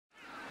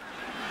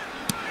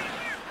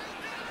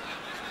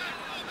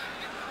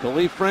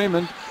Khalif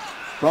Raymond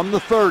from the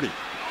 30.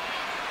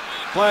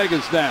 Flag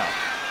is down.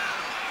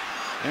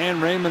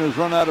 And Raymond has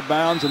run out of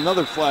bounds.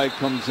 Another flag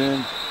comes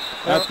in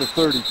at the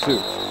 32.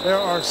 There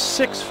are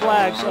 6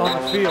 flags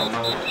on the field.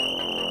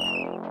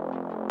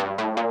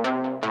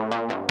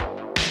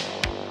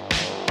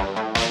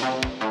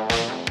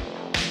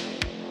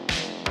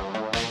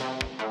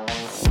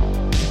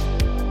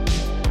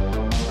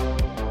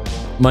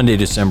 Monday,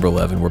 December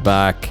 11, we're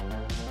back.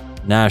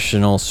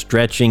 National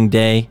Stretching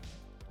Day,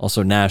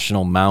 also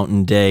National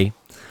Mountain Day.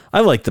 I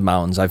like the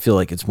mountains. I feel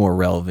like it's more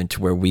relevant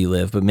to where we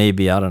live, but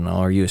maybe, I don't know,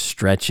 are you a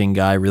stretching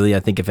guy? Really, I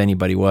think if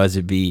anybody was,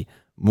 it'd be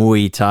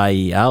Muay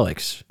Thai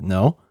Alex.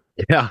 No?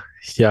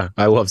 Yeah,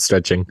 I love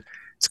stretching.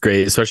 It's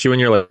great, especially when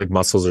your like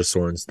muscles are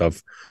sore and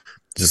stuff.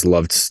 Just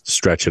love to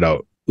stretch it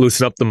out.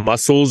 Loosen up the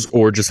muscles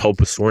or just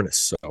help with soreness.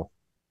 So,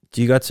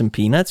 do you got some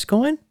peanuts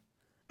going?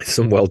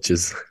 Some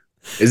Welch's.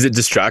 Is it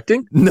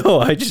distracting?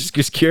 No, I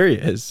just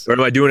curious. Or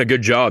am I doing a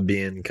good job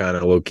being kind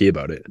of low key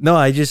about it? No,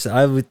 I was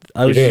doing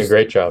just, a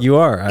great job. You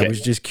are. Okay. I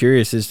was just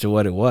curious as to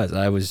what it was.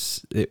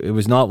 It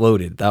was not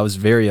loaded. That was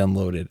very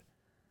unloaded.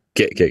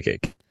 Okay.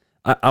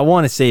 I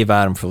want to save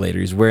Adam for later.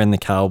 He's wearing the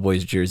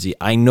Cowboys jersey.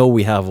 I know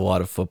we have a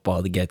lot of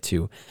football to get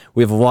to.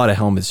 We have a lot of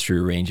helmets to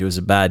rearrange. It was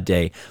a bad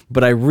day,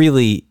 but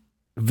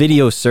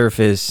video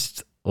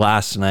surfaced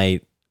last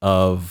night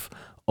of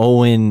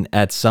Owen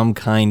at some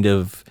kind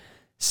of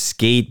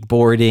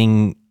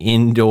skateboarding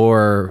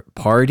indoor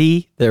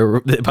party.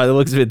 There, by the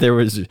looks of it, there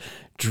was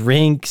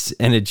drinks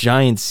and a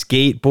giant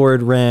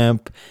skateboard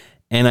ramp.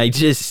 And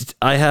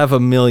I have a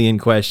million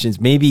questions.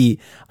 Maybe,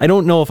 I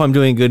don't know if I'm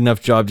doing a good enough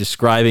job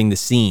describing the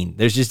scene.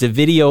 There's just a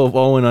video of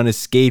Owen on a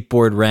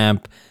skateboard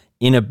ramp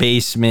in a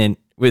basement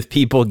with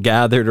people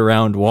gathered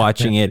around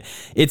watching it.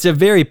 It's a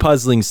very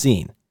puzzling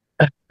scene.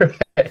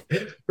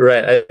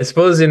 Right. I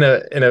suppose in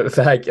a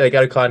fact, like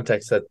out of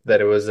context that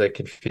it was a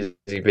confusing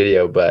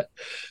video, but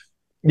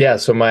yeah.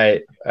 So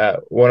my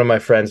one of my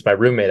friends, my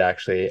roommate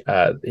actually,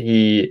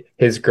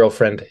 his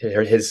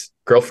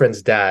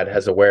girlfriend's dad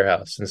has a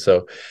warehouse, and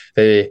so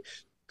they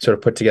sort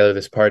of put together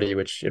this party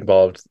which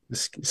involved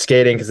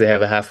skating because they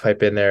have a half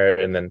pipe in there,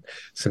 and then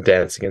some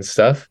dancing and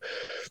stuff.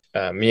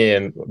 Me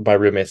and my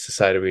roommates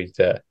decided we'd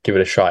give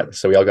it a shot.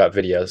 So we all got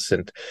videos,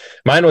 and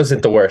mine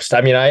wasn't the worst.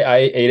 I mean, I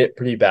ate it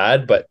pretty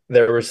bad, but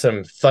there were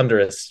some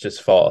thunderous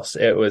just falls.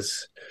 It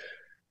was,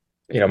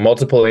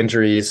 multiple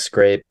injuries,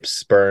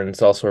 scrapes,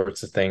 burns, all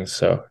sorts of things.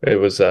 So it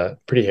was a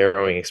pretty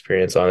harrowing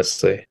experience,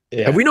 honestly.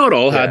 Yeah. Have we not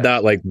all had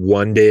that like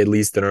one day at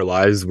least in our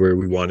lives where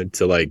we wanted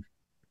to like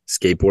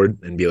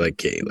skateboard and be like,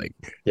 okay, like,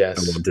 yes,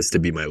 I want this to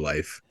be my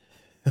life?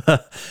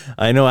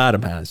 I know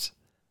Adam has.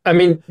 I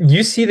mean,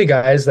 you see the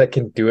guys that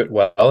can do it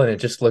well, and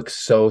it just looks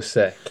so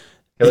sick.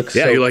 It looks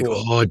so you're cool.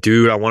 Like, oh,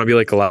 dude, I want to be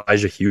like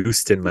Elijah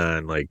Houston,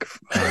 man. Like,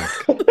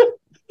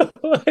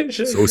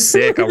 so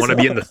sick. I want to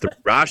be in the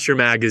Thrasher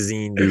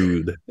magazine,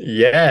 dude.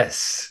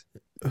 Yes.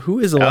 Who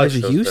is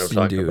Elijah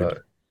Houston, dude? About.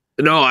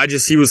 No,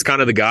 he was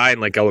kind of the guy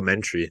in like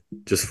elementary,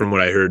 just from what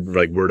I heard,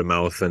 like word of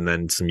mouth, and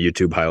then some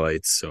YouTube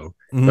highlights. So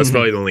that's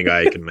probably the only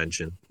guy I can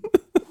mention.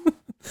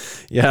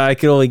 Yeah, I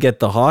could only get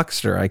the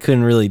Hawkster. I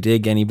couldn't really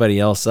dig anybody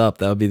else up.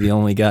 That would be the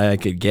only guy I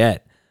could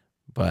get.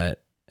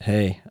 But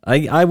hey,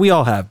 we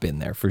all have been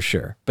there for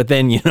sure. But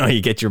then, you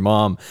get your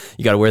mom,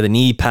 you got to wear the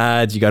knee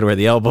pads, you got to wear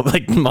the elbow.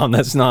 Like, Mom,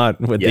 that's not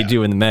what they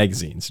do in the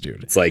magazines,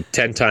 dude. It's like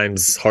 10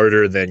 times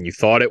harder than you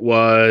thought it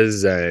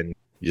was, and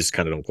you just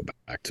kind of don't go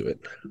back to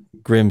it.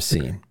 Grim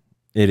scene.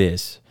 It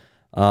is.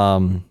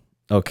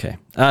 Okay.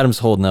 Adam's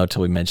holding out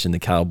till we mention the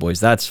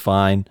Cowboys. That's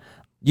fine.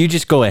 You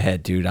just go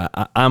ahead, dude.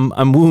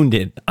 I'm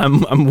wounded.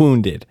 I'm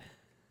wounded.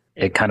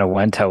 It kind of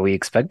went how we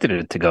expected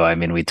it to go. I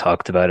mean, we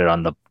talked about it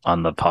on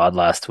the pod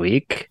last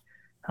week.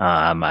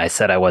 I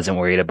said I wasn't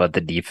worried about the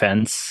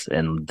defense,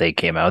 and they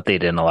came out. They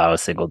didn't allow a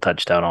single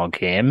touchdown all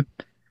game.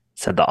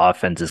 Said the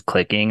offense is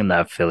clicking, and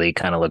that Philly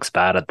kind of looks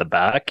bad at the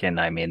back. And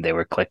I mean, they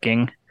were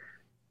clicking.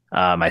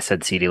 I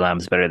said CeeDee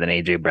Lamb's better than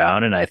AJ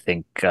Brown, and I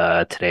think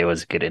today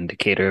was a good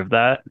indicator of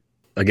that.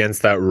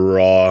 Against that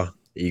raw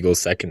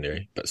Eagles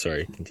secondary, but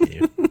sorry,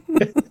 continue.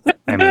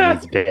 I mean,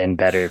 it's been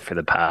better for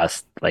the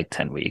past like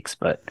 10 weeks,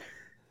 but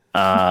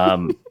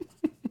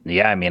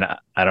yeah, I mean,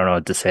 I don't know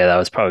what to say. That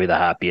was probably the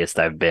happiest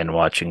I've been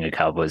watching a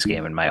Cowboys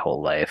game in my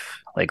whole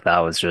life. Like that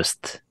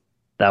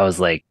was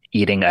like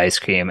eating ice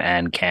cream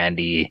and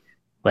candy,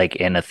 like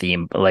in a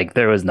theme. Like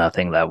there was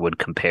nothing that would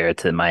compare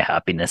to my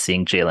happiness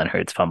seeing Jalen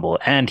Hurts fumble.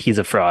 And he's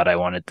a fraud, I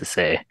wanted to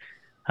say.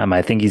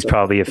 I think he's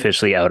probably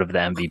officially out of the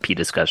MVP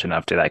discussion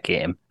after that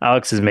game.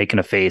 Alex is making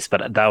a face,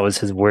 but that was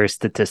his worst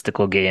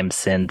statistical game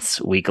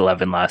since week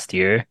 11 last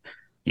year.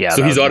 Yeah.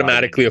 So he's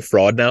automatically a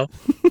fraud now?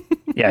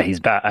 Yeah, he's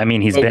bad. I mean,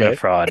 he's been a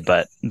fraud,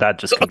 but that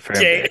just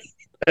confirmed it.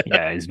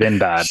 Yeah, he's been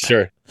bad.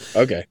 Sure.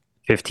 Okay.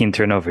 15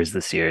 turnovers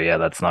this year. Yeah,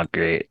 that's not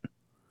great.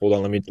 Hold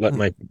on, let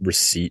my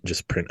receipt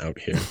just print out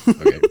here.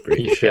 Okay, great.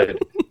 You should.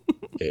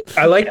 Okay.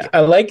 I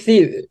like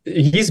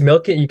he's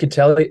milking. You can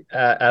tell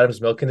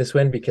Adam's milking this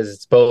win because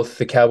it's both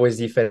the Cowboys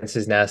defense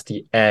is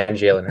nasty and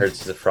Jalen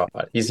Hurts is a fraud.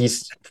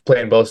 He's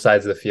playing both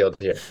sides of the field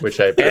here, which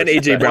I And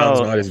AJ Brown's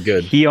Well, not as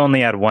good. he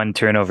only had one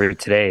turnover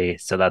today,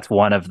 so that's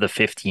one of the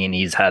 15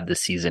 he's had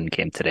this season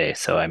came today.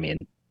 So I mean,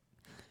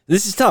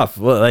 This is tough.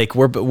 Well, like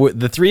we're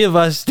the three of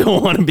us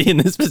don't want to be in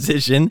this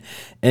position,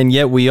 and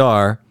yet we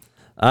are.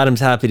 Adam's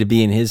happy to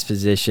be in his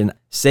position.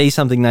 Say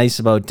something nice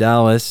about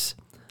Dallas.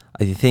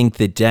 I think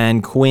that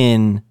Dan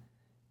Quinn.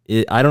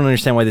 I don't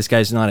understand why this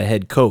guy's not a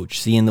head coach.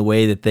 Seeing the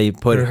way that they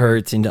put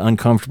Hurts into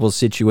uncomfortable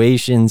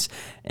situations,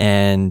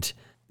 and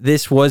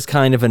this was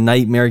kind of a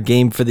nightmare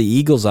game for the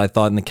Eagles, I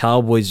thought, and the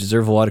Cowboys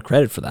deserve a lot of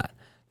credit for that.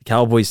 The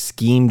Cowboys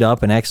schemed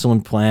up an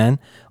excellent plan.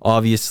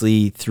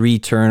 Obviously, 3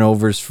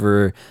 turnovers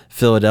for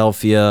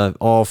Philadelphia,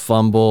 all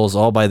fumbles,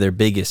 all by their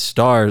biggest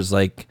stars.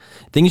 Like,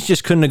 things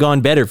just couldn't have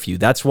gone better for you.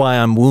 That's why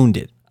I'm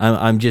wounded.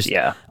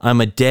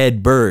 I'm a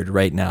dead bird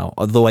right now.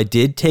 Although I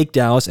did take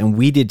Dallas, and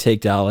we did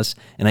take Dallas,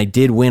 and I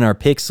did win our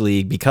picks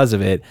league because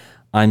of it,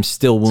 I'm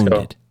still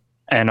wounded.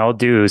 and I'll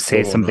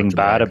say something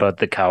bad about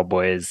the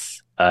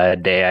Cowboys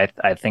day.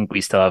 I think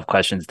we still have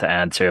questions to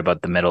answer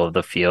about the middle of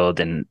the field,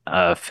 and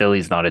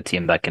Philly's not a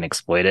team that can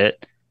exploit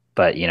it.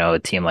 But, a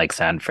team like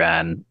San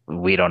Fran,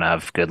 we don't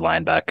have good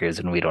linebackers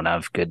and we don't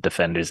have good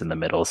defenders in the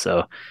middle.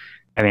 So,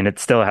 I mean, it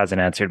still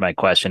hasn't answered my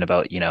question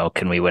about,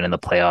 can we win in the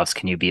playoffs?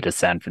 Can you beat a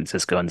San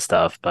Francisco and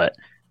stuff? But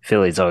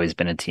Philly's always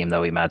been a team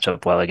that we match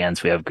up well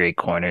against. We have great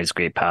corners,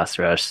 great pass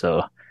rush.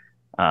 So,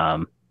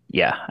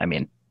 yeah, I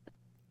mean,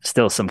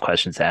 still some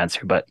questions to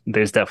answer, but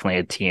there's definitely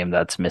a team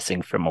that's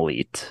missing from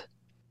elite.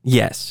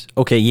 Yes.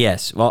 Okay,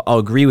 yes. Well, I'll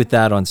agree with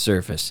that on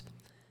surface.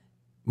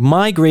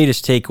 My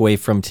greatest takeaway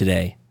from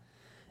today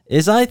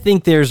is I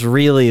think there's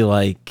really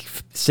like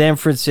San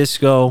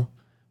Francisco,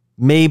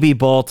 maybe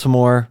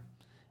Baltimore,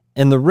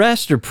 and the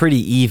rest are pretty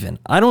even.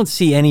 I don't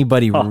see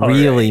anybody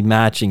really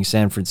matching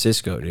San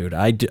Francisco, dude.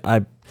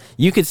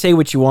 You could say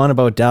what you want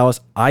about Dallas.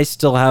 I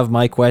still have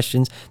my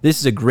questions. This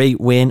is a great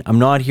win. I'm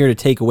not here to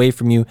take away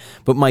from you,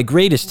 but my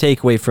greatest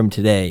takeaway from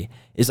today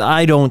is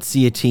I don't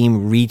see a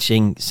team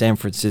reaching San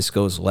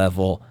Francisco's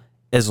level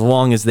as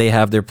long as they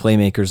have their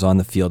playmakers on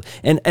the field.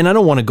 And I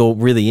don't want to go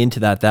really into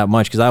that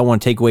much because I don't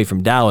want to take away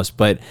from Dallas,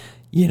 but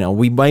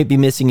we might be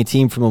missing a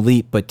team from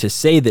elite, but to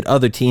say that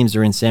other teams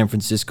are in San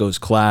Francisco's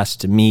class,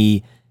 to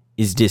me,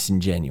 is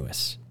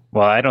disingenuous.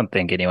 Well, I don't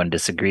think anyone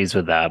disagrees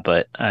with that,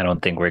 but I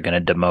don't think we're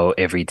going to demote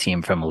every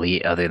team from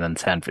elite other than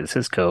San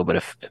Francisco. But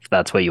if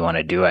that's what you want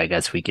to do, I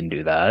guess we can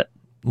do that.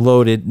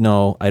 Loaded,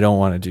 no, I don't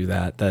want to do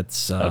that.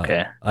 That's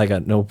okay. I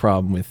got no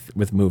problem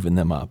with moving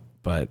them up.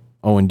 But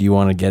Owen, do you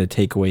want to get a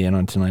takeaway in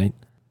on tonight?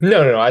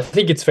 No. I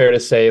think it's fair to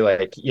say,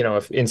 like,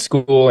 if in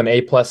school an A+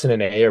 and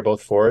an A are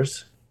both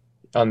 4s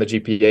on the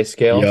GPA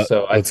scale. Yeah,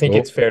 so I think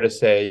it's fair to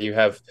say you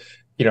have,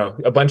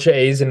 a bunch of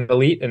A's in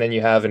elite, and then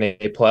you have an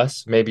A+,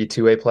 maybe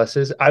 2 A+.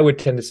 I would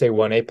tend to say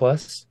 1 A+.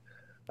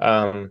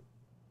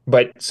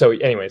 But so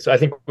anyway, so I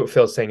think what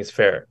Phil's saying is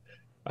fair.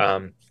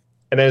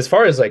 And then as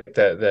far as like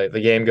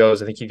the game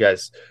goes, I think you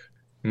guys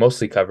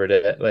mostly covered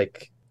it.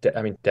 Like,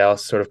 I mean,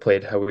 Dallas sort of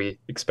played how we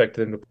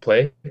expected them to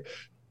play.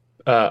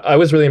 I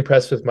was really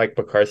impressed with Mike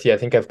McCarthy. I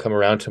think I've come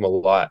around to him a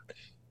lot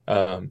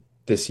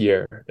this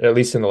year, at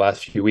least in the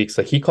last few weeks.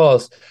 Like,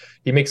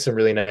 he makes some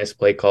really nice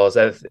play calls.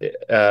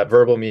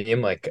 Verbal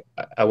meme, like,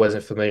 I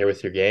wasn't familiar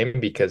with your game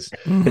because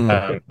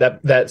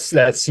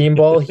that seam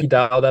ball he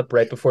dialed up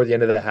right before the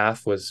end of the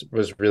half was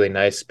really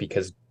nice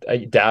because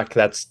Dak,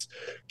 that's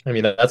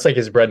like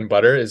his bread and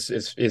butter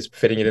is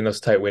fitting it in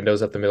those tight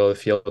windows up the middle of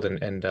the field,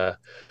 and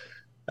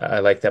I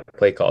like that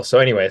play call. So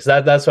anyways,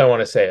 that's what I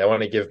want to say. I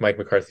want to give Mike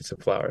McCarthy some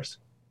flowers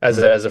as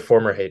a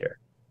former hater.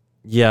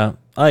 Yeah,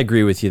 I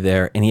agree with you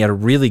there. And he had a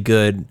really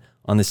good,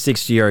 on the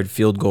 60-yard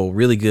field goal,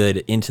 really good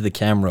into the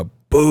camera.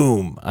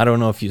 Boom. I don't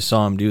know if you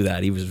saw him do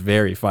that. He was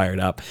very fired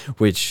up,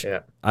 which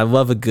I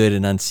love a good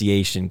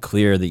enunciation,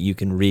 clear that you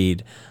can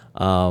read.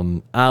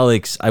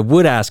 Alex, I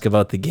would ask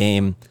about the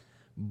game,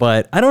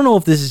 but I don't know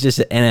if this is just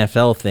an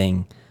NFL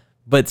thing,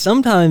 but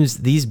sometimes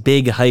these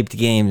big hyped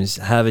games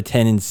have a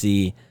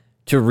tendency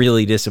to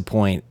really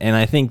disappoint. And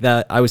I think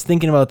that I was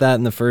thinking about that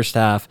in the first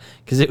half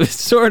because it was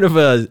sort of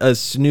a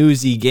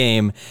snoozy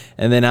game.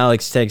 And then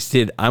Alex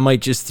texted, I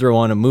might just throw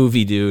on a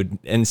movie, dude,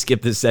 and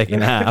skip the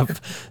second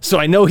half. So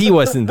I know he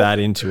wasn't that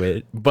into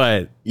it,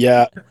 but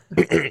yeah,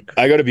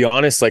 I got to be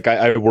honest. Like,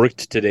 I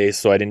worked today,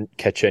 so I didn't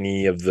catch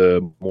any of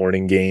the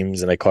morning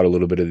games, and I caught a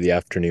little bit of the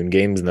afternoon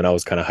games. And then I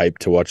was kind of hyped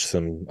to watch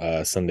some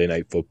Sunday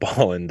night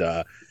football. And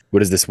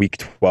what is this, week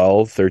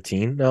 12,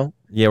 13 now?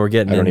 Yeah, we're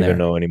getting I don't in even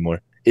there. know anymore.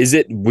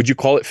 Would you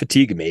call it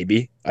fatigue?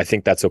 Maybe. I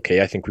think that's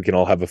okay. I think we can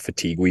all have a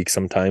fatigue week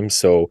sometimes.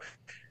 So,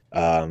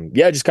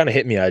 it just kind of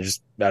hit me. I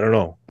don't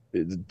know.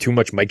 Too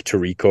much Mike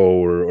Tirico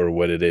or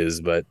what it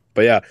is. But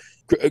yeah,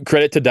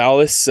 credit to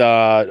Dallas.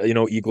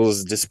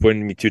 Eagles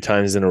disappointed me 2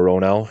 times in a row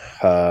now.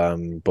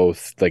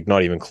 Both, like,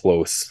 not even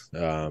close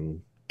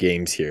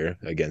games here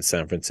against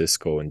San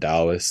Francisco and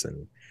Dallas.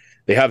 And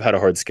they have had a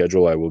hard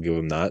schedule. I will give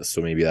them that.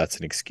 So maybe that's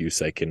an excuse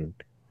I can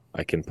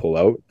pull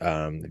out.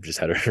 They've just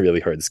had a really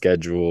hard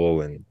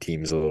schedule and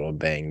team's a little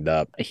banged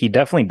up. He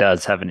definitely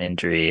does have an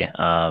injury.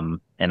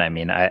 And And I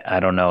mean, I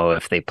don't know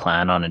if they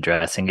plan on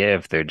addressing it,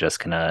 if they're just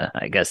gonna,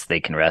 I guess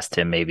they can rest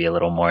him maybe a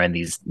little more in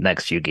these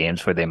next few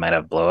games where they might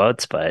have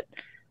blowouts, but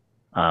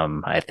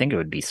I think it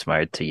would be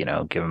smart to,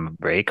 give him a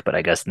break, but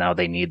I guess now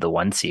they need the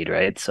 1 seed,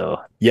 right? So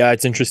Yeah,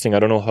 it's interesting. I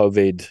don't know how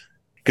they'd,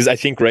 because I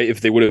think, right,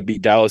 if they would have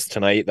beat Dallas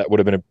tonight, that would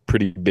have been a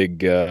pretty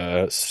big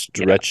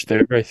stretch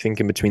there, I think,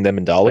 in between them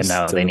and but Dallas.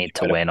 now So they need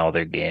to win all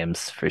their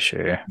games for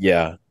sure.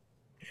 Yeah.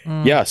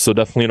 Yeah, so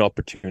definitely an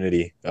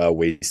opportunity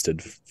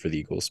wasted for the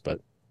Eagles, but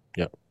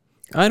yeah.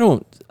 I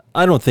don't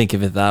think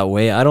of it that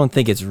way. I don't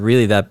think it's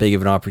really that big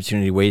of an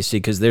opportunity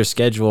wasted because their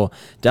schedule,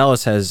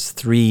 Dallas has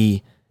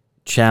 3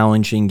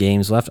 challenging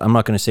games left. I'm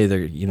not going to say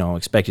they're,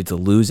 expected to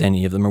lose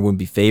any of them or wouldn't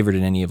be favored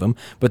in any of them,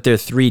 but they're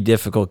 3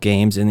 difficult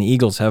games, and the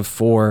Eagles have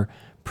 4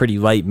 pretty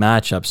light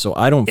matchups, so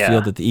I don't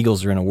feel that the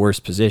Eagles are in a worse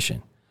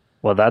position.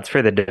 Well, that's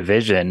for the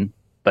division,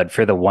 but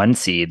for the 1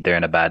 seed, they're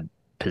in a bad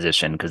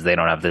position because they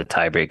don't have the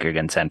tiebreaker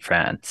against San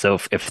Fran. So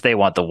if they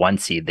want the 1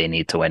 seed, they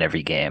need to win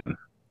every game.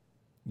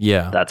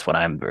 Yeah. That's what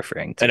I'm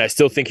referring to. And I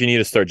still think you need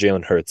to start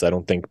Jalen Hurts. I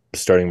don't think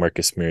starting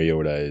Marcus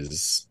Mariota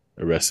is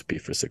a recipe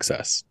for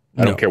success.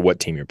 I don't care what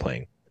team you're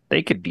playing.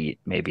 They could beat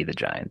maybe the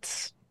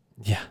Giants.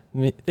 Yeah,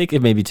 they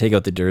could maybe take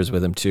out the Durs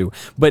with him too.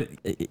 But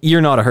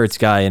you're not a Hurts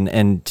guy,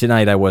 and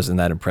tonight I wasn't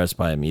that impressed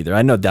by him either.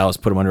 I know Dallas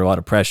put him under a lot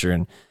of pressure,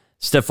 and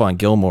Stephon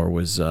Gilmore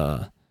was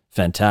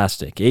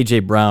fantastic.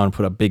 A.J. Brown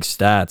put up big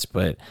stats,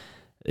 but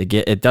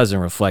it doesn't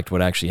reflect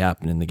what actually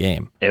happened in the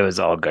game. It was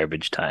all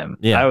garbage time.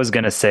 Yeah. I was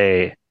going to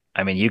say,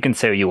 I mean, you can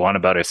say what you want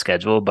about our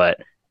schedule, but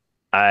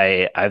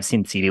I've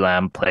seen CeeDee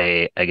Lamb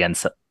play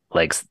against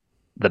like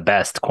the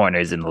best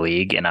corners in the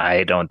league, and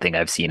I don't think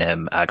I've seen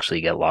him actually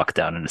get locked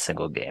down in a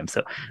single game.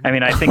 So, I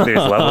mean, I think there's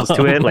levels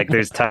to it. Like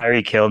there's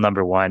Tyreek Hill,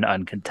 number 1,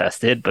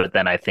 uncontested, but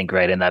then I think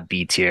right in that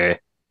B tier,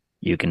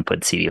 you can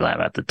put CeeDee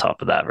Lamb at the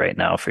top of that right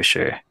now for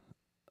sure.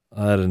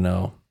 I don't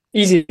know.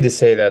 Easy to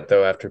say that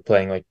though after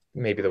playing like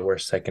maybe the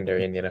worst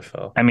secondary in the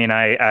NFL. I mean,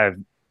 I've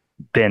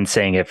been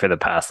saying it for the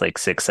past like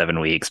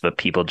 6-7 weeks, but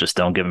people just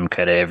don't give him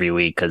credit every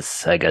week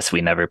because I guess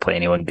we never play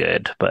anyone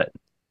good. But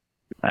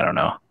I don't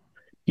know.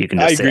 You can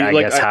just say, I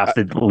guess half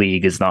the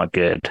league is not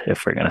good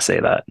if we're going to say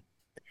that.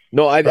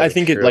 No, I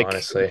think true, it like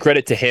honestly.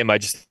 credit to him. I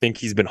just think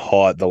he's been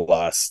hot the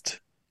last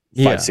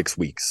 5-6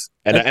 weeks.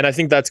 And I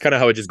think that's kind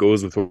of how it just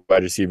goes with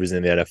wide receivers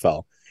in the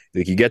NFL.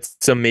 Like he gets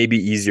some maybe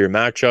easier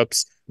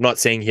matchups. I'm not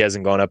saying he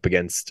hasn't gone up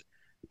against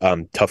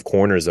tough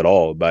corners at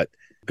all, but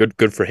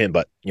good for him.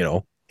 But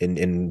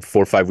in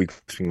 4 or 5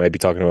 weeks, we might be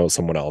talking about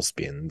someone else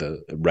being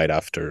the right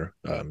after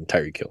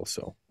Tyreek Hill.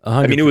 So 100%.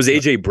 I mean, it was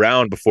AJ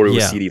Brown before it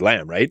was CeeDee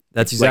Lamb, right?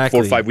 That's like exactly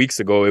 4 or 5 weeks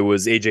ago. It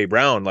was AJ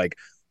Brown. Like,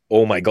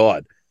 oh my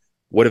God,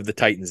 what have the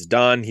Titans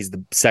done? He's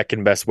the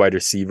second best wide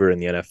receiver in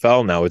the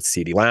NFL. Now it's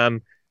CeeDee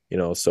Lamb.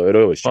 So it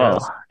always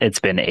changes. Well, it's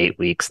been 8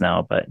 weeks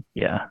now, but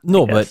yeah.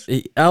 No, but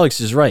Alex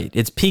is right.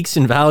 It's peaks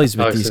and valleys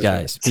with these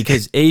guys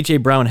because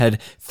AJ Brown had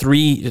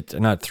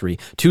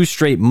 2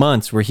 straight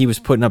months where he was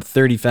putting up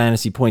 30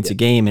 fantasy points a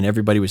game, and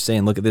everybody was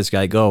saying, "Look at this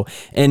guy go!"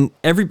 And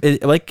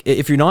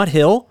if you're not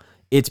Hill,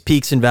 it's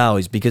peaks and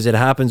valleys because it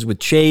happens with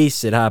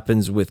Chase, it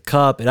happens with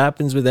Kupp, it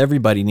happens with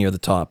everybody near the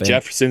top. And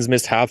Jefferson's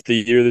missed half the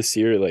year this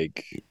year.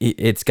 Like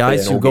it's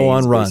guys who go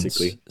on runs.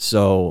 Basically.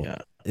 So. Yeah.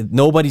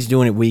 Nobody's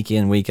doing it week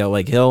in, week out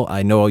like Hill.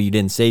 I know you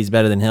didn't say he's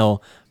better than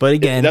Hill, but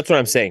again, that's what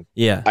I'm saying.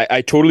 Yeah,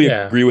 I totally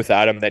agree with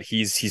Adam that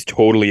he's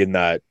totally in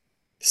that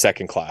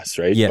second class,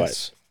 right?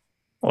 Yes.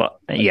 Well,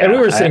 yeah. And we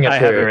were saying I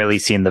haven't really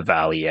seen the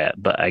valley yet,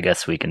 but I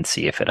guess we can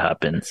see if it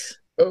happens.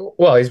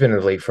 Well, he's been in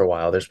the league for a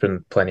while. There's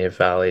been plenty of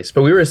valleys,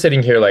 but we were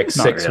sitting here like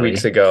Not 6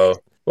 weeks ago.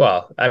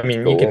 Well, I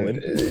mean,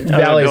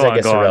 valleys, I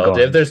guess, are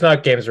relative. There's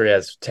not games where he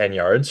has 10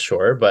 yards,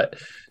 sure, but.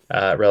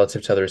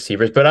 Relative to other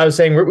receivers. But I was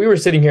saying we were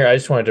sitting here, I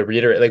just wanted to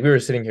reiterate, like we were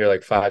sitting here like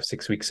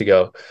 5-6 weeks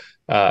ago,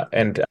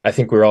 and I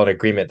think we were all in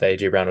agreement that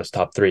AJ Brown was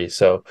top 3.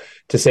 So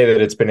to say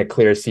that it's been a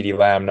clear CeeDee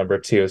Lamb number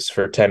 2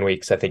 for 10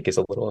 weeks, I think is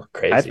a little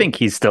crazy. I think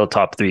he's still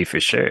top 3 for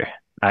sure.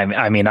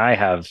 I mean, I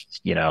have,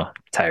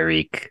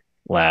 Tyreek,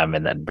 Lamb,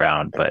 and then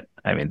Brown, but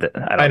I mean,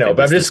 I know,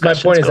 but just my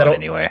point is I don't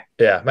anywhere.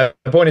 Yeah, my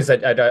point is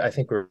that I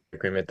think we're in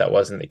agreement that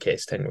wasn't the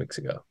case 10 weeks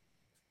ago.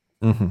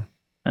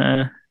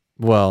 Mm-hmm.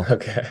 Well,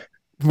 okay.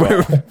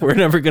 We're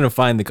never going to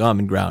find the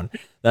common ground.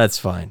 That's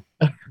fine.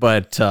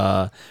 But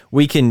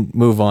we can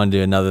move on to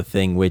another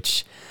thing,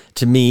 which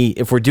to me,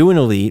 if we're doing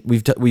elite,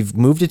 we've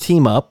moved a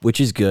team up,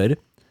 which is good.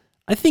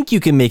 I think you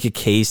can make a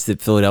case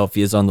that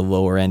Philadelphia is on the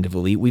lower end of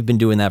elite. We've been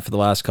doing that for the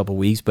last couple of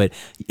weeks, but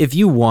if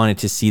you wanted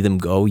to see them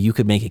go, you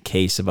could make a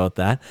case about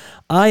that.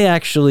 I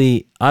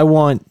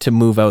want to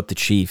move out the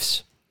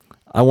Chiefs.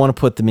 I want to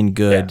put them in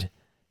good. Yeah.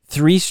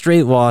 3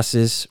 straight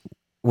losses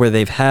where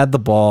they've had the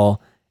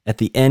ball at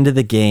the end of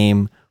the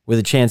game with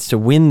a chance to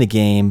win the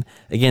game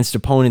against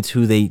opponents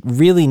who they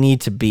really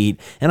need to beat.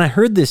 And I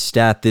heard this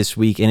stat this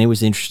week, and it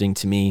was interesting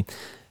to me.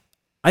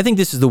 I think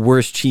this is the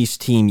worst Chiefs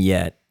team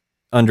yet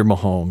under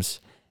Mahomes.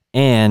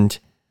 And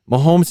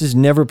Mahomes has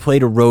never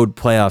played a road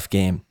playoff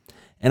game.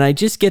 And I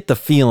just get the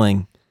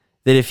feeling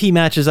that if he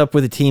matches up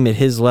with a team at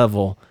his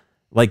level,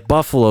 like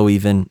Buffalo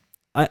even,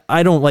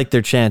 I don't like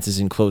their chances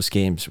in close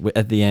games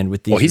at the end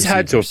with these. Well, he's receivers.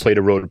 had to have played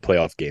a road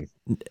playoff game,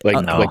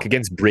 No. like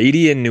against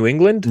Brady in New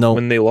England No.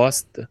 when they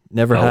lost.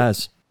 Never No.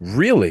 has.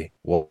 Really?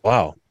 Well,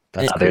 wow,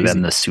 that's Other crazy.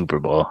 than the Super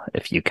Bowl,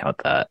 if you count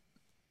that.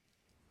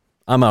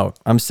 I'm out.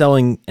 I'm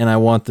selling, and I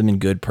want them in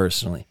good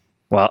personally.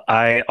 Well,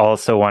 I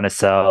also want to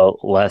sell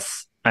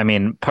less. I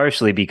mean,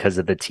 partially because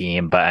of the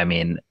team, but I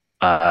mean,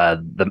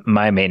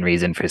 my main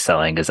reason for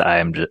selling is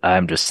I'm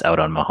just out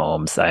on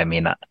Mahomes. I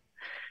mean,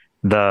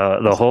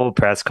 the whole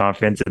press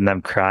conference and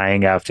them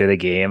crying after the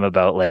game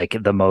about like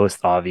the most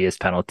obvious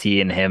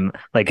penalty, and him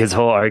like his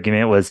whole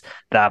argument was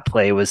that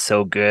play was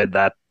so good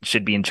that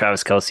should be in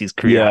Travis Kelce's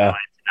career highlights,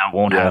 and that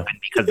won't happen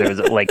because there was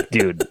like,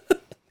 dude,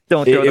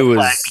 don't throw the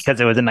flag because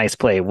it was a nice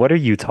play. What are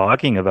you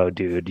talking about,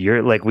 dude?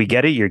 You're like, we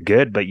get it, you're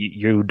good, but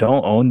you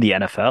don't own the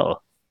NFL.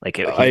 Like,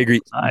 I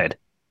agree.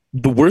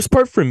 The worst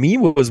part for me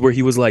was where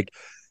he was like,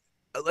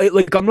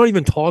 I'm not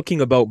even talking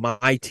about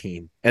my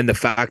team and the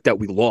fact that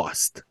we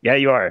lost. Yeah,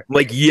 you are.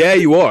 Like, yeah,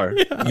 you are.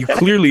 Yeah. You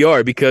clearly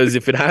are, because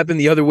if it happened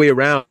the other way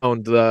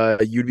around,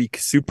 you'd be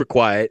super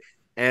quiet.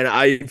 And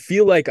I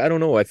feel like, I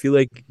don't know, I feel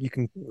like you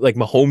can, like,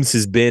 Mahomes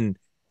has been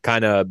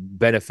kind of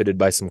benefited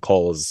by some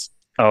calls.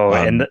 Oh,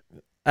 and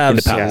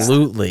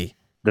absolutely.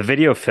 The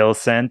video Phil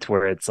sent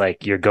where it's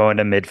like you're going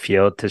to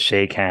midfield to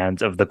shake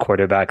hands of the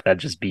quarterback that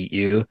just beat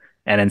you.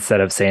 And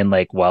instead of saying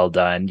like, well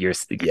done, you're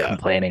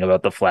complaining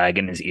about the flag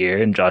in his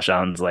ear. And Josh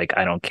Allen's like,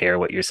 I don't care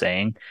what you're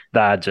saying.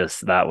 That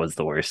was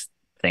the worst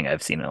thing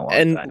I've seen in a long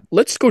time. And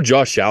let's go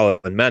Josh Allen.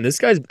 Man, this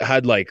guy's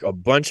had like a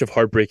bunch of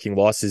heartbreaking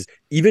losses,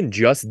 even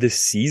just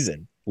this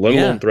season, let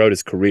alone throughout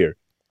his career.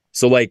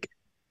 So like,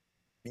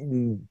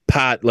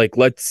 Pat, like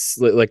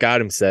like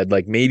Adam said,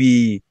 like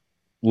maybe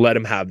let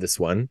him have this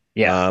one.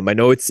 Yeah. I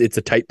know it's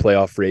a tight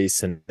playoff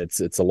race and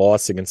it's a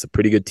loss against a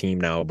pretty good team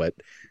now, but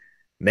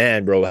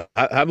man, bro,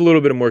 have a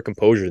little bit of more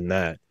composure than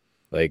that.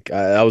 Like,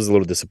 that was a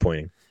little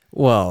disappointing.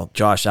 Well,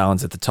 Josh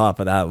Allen's at the top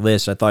of that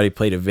list. I thought he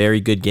played a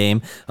very good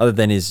game, other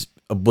than his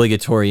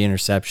obligatory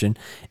interception.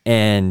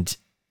 And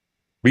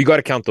you got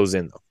to count those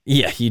in, though.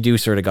 Yeah, you do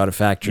sort of got to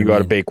factor. You got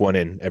to bake one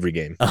in every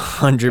game.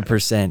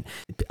 100%.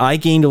 I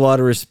gained a lot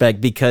of respect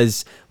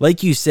because,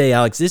 like you say,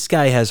 Alex, this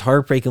guy has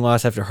heartbreaking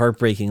loss after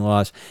heartbreaking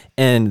loss,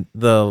 and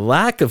the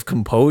lack of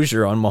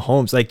composure on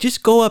Mahomes. Like,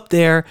 just go up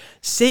there,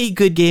 say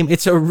good game.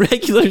 It's a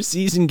regular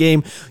season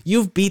game.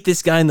 You've beat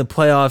this guy in the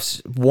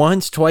playoffs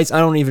once, twice. I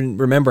don't even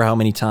remember how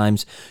many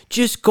times.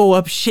 Just go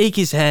up, shake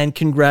his hand,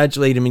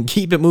 congratulate him, and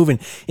keep it moving.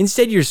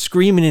 Instead, you're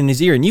screaming in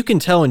his ear, and you can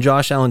tell in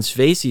Josh Allen's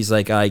face, he's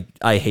like, I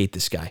hate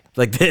this guy.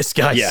 Like, this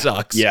guy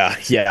sucks.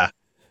 Yeah.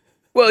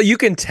 Well, you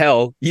can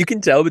tell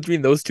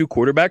between those two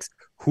quarterbacks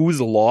who's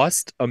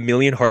lost a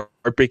million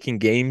heartbreaking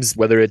games,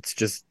 whether it's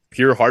just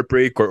pure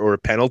heartbreak or a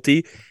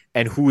penalty,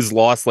 and who's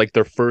lost like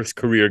their first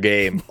career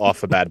game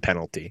off a bad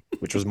penalty,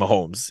 which was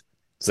Mahomes.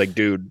 It's like,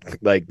 dude,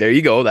 like, there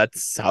you go.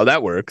 That's how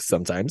that works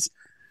sometimes.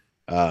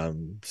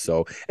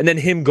 So, and then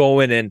him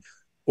going and,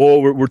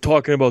 we're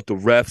talking about the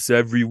refs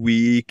every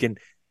week, and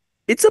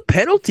it's a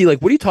penalty.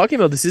 Like, what are you talking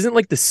about? This isn't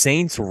like the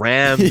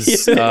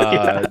Saints-Rams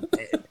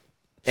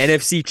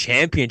NFC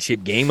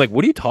Championship game. Like,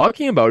 what are you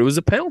talking about? It was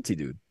a penalty,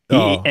 dude.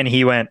 And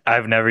he went,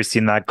 I've never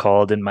seen that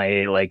called in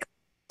my like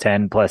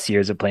 10 plus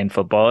years of playing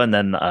football. And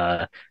then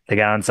the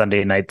guy on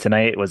Sunday night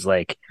tonight was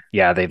like,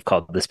 yeah, they've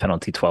called this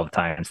penalty 12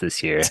 times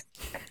this year.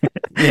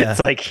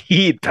 It's like,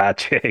 heat,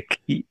 Patrick.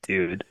 Heat,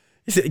 dude.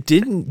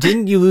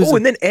 Didn't you lose? Oh,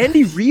 and then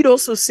Andy Reid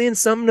also saying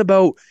something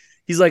about,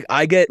 he's like,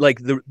 I get like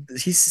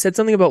he said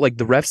something about like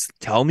the refs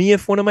tell me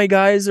if one of my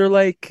guys are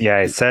like. Yeah,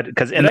 I said,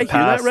 because in the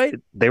past,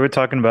 they were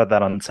talking about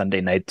that on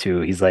Sunday night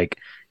too. He's like,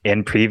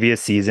 in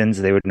previous seasons,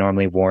 they would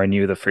normally warn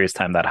you the first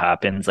time that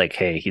happens, like,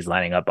 hey, he's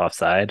lining up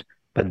offside.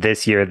 But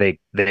this year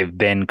they've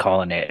been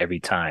calling it every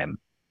time.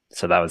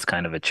 So that was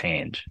kind of a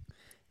change.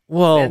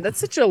 Well, man, that's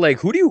such a like,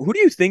 who do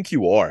you think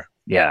you are?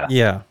 Yeah.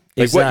 Yeah.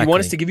 Like, exactly. What, you want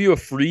us to give you a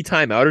free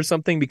timeout or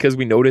something because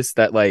we noticed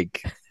that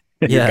like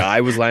your guy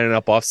was lining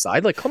up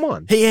offside? Like, come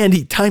on. Hey,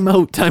 Andy,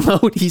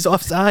 timeout. He's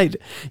offside.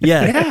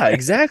 Yeah. Yeah,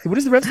 exactly. What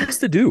is the ref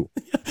supposed to do?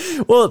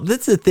 Well,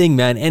 that's the thing,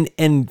 man.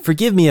 And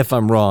forgive me if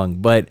I'm wrong,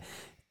 but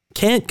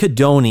can't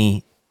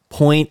Kadoni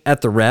point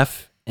at the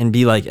ref and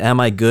be like, am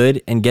I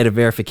good, and get a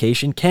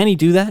verification? Can he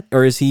do that?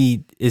 Or is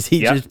he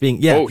just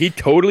being, Oh, he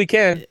totally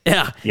can.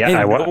 Yeah.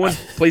 Yeah. No one's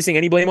placing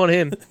any blame on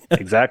him.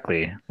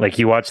 Exactly. Like,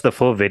 you watch the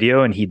full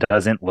video and he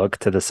doesn't look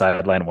to the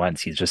sideline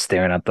once. He's just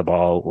staring at the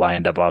ball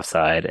lined up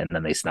offside, and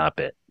then they snap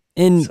it.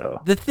 And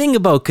the thing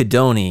about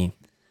Kadoni,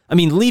 I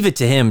mean, leave it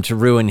to him to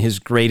ruin his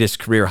greatest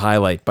career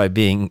highlight by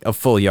being a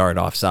full yard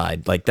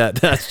offside. Like,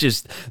 that's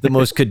just the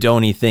most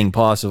Kadoni thing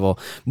possible.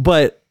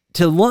 But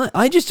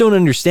I just don't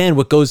understand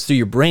what goes through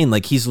your brain.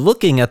 Like, he's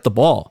looking at the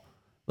ball.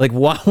 Like,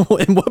 wow,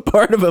 and what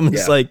part of him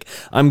is like,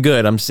 I'm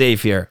good, I'm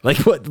safe here? Like,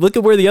 what? Look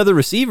at where the other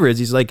receiver is.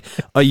 He's like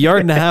a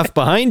yard and a half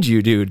behind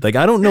you, dude. Like,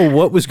 I don't know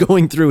what was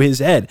going through his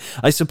head.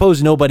 I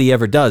suppose nobody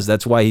ever does.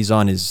 That's why he's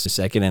on his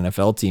second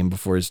NFL team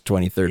before his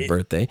 23rd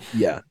birthday.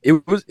 Yeah,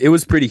 it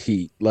was pretty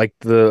heat. Like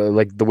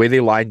the way they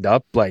lined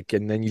up, like,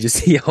 and then you just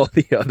see all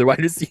the other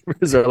wide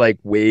receivers are like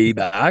way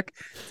back.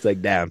 It's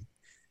like, damn.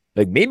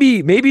 Like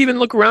maybe even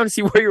look around and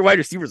see where your wide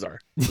receivers are.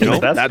 You know,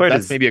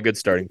 that's maybe a good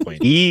starting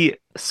point. He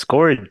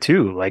scored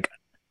too. Like,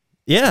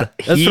 yeah,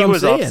 that's he what I'm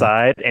was saying.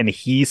 offside and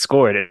he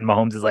scored. And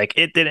Mahomes is like,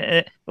 it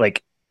didn't.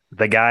 Like,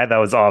 the guy that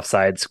was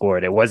offside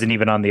scored. It wasn't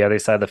even on the other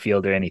side of the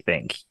field or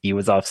anything. He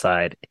was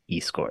offside.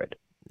 He scored.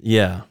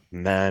 Yeah,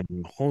 man,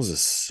 Mahomes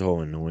is so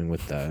annoying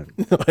with that.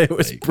 It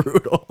was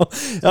brutal.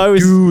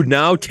 Dude,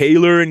 now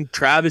Taylor and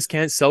Travis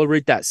can't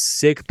celebrate that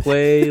sick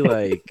play.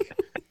 Like,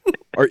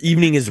 our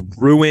evening is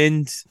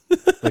ruined.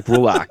 Like,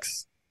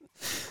 relax.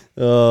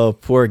 Oh,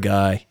 poor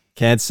guy.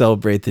 Can't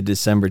celebrate the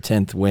December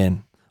 10th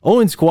win.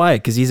 Owen's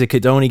quiet because he's a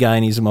Kadoni guy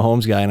and he's a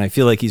Mahomes guy, and I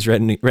feel like he's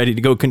ready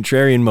to go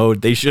contrarian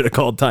mode. They should have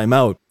called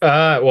timeout.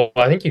 Well,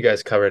 I think you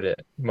guys covered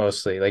it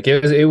mostly. Like,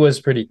 it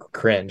was pretty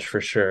cringe for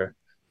sure.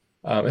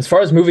 As far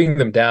as moving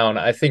them down,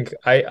 I think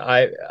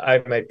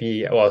I might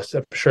be, well,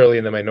 surely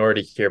in the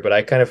minority here, but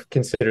I kind of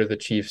consider the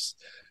Chiefs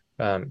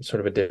sort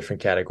of a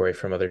different category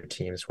from other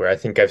teams, where I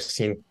think I've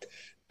seen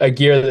a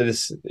gear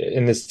that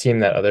in this team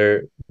that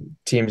other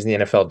teams in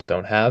the NFL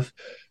don't have.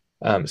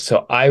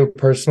 So I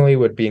personally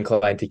would be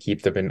inclined to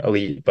keep them in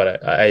elite,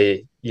 but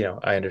I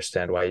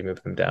understand why you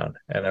move them down,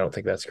 and I don't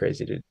think that's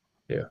crazy to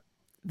do.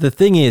 The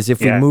thing is,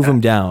 if we move them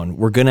down,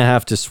 we're going to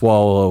have to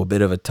swallow a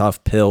bit of a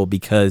tough pill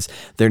because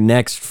their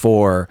next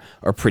four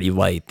are pretty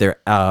light. They're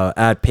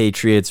at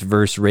Patriots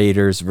versus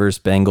Raiders versus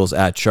Bengals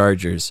at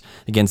Chargers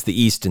against the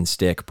Easton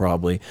stick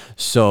probably.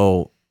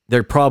 So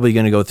they're probably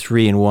going to go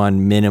 3-1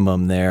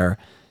 minimum there.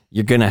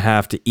 You're going to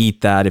have to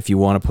eat that if you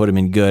want to put them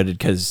in good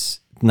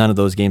because none of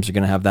those games are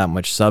going to have that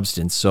much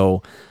substance.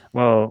 So,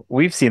 well,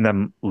 we've seen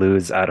them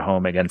lose at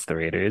home against the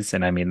Raiders.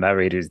 And I mean, that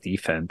Raiders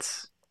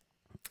defense.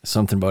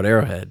 Something about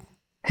Arrowhead.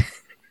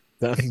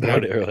 Something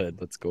about Arrowhead.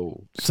 Let's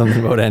go.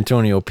 Something about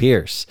Antonio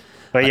Pierce.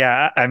 But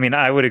yeah, I mean,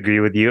 I would agree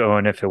with you,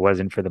 Owen, if it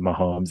wasn't for the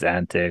Mahomes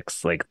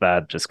antics, like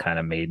that just kind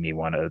of made me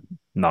want to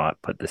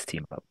not put this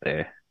team up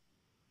there.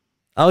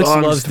 Alex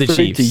loves the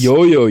Chiefs. To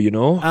yo-yo, you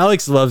know?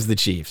 Alex loves the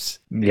Chiefs.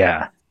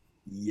 Yeah.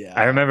 Yeah.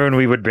 I remember when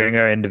we would bring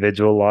our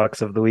individual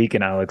locks of the week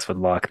and Alex would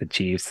lock the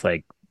Chiefs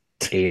like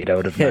 8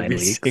 out of 9 Every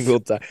weeks.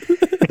 single time.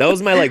 That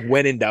was my like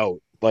when in doubt.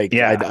 Like,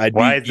 yeah. I'd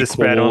why be is the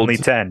spread only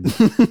 10?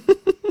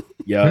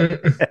 Yeah.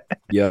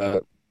 Yeah.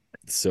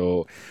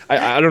 So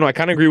I don't know. I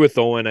kind of agree with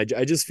Owen. I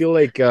just feel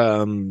like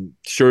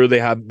sure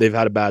they've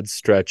had a bad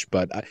stretch,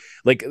 but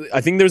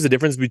I think there's a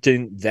difference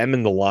between them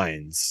and the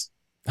Lions.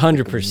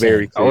 100%.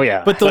 Very clear. Oh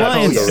yeah. But the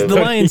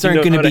Lions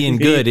aren't going to be in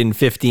good in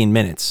 15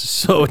 minutes.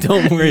 So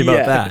don't worry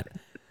about that.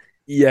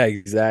 Yeah,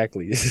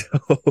 exactly.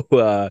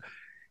 So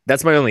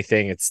that's my only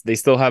thing. It's they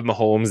still have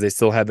Mahomes, they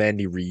still have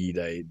Andy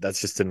Reid. That's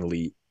just an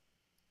elite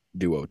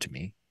duo to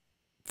me.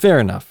 Fair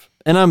enough.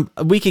 And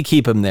we could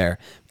keep him there.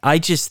 I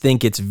just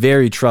think it's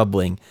very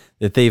troubling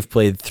that they've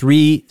played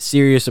 3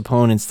 serious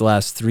opponents the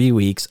last 3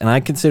 weeks, and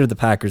I consider the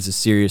Packers a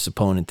serious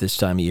opponent this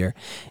time of year.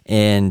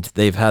 And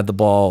they've had the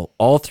ball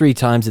all 3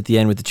 times at the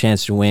end with the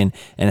chance to win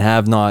and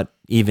have not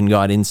even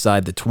got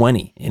inside the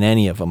 20 in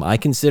any of them. I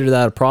consider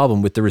that a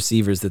problem with the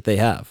receivers that they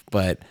have.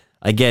 But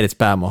I get it's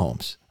Pat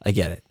Mahomes. I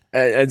get it.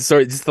 And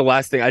sorry, just the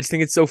last thing. I just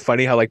think it's so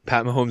funny how like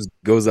Pat Mahomes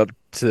goes up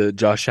to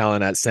Josh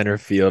Allen at center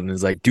field and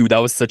is like, "Dude, that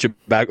was such a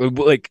bad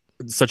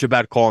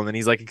call." And then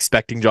he's like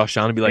expecting Josh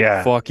Allen to be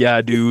like, "Fuck yeah,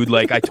 dude!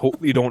 Like I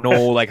totally don't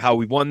know like how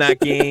we won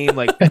that game."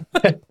 Like,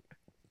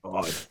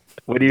 God.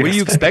 What are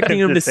you expecting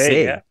him to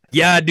say?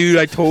 Yeah, dude,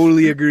 I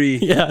totally agree.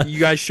 Yeah, you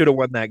guys should have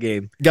won that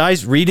game,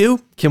 guys.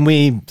 Redo? Can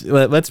we?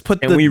 Let's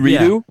put. Can we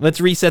redo? Yeah, let's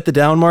reset the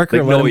down marker.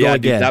 Like, and let him go dude,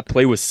 again. that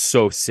play was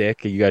so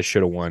sick. You guys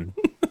should have won.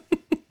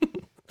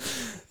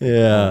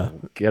 Yeah.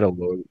 Get a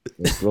load.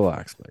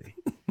 Relax, buddy.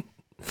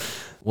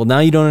 Well, now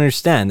you don't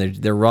understand.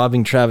 They're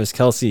robbing Travis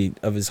Kelce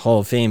of his Hall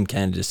of Fame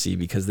candidacy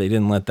because they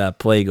didn't let that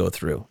play go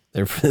through.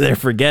 They're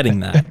forgetting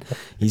that.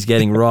 He's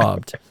getting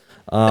robbed.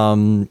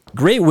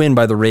 Great win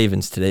by the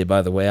Ravens today,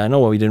 by the way. I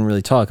know we didn't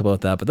really talk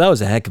about that, but that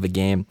was a heck of a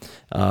game.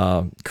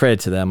 Credit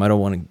to them. I don't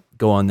want to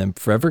go on them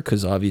forever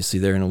because obviously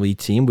they're an elite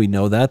team. We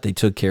know that. They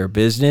took care of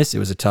business. It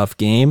was a tough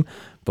game.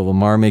 But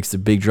Lamar makes the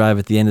big drive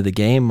at the end of the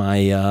game.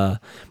 My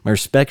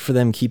respect for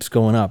them keeps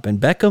going up. And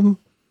Beckham,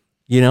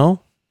 you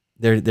know,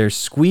 they're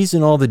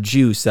squeezing all the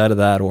juice out of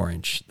that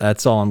orange.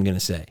 That's all I'm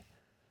gonna say.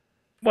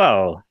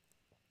 Well,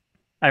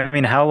 I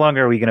mean, how long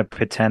are we gonna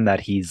pretend that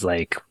he's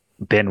like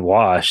been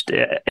washed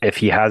if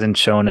he hasn't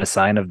shown a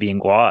sign of being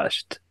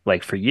washed?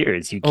 Like for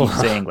years, you keep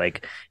saying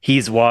like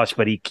he's washed,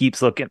 but he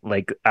keeps looking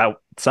like at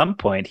some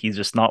point he's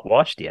just not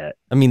washed yet.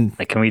 I mean,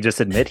 like, can we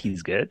just admit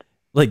he's good?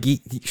 Like,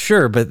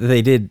 sure, but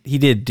he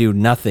did do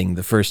nothing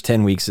the first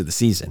 10 weeks of the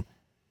season.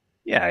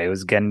 Yeah, he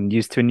was getting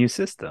used to a new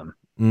system,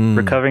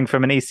 recovering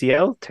from an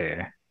ACL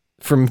tear.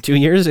 from 2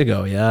 years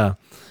ago. Yeah.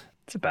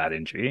 It's a bad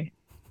injury.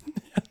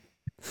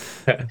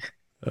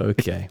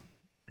 Okay.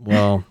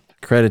 Well,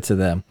 credit to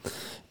them.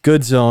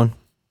 Good zone.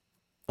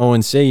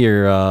 Owen, say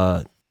you're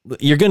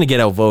going to get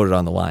outvoted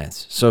on the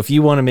Lions. So if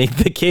you want to make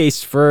the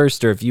case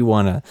first, or if you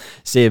want to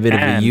say a bit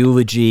of a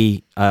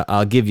eulogy,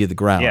 I'll give you the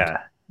ground.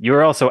 Yeah. You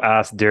were also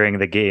asked during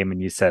the game,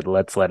 and you said,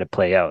 let's let it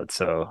play out.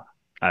 So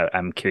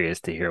I'm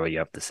curious to hear what you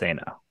have to say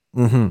now.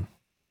 Mm-hmm.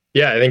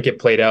 Yeah, I think it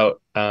played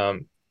out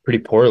pretty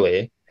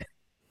poorly.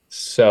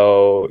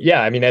 So,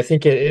 yeah, I mean, I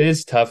think it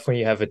is tough when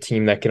you have a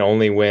team that can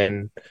only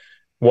win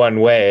one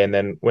way, and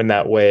then when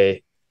that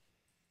way,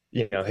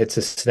 hits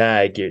a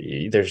snag,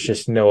 there's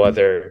just no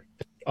other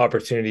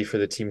opportunity for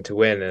the team to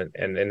win.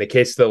 And in the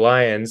case of the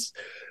Lions,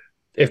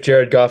 if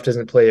Jared Goff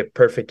doesn't play a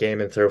perfect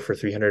game and throw for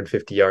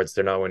 350 yards,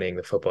 they're not winning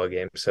the football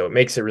game. So it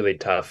makes it really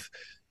tough.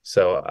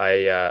 So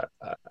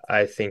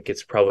I think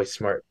it's probably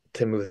smart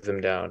to move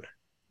them down.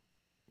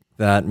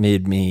 That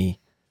made me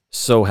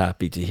so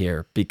happy to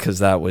hear, because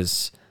that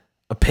was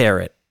a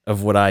parrot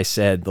of what I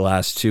said the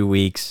last 2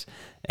 weeks.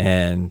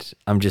 And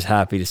I'm just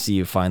happy to see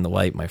you find the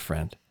light, my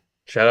friend.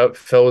 Shout out,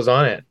 Phil was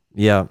on it.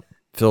 Yeah,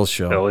 Phil's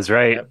show. Phil was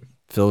right. Yep.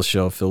 Phil's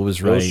show. Phil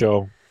was right. Phil's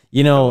show.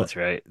 That's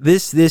right.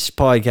 This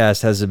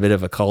podcast has a bit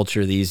of a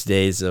culture these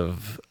days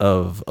of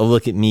a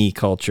look at me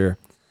culture,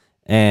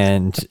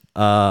 and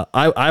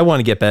I want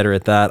to get better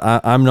at that.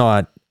 I'm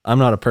not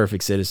a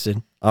perfect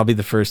citizen. I'll be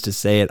the first to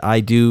say it. I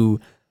do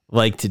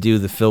like to do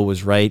the Phil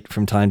was right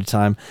from time to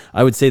time.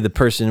 I would say the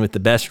person with the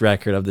best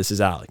record of this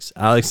is Alex.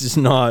 Alex is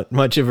not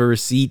much of a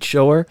receipt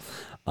shower,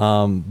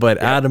 but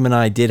Adam and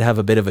I did have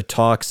a bit of a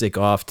toxic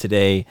off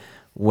today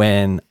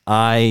when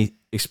I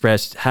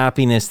expressed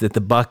happiness that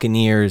the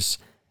Buccaneers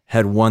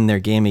had won their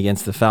game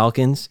against the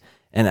Falcons,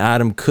 and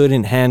Adam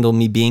couldn't handle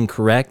me being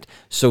correct,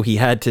 so he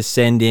had to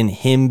send in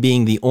him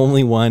being the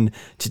only one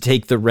to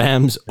take the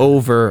Rams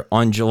over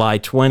on July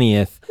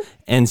 20th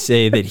and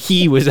say that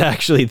he was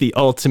actually the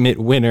ultimate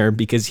winner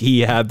because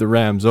he had the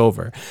Rams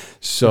over.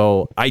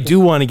 So I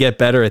do want to get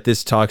better at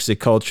this toxic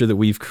culture that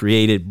we've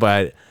created,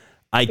 but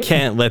I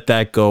can't let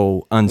that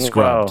go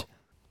unscrubbed. Well,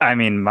 I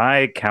mean,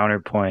 my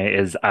counterpoint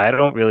is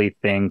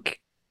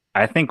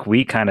I think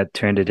we kind of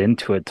turned it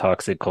into a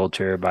toxic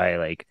culture by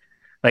like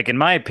in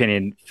my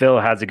opinion, Phil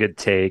has a good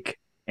take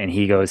and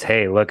he goes,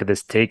 "Hey, look at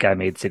this take I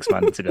made 6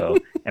 months ago."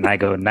 And I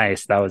go,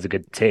 "Nice, that was a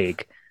good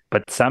take."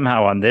 But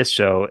somehow on this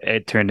show,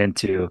 it turned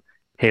into,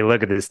 "Hey,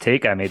 look at this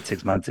take I made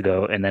 6 months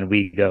ago." And then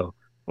we go,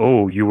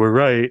 "Oh, you were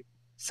right."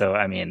 So,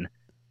 I mean,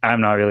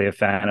 I'm not really a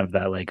fan of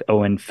that like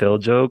Owen Phil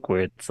joke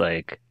where it's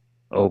like,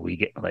 oh, we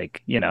get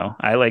like,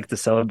 I like to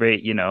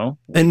celebrate, we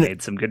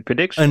made some good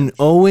predictions. An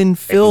Owen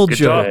Phil good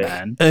joke. job,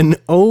 man. An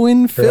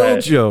Owen Phil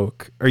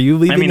joke. Are you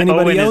leaving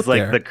anybody Owen out is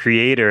like there? the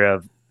creator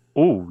of,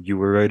 "Oh, you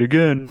were right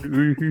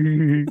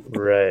again."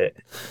 Right.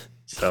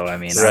 So, I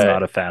mean, Right. I'm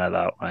not a fan of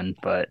that one,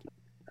 but.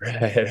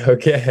 Right.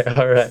 Okay.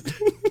 All right.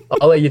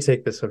 I'll let you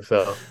take this one,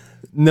 Phil.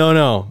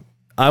 No.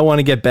 I want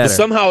to get better. But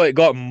somehow it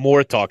got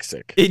more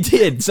toxic. It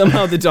did.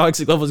 Somehow the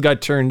toxic levels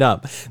got turned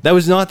up. That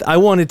was not, I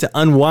wanted to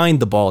unwind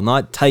the ball,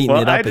 not tighten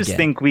it up again. I just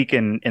think we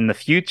can, in the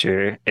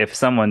future, if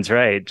someone's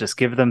right, just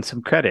give them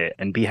some credit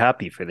and be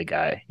happy for the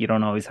guy. You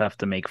don't always have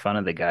to make fun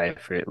of the guy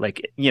for,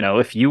 like,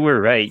 if you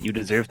were right, you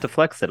deserve to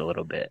flex it a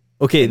little bit.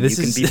 Okay, and you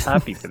can be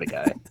happy for the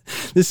guy.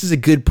 This is a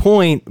good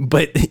point,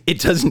 but it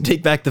doesn't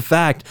take back the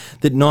fact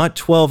that not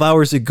 12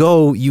 hours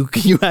ago, you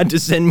had to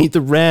send me the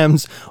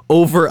Rams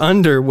over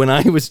under when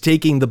I was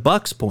taking the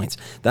Bucks points.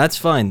 That's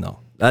fine,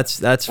 though. That's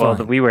fine.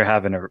 Well, we were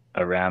having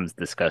a Rams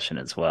discussion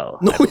as well.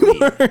 No,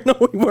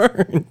 we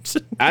weren't.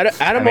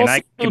 Adam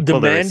also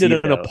demanded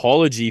an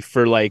apology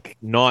for like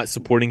not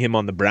supporting him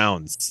on the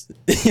Browns.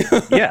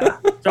 Yeah.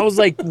 I was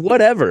like,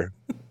 whatever.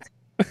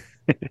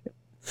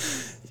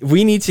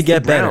 We need to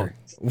get better.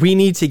 We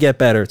need to get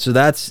better. So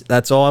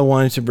that's all I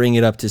wanted to bring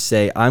it up to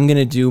say. I'm going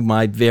to do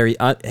my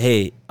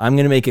I'm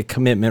going to make a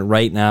commitment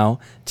right now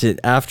to,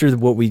 after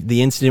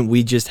the incident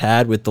we just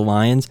had with the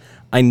Lions,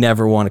 I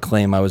never want to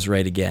claim I was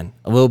right again.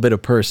 A little bit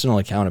of personal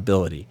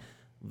accountability.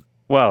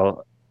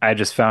 Well, I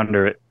just found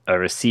a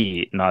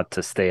receipt, not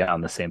to stay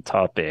on the same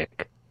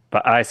topic,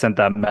 but I sent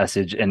that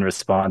message in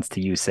response to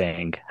you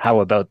saying, "How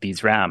about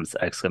these Rams?" !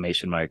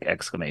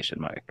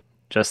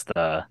 Just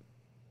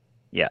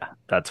yeah,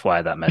 that's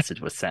why that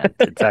message was sent.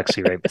 It's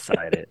actually right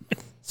beside it.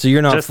 So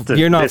you're not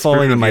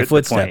following in my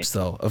footsteps,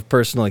 though, of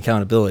personal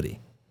accountability.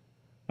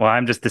 Well,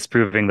 I'm just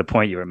disproving the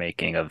point you were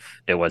making of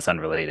it was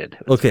unrelated.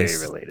 It was very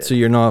related. So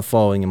you're not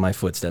following in my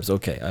footsteps.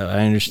 Okay,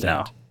 I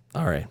understand. No.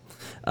 All right,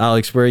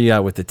 Alex, where are you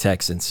at with the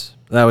Texans?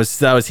 That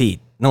was heat.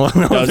 No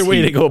other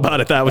way to go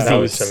about it. That was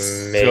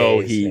amazing. So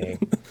heat.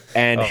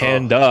 And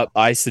hand up,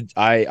 I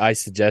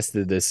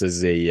suggested this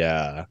as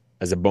a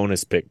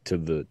bonus pick to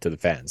the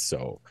fans.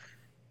 So.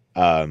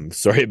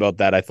 Sorry about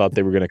that. I thought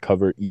they were going to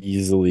cover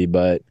easily,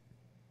 but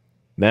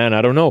man,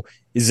 I don't know.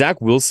 Is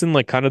Zach Wilson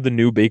like kind of the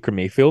new Baker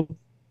Mayfield,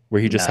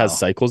 where he just has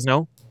cycles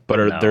now,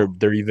 but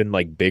they're even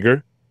like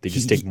bigger? They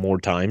just take more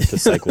time to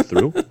cycle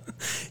through.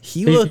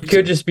 He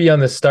could just be on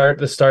the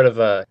start of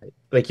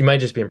like he might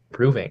just be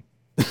improving.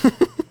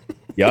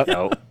 Yeah.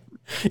 No.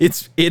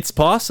 It's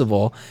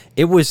possible.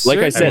 It was Like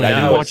I certainly said, I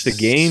didn't that watch the was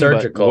game,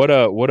 surgical.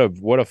 but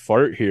what a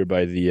fart here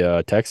by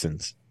the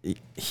Texans.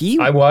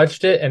 I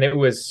watched it and it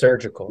was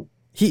surgical.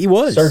 He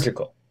was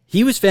Surgical.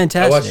 He was I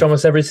fantastic. watched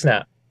almost every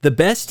snap The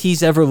best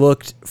he's ever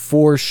looked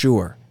for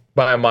sure.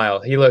 by a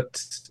mile. He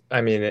looked.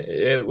 I mean,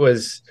 it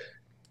was.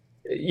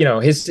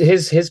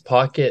 His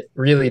pocket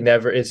really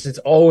never. It's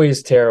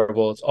always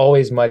terrible. It's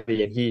always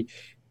muddy, and he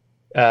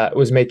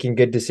was making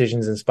good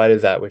decisions in spite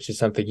of that, which is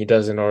something he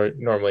doesn't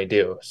normally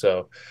do.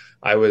 So,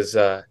 I was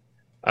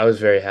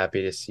very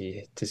happy to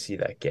see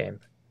that game,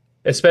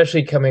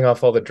 especially coming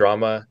off all the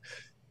drama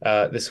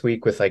this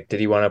week with like, did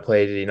he want to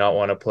play? Did he not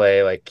want to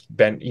play? Like,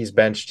 he's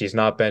benched. He's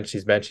not benched.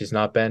 He's benched. He's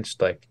not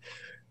benched. Like,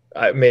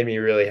 it made me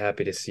really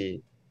happy to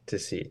see.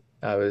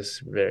 I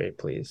was very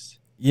pleased.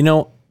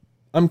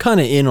 I'm kind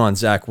of in on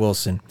Zach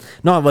Wilson,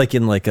 not like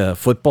in like a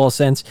football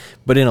sense,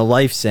 but in a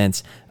life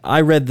sense.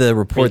 I read the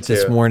report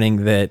this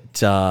morning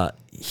that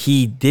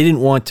he didn't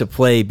want to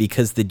play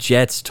because the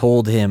Jets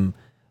told him,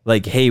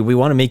 like, hey, we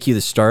want to make you the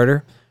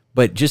starter,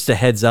 but just a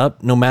heads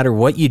up, no matter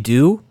what you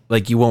do,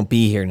 like, you won't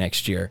be here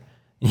next year.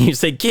 And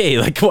he's like, hey,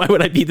 like, why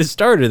would I be the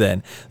starter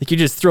then? Like, you're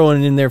just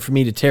throwing it in there for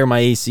me to tear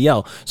my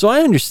ACL. So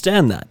I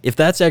understand that. If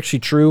that's actually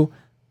true,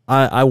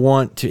 I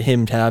want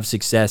him to have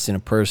success in a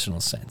personal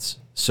sense.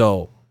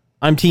 So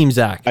I'm Team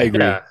Zach. I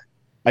agree. Yeah.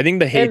 I think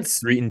the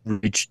hate's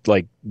reached,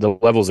 like, the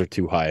levels are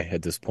too high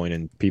at this point,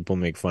 and people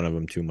make fun of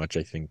him too much,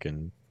 I think,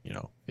 and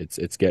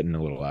it's getting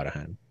a little out of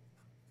hand.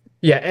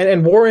 Yeah,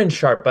 and Warren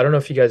Sharp. I don't know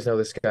if you guys know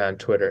this guy on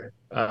Twitter.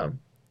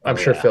 I'm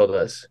sure Phil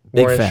does.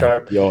 Big Warren fan.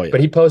 Sharp. Oh, yeah.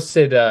 But he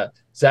posted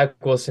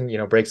Zach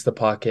Wilson, breaks the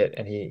pocket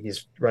and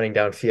he's running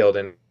downfield,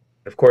 and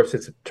of course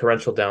it's a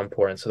torrential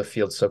downpour, and so the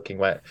field's soaking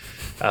wet.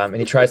 And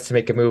he tries to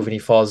make a move and he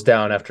falls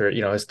down after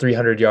his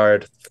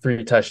 300-yard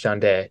 3-touchdown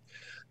day.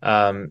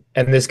 And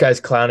this guy's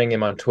clowning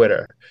him on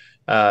Twitter.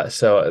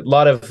 So a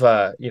lot of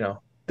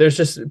there's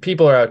just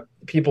people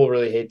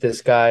really hate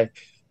this guy.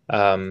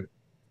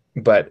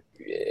 But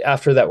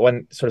after that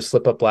one sort of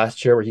slip up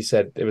last year where he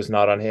said it was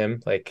not on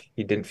him, like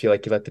he didn't feel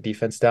like he let the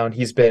defense down,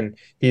 he's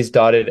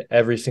dotted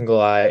every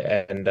single I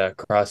and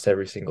crossed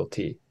every single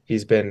T.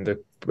 He's been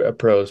a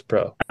pro's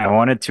pro. I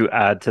wanted to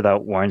add to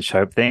that Warren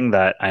Sharp thing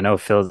that I know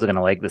Phil's going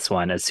to like this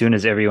one. As soon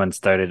as everyone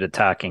started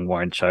attacking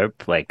Warren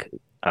Sharp, like,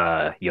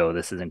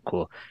 this isn't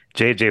cool,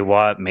 JJ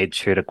Watt made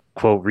sure to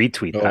quote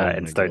retweet that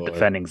and start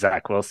defending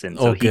Zach Wilson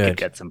so he could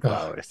get some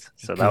flowers.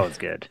 So that was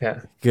good.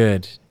 Yeah.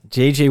 Good.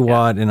 JJ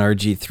Watt and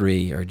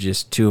RG3 are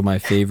just two of my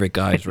favorite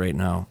guys right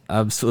now.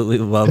 Absolutely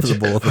love the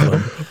both of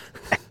them.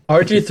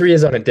 RG3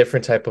 is on a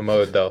different type of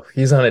mode though.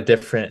 He's on a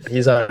different,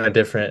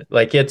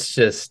 like, it's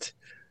just,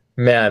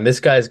 man, this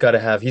guy's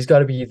he's got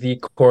to be the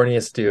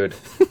corniest dude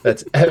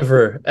that's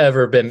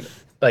ever been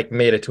like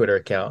made a Twitter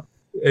account.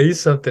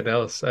 He's something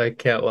else. I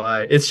can't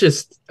lie. It's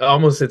just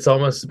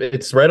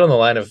it's right on the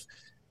line of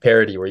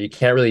parody where you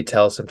can't really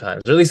tell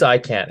sometimes, or at least I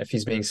can't if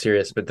he's being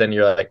serious. But then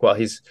you're like, well,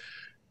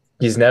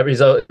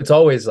 it's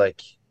always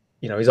like,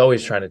 he's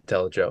always trying to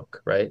tell a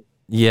joke, right?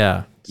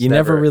 Yeah. You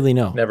never really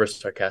know. Never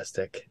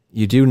sarcastic.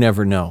 You do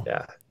never know.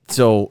 Yeah.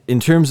 So in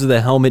terms of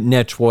the helmet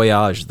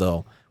nettoyage,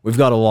 though, we've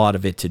got a lot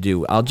of it to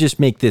do. I'll just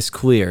make this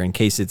clear in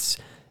case it's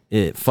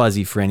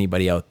fuzzy for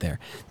anybody out there.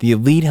 The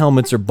elite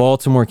helmets are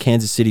Baltimore,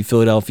 Kansas City,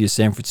 Philadelphia,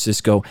 San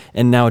Francisco,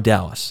 and now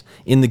Dallas.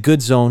 In the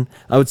good zone,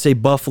 I would say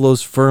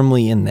Buffalo's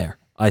firmly in there.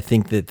 I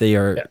think that they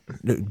are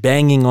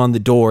banging on the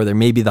door. They're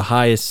maybe the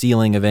highest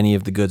ceiling of any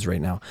of the goods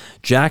right now.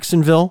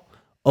 Jacksonville,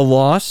 a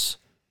loss,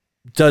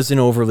 doesn't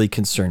overly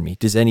concern me.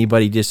 Does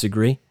anybody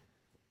disagree?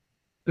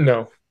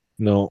 No.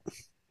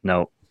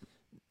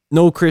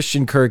 No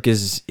Christian Kirk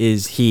is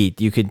heat.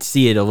 You could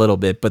see it a little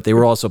bit, but they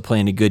were also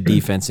playing a good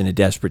defense in a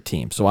desperate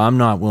team. So I'm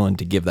not willing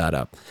to give that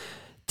up.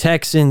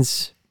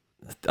 Texans,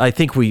 I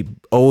think we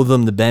owe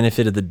them the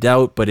benefit of the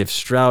doubt, but if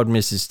Stroud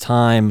misses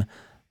time,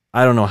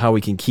 I don't know how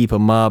we can keep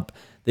him up.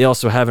 They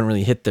also haven't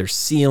really hit their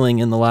ceiling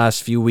in the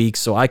last few weeks,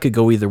 so I could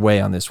go either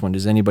way on this one.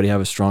 Does anybody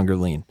have a stronger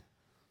lean?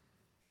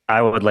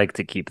 I would like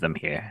to keep them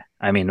here.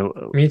 I mean,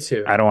 Me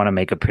too. I don't want to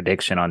make a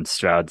prediction on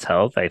Stroud's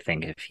health. I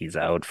think if he's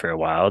out for a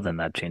while, then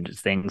that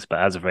changes things. But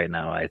as of right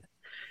now, I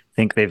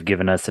think they've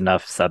given us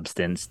enough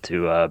substance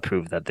to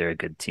prove that they're a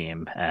good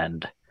team.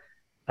 And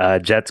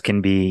Jets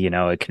can be,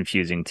 a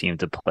confusing team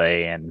to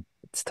play, and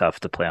it's tough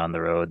to play on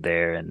the road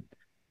there. And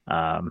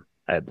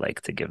I'd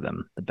like to give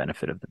them the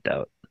benefit of the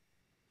doubt.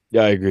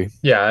 Yeah, I agree.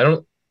 Yeah,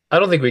 I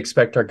don't think we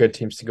expect our good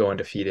teams to go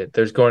undefeated.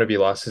 There's going to be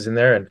losses in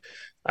there, and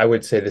I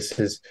would say this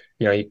is,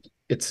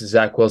 it's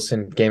Zach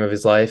Wilson game of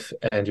his life,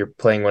 and you're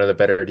playing one of the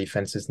better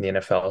defenses in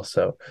the NFL.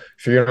 So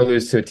if you're going to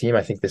lose to a team,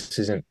 I think this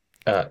isn't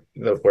the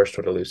worst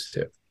one to lose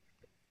to.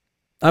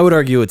 I would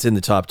argue it's in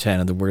the top 10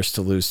 of the worst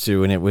to lose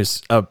to, and it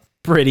was a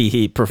pretty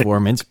heat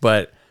performance,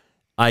 but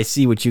I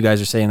see what you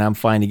guys are saying. I'm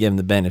fine to give them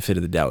the benefit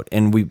of the doubt,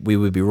 and we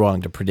would be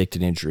wrong to predict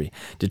an injury.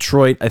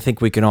 Detroit, I think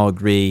we can all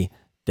agree,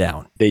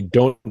 down. They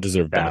don't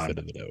deserve benefit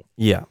of the doubt.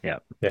 Yeah.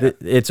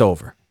 It's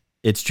over.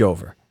 It's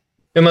Jover.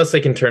 Unless they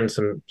can turn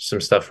some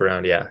stuff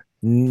around, yeah.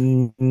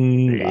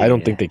 I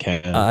don't think they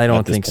can. I don't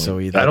at this think point. so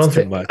either. I That's don't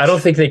too think much. I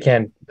don't think they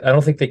can. I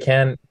don't think they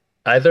can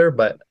either.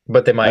 But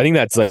they might. I think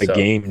that's like a So,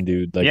 game,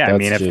 dude. Like Yeah, I that's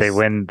mean, if they just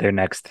win their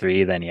next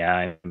three, then yeah,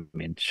 I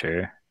mean,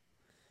 sure.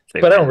 If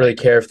they but I don't win, really like,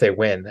 care if they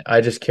win.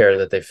 I just care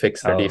that they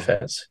fix their oh,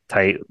 defense.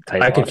 tight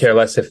I could loss. care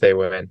less if they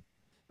win.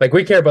 Like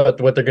we care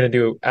about what they're going to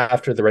do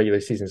after the regular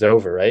season's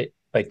over, right?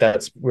 Like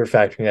we're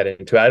factoring that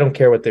into it. I don't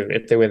care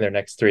if they win their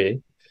next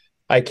three.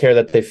 I care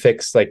that they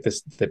fix like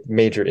the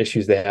major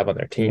issues they have on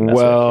their team. That's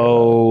what I care about.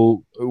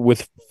 well,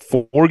 with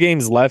 4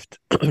 games left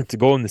to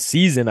go in the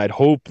season, I'd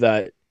hope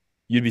that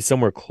you'd be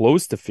somewhere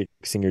close to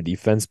fixing your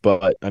defense.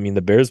 But I mean,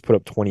 the Bears put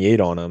up 28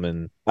 on them,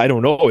 and I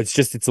don't know.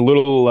 It's a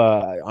little.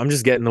 I'm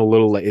just getting a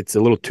little. It's a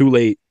little too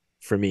late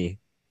for me.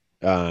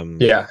 Yeah. It's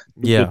a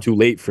little too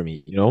late for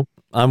me. You know.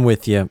 I'm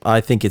with you. I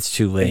think it's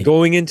too late. And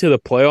going into the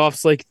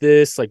playoffs like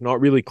this, like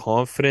not really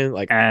confident.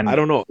 Like And I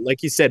don't know.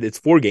 Like you said, it's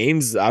 4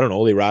 games. I don't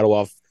know. They rattle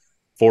off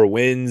 4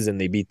 wins and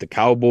they beat the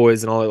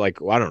Cowboys and all that.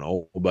 Like I don't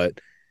know,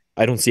 but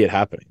I don't see it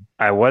happening.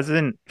 I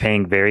wasn't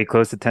paying very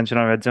close attention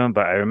on Red Zone,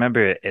 but I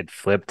remember it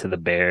flipped to the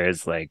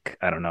Bears. Like,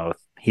 I don't know.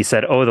 He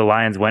said, "Oh, the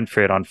Lions went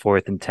for it on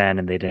 4th and 10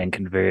 and they didn't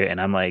convert."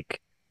 And I'm like,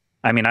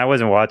 I mean, I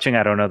wasn't watching.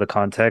 I don't know the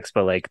context,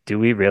 but like, do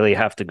we really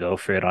have to go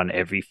for it on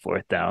every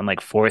 4th down? Like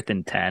 4th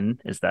and 10,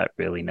 is that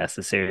really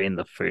necessary in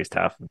the first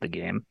half of the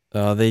game?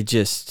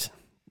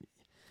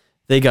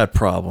 They got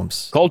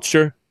problems.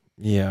 Culture.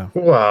 Yeah.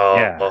 Wow.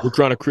 Yeah. We're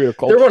trying to create a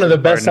culture. They're one of the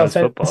best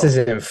Cardinals offenses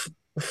in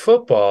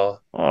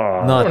football.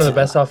 Oh, Not- One of the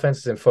best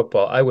offenses in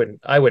football. I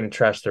wouldn't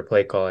trash their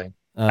play calling.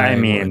 I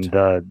mean, would.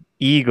 the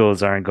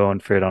Eagles aren't going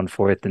for it on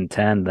 4th and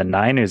 10. The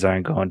Niners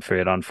aren't going for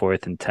it on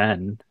 4th and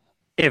 10.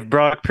 If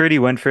Brock Purdy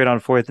went for it on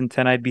 4th and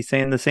 10, I'd be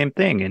saying the same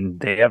thing. And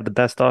they have the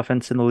best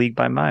offense in the league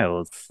by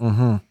miles.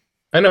 Mm-hmm.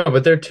 I know,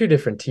 but they're two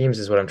different teams,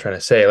 is what I'm trying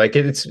to say. Like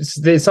it's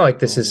not like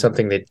this is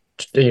something they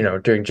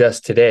doing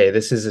just today.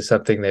 This is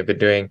something they've been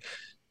doing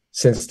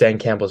since Dan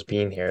Campbell's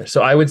been here.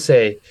 So I would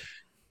say,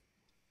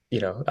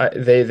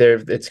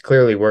 it's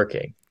clearly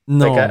working.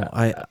 No,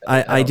 Like,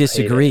 I don't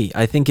disagree.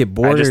 I think it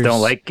borders. I just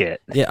don't like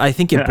it. Yeah, I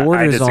think it I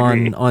borders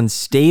disagree. on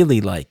Staley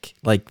like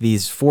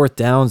these 4th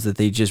downs that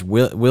they just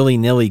willy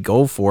nilly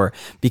go for.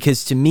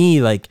 Because to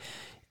me, like,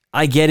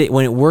 I get it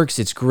when it works,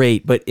 it's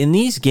great. But in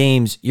these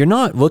games, you're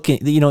not looking.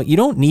 You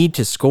don't need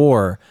to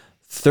score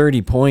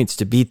 30 points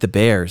to beat the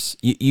Bears.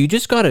 You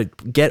just got to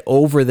get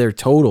over their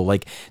total.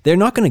 Like, they're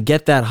not going to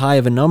get that high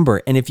of a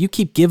number. And if you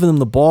keep giving them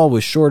the ball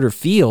with shorter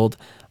field,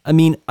 I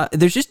mean,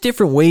 there's just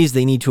different ways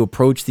they need to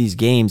approach these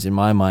games in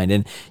my mind.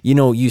 And,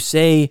 you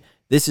say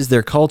this is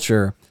their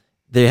culture.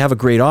 They have a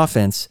great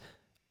offense.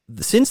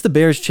 Since the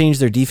Bears changed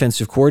their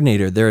defensive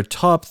coordinator, they're a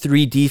top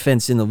 3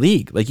 defense in the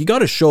league. Like, you got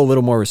to show a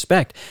little more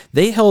respect.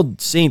 They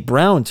held St.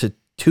 Brown to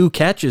 2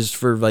 catches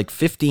for like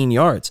 15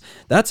 yards.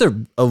 That's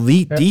a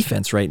elite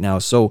defense right now.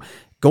 So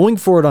going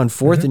for it on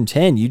 4th and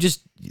 10,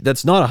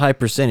 that's not a high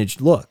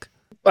percentage look.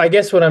 I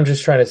guess what I'm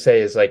just trying to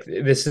say is like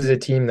this is a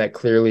team that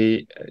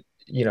clearly,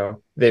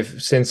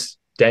 they've since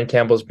Dan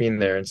Campbell's been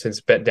there and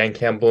since Dan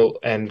Campbell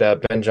and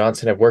Ben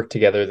Johnson have worked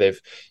together,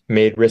 they've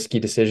made risky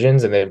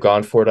decisions and they've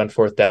gone for it on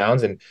 4th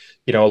downs. And,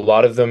 a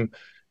lot of them,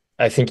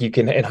 I think you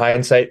can, in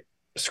hindsight,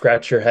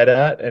 scratch your head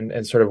at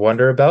and sort of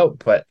wonder about,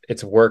 but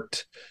it's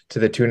worked to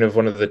the tune of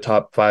one of the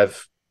top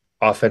 5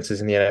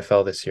 offenses in the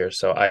NFL this year.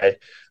 So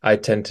I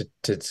tend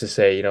to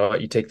say,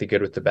 you take the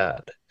good with the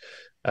bad.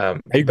 I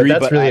agree, but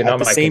that's really at not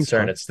the my same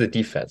concern. time, It's the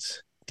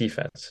defense.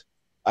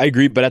 I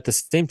agree, but at the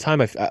same time,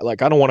 I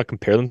don't want to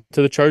compare them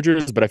to the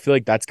Chargers, but I feel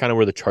like that's kind of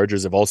where the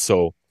Chargers have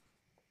also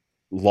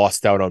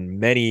lost out on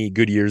many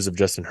good years of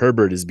Justin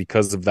Herbert, is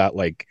because of that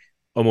like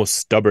almost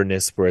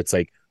stubbornness where it's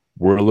like,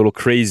 we're a little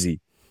crazy,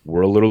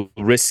 we're a little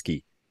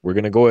risky, we're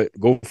gonna go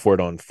for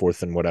it on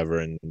 4th and whatever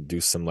and do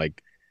some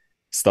like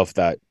stuff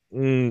that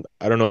I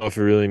don't know if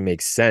it really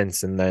makes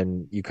sense, and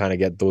then you kind of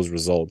get those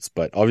results.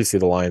 But obviously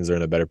the Lions are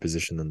in a better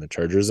position than the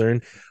Chargers are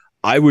in.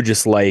 I would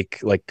just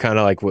like kind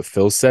of like what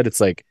Phil said, it's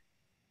like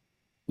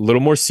a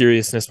little more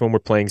seriousness when we're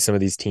playing some of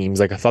these teams.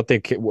 Like I thought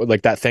they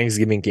like that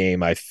Thanksgiving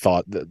game. I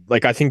thought that,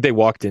 like, I think they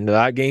walked into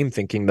that game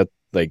thinking that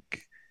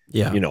like,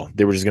 they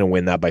were just going to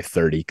win that by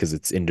 30 because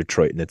it's in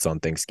Detroit and it's on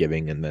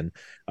Thanksgiving. And then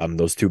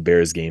those 2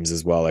 Bears games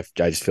as well. I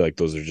just feel like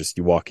those are just,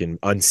 you walk in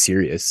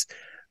unserious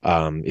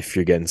if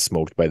you're getting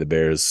smoked by the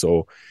Bears.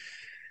 So,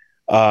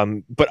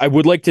 but I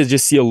would like to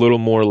just see a little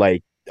more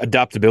like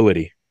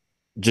adaptability,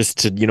 just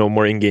to,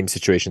 more in-game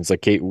situations.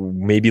 Like, hey,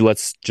 maybe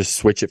let's just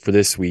switch it for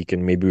this week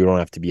and maybe we don't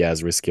have to be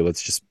as risky.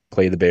 Let's just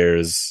play the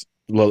Bears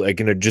like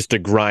in just a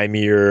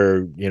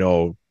grimier,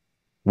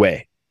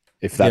 way,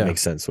 if that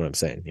makes sense what I'm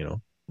saying,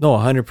 No,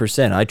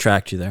 100%. I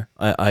tracked you there.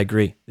 I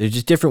agree. There's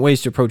just different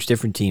ways to approach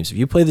different teams. If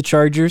you play the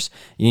Chargers,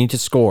 you need to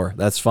score.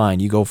 That's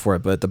fine. You go for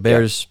it. But the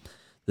Bears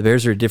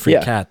are a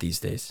different cat these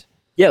days.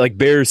 Yeah, like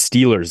Bears,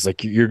 Steelers,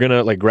 like you're going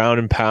to like ground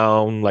and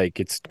pound, like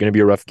it's going to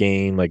be a rough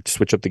game, like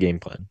switch up the game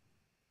plan.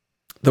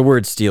 The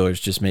word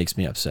Steelers just makes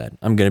me upset.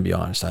 I'm going to be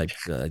honest. I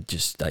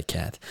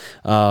can't.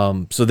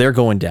 So they're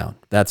going down.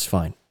 That's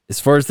fine. As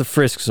far as the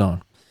Frisk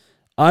zone,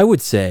 I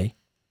would say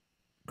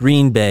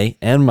Green Bay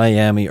and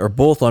Miami are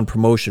both on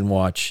promotion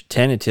watch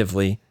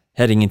tentatively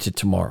heading into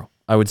tomorrow.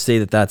 I would say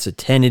that that's a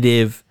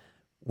tentative.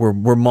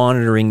 We're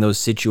monitoring those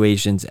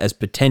situations as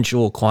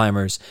potential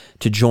climbers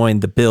to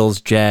join the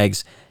Bills,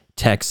 Jags,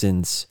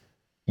 Texans.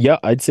 Yeah,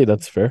 I'd say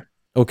that's fair.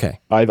 Okay.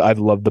 I've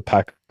loved the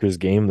Packers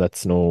game.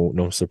 That's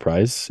no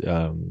surprise.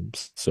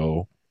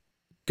 So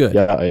Good.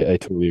 yeah, I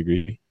totally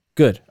agree.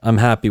 Good. I'm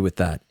happy with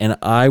that. And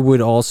I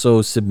would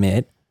also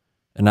submit,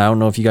 and I don't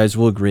know if you guys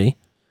will agree,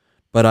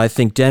 but I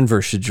think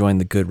Denver should join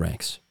the good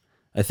ranks.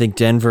 I think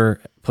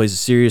Denver plays a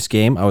serious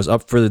game. I was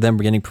up for them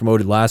getting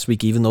promoted last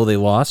week, even though they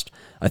lost.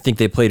 I think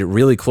they played it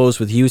really close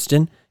with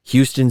Houston.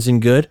 Houston's in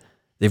good.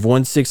 They've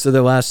won 6 of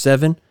their last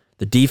 7.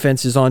 The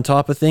defense is on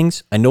top of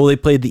things. I know they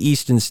played the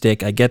Easton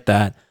stick. I get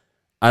that.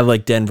 I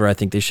like Denver. I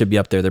think they should be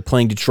up there. They're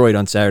playing Detroit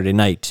on Saturday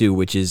night, too,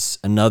 which is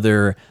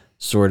another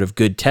sort of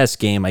good test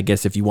game, I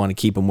guess, if you want to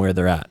keep them where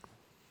they're at.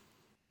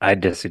 I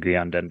disagree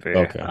on Denver.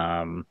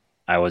 Okay.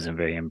 I wasn't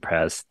very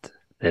impressed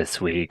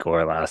this week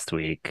or last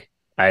week.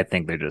 I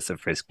think they're just a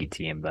frisky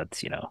team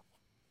that's,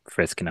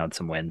 frisking out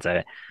some wins.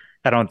 I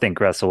don't think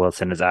Russell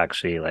Wilson is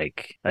actually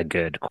like a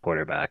good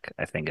quarterback.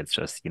 I think it's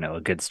just,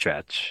 a good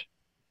stretch.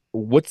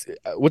 What's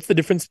the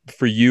difference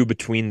for you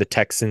between the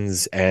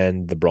Texans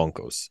and the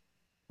Broncos?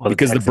 Well,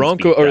 Because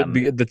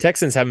the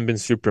Texans haven't been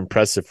super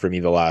impressive for me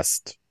the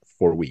last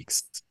 4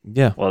 weeks.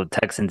 Yeah. Well, the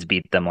Texans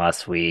beat them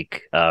last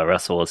week.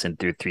 Russell Wilson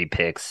threw 3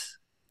 picks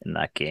in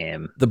that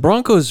game. The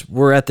Broncos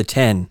were at the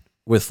 10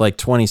 with like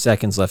 20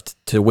 seconds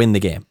left to win the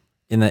game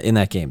in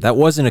that game. That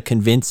wasn't a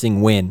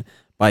convincing win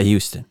by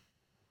Houston.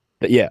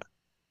 But yeah,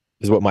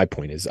 is what my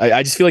point is.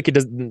 I just feel like it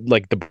doesn't,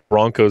 like the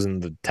Broncos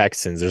and the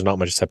Texans, there's not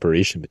much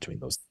separation between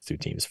those two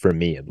teams, for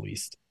me at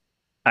least.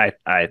 I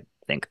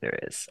think there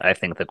is. I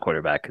think the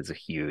quarterback is a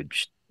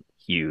huge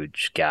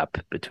gap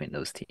between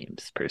those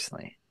teams,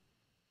 personally.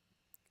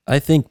 I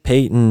think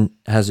Peyton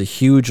has a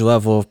huge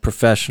level of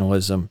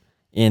professionalism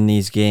in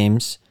these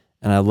games,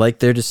 and I like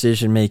their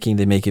decision making.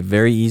 They make it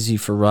very easy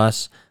for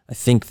Russ. I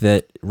think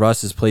that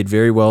Russ has played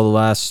very well the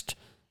last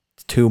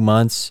 2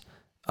 months.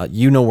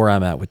 You know where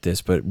I'm at with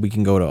this, but we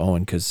can go to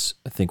Owen because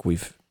I think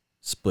we've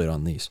split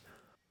on these.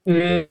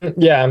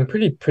 Yeah, I'm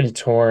pretty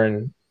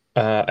torn.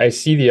 I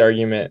see the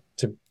argument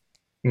to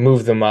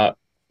move them up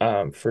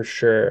for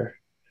sure.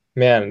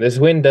 Man, this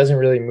win doesn't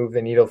really move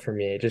the needle for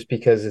me just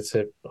because it's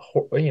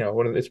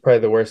it's probably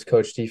the worst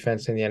coach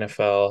defense in the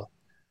NFL.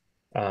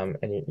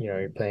 And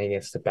you're playing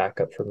against the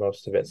backup for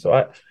most of it.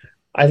 So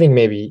I think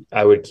maybe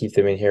I would keep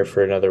them in here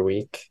for another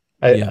week.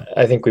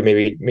 I think we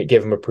maybe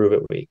give them a prove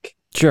it week.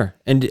 Sure.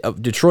 And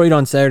Detroit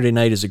on Saturday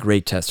night is a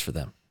great test for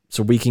them.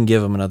 So we can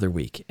give them another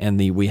week. And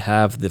we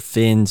have the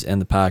Finns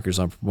and the Packers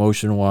on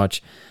promotion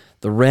watch.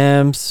 The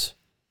Rams,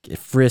 a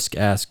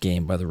Frisk-ass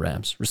game by the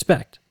Rams.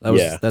 Respect.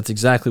 That's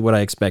exactly what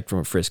I expect from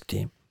a Frisk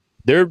team.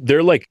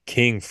 They're like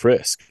King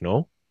Frisk,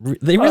 no?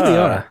 They really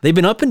are. They've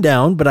been up and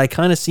down, but I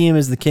kind of see him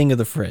as the king of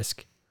the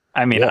Frisk.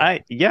 I mean,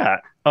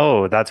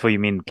 Oh, that's what you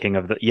mean, king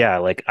of the... Yeah,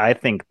 like, I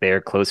think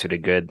they're closer to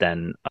good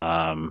than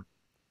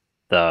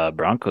the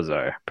Broncos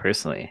are,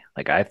 personally.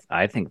 Like,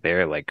 I think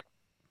they're, like,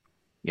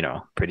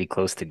 pretty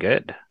close to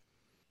good.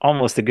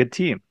 Almost a good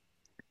team.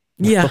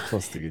 Yeah,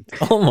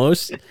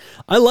 almost.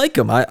 I like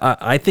them.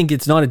 I think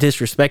it's not a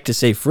disrespect to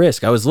say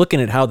Frisk. I was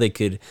looking at how they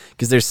could...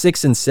 Because they're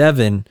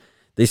 6-7.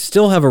 They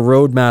still have a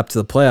roadmap to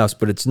the playoffs,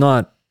 but it's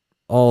not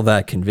all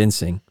that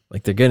convincing.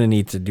 Like, they're going to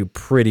need to do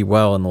pretty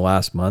well in the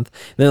last month.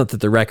 Not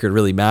that the record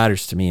really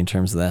matters to me in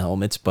terms of the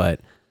helmets, but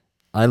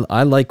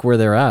I like where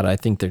they're at. I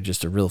think they're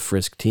just a real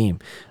Frisk team.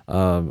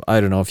 I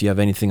don't know if you have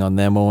anything on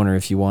them, Owen, or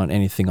if you want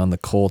anything on the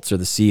Colts or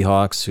the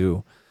Seahawks,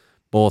 who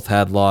both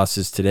had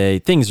losses today.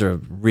 Things are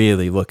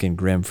really looking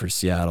grim for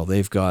Seattle.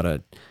 They've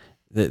got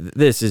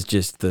this is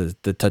just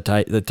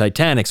the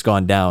Titanic's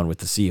gone down with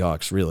the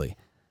Seahawks, really.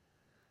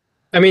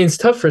 I mean, it's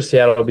tough for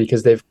Seattle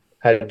because they've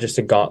had just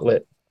a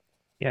gauntlet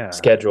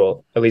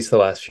schedule, at least the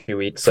last few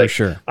weeks. For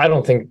sure. I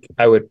don't think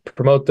I would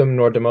promote them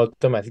nor demote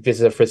them. I think this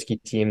is a frisky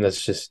team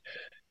that's just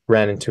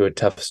ran into a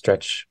tough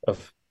stretch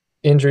of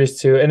injuries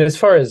too. And as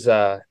far as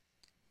the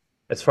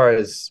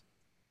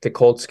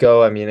Colts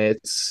go, I mean,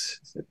 it's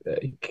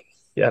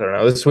I don't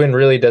know. This win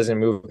really doesn't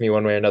move me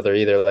one way or another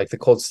either. Like the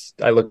Colts,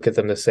 I look at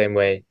them the same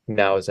way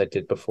now as I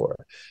did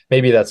before.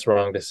 Maybe that's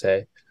wrong to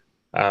say.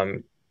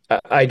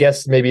 I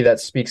guess maybe that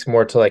speaks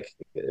more to like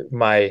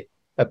my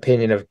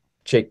opinion of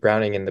Jake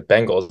Browning and the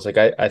Bengals. Like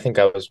I think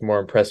I was more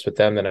impressed with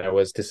them than I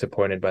was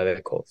disappointed by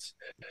the Colts.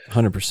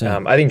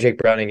 100%. I think Jake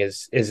Browning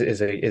is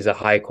a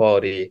high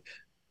quality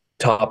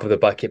top of the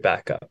bucket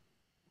backup.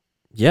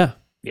 Yeah.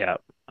 Yeah.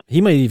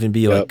 He might even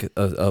be like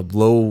a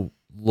low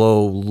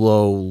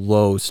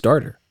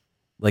starter,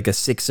 like a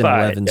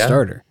 6-11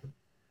 starter.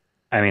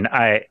 I mean,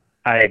 I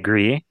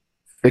agree.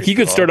 Like he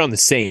could start on the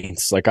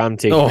Saints. Like I'm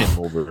taking him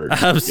over.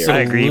 Absolutely. I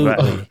agree,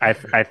 but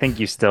I think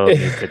you still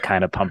need to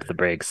kind of pump the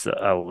brakes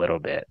a little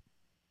bit.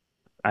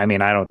 I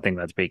mean, I don't think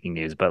that's breaking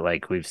news, but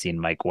like we've seen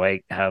Mike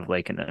White have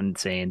like an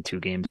insane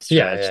 2-game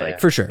stretch. Yeah, like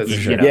for sure.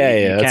 You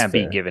can't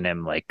be giving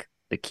him like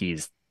the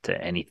keys to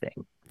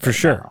anything. For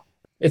sure.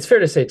 Now. it's fair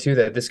to say too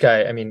that this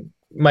guy, I mean,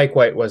 Mike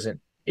White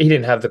he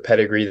didn't have the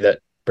pedigree that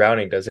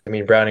Browning does. I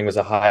mean, Browning was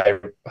a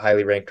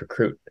highly ranked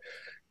recruit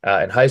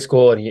in high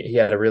school, and he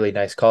had a really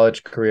nice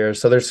college career.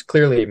 So there's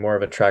clearly more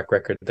of a track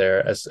record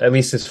there, at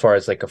least as far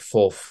as like a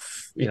full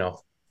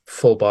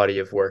body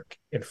of work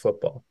in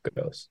football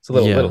goes. It's a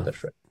little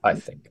different, I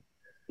think.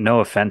 No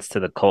offense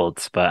to the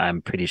Colts, but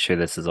I'm pretty sure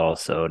this is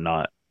also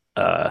not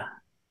a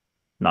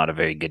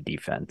very good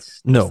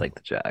defense. No. Just like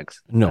the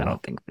Jags. No. I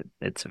don't think that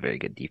it's a very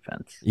good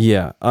defense.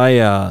 Yeah.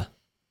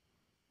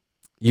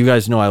 You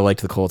guys know I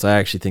liked the Colts. I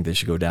actually think they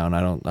should go down.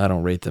 I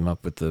don't rate them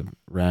up with the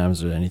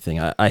Rams or anything.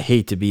 I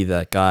hate to be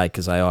that guy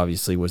because I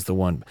obviously was the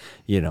one,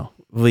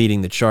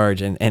 leading the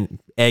charge and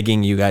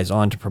egging you guys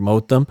on to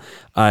promote them.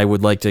 I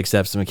would like to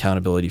accept some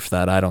accountability for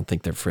that. I don't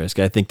think they're Frisk.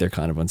 I think they're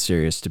kind of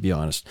unserious, to be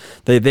honest.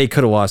 They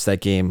could have lost that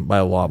game by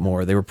a lot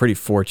more. They were pretty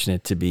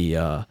fortunate to be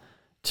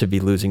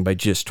losing by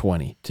just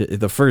 20.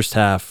 The first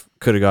half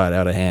could have got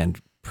out of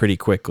hand pretty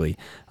quickly.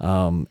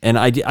 And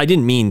I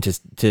didn't mean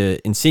to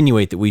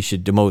insinuate that we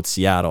should demote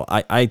Seattle.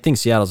 I think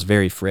Seattle's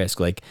very Frisk.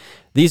 Like,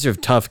 these are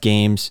tough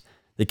games.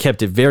 They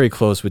kept it very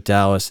close with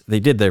Dallas. They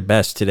did their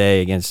best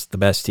today against the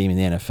best team in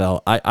the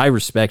NFL. I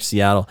respect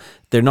Seattle.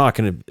 They're not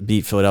going to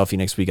beat Philadelphia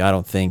next week, I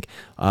don't think.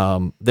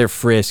 They're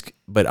Frisk,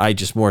 but I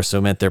just more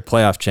so meant their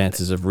playoff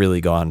chances have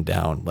really gone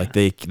down. Like,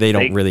 they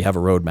don't really have a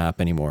roadmap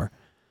anymore.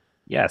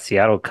 Yeah,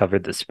 Seattle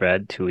covered the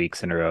spread 2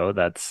 weeks in a row.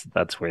 That's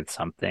worth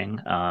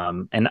something.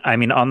 And I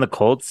mean, on the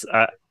Colts,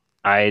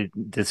 I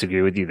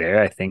disagree with you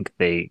there. I think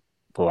they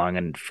belong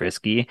in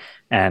Frisky.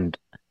 And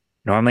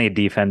normally a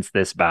defense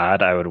this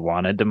bad, I would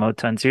want to demote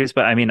to Unserious.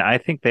 But I mean, I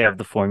think they have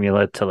the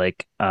formula to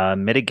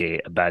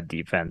mitigate a bad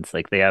defense.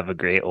 Like, they have a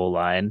great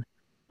O-line.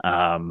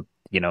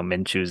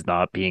 Minshew's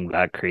not being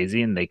that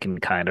crazy, and they can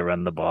kind of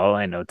run the ball.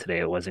 I know today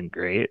it wasn't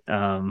great,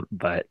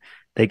 but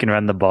they can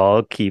run the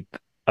ball, keep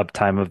up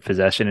time of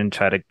possession, and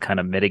try to kind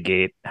of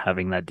mitigate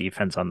having that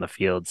defense on the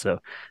field. So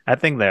I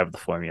think they have the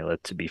formula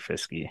to be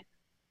Frisky.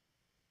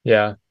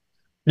 Yeah.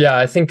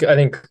 I think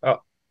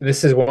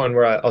this is one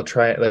where I'll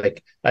try it.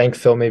 Like, I think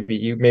Phil, maybe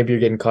you're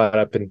getting caught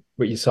up in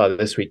what you saw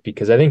this week,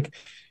 because I think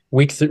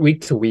week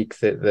to week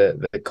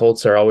the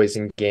Colts are always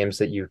in games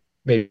that you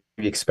maybe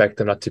expect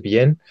them not to be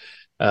in.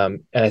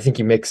 And I think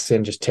you mix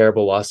in just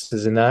terrible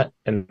losses in that,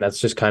 and that's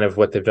just kind of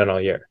what they've done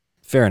all year.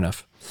 Fair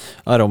enough.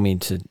 I don't mean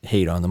to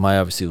hate on them. I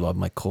obviously love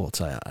my Colts.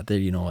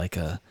 They're, like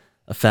a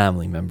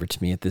family member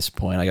to me at this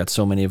point. I got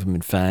so many of them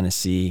in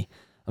fantasy.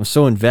 I'm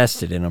so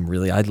invested in them,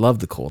 really. I love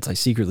the Colts. I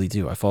secretly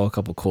do. I follow a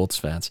couple Colts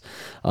fans.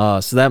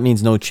 So that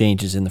means no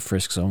changes in the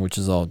Frisk zone, which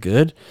is all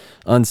good.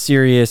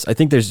 Unserious, I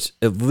think there's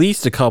at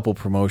least a couple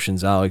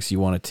promotions. Alex, you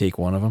want to take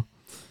one of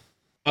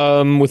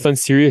them? With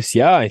Unserious,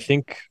 yeah, I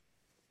think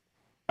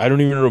I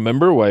don't even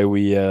remember why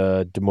we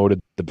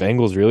demoted the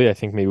Bengals, really. I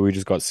think maybe we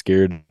just got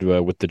scared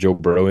with the Joe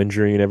Burrow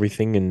injury and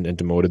everything and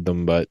demoted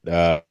them. But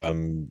I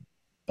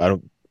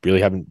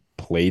haven't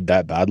played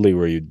that badly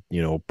where you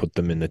put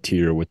them in the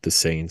tier with the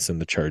Saints and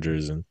the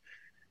Chargers and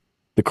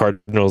the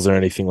Cardinals or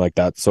anything like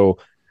that. So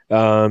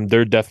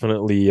they're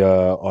definitely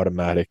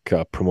automatic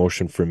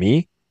promotion for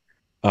me.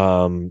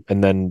 And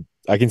then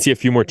I can see a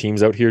few more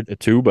teams out here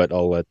too, but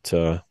I'll let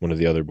one of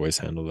the other boys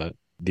handle that.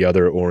 The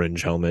other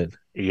orange helmet.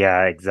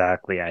 Yeah,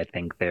 exactly. I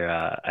think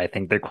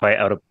they're quite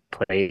out of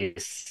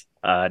place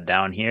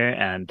down here,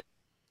 and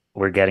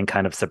we're getting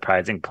kind of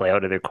surprising play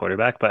out of their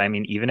quarterback. But I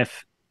mean, even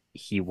if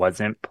he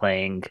wasn't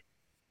playing,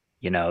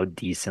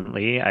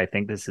 decently, I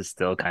think this is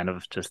still kind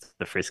of just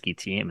the Frisky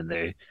team,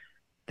 and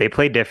they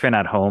play different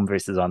at home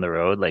versus on the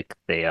road. Like,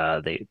 they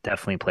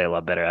definitely play a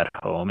lot better at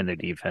home, and their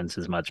defense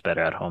is much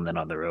better at home than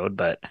on the road.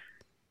 But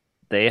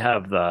they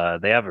have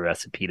a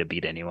recipe to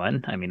beat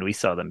anyone. I mean, we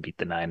saw them beat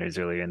the Niners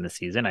earlier in the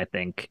season. I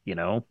think,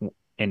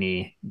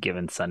 any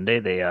given Sunday,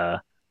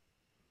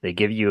 they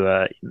give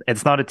you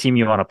it's not a team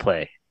you want to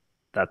play.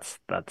 That's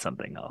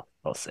something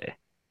I'll say.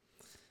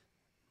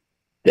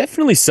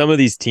 Definitely some of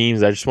these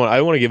teams, I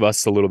want to give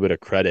us a little bit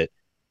of credit.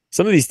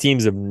 Some of these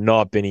teams have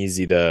not been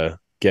easy to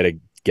get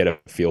a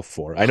feel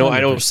for. I know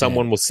 100%.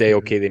 Someone will say,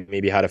 okay, they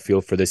maybe had a feel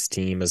for this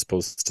team as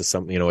opposed to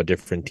some, a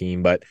different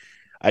team, but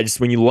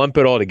when you lump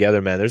it all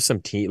together, man, there's some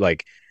team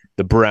like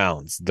the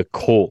Browns, the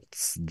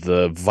Colts,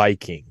 the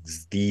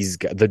Vikings, these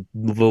guys, the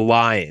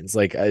Lions.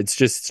 Like,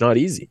 it's not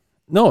easy.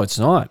 No, it's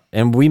not.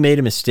 And we made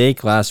a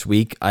mistake last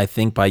week, I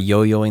think, by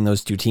yo-yoing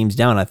those two teams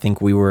down. I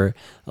think we were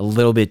a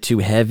little bit too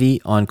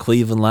heavy on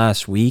Cleveland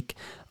last week.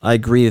 I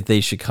agree that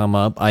they should come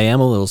up. I am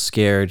a little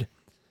scared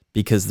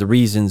because the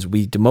reasons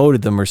we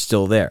demoted them are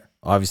still there.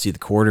 Obviously, the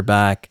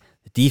quarterback,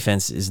 the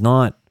defense is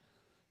not,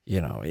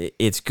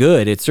 it's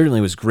good. It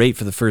certainly was great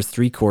for the first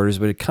 3 quarters,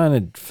 but it kind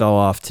of fell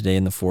off today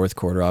in the fourth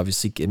quarter.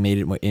 Obviously, it made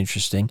it more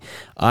interesting.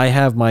 I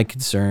have my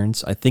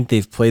concerns. I think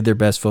they've played their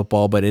best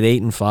football, but at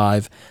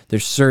 8-5, they're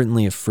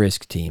certainly a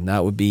Frisk team.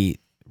 That would be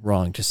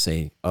wrong to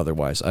say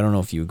otherwise. I don't know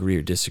if you agree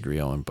or disagree,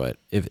 Owen, but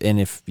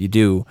if you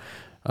do,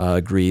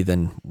 agree,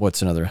 then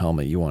what's another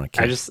helmet you want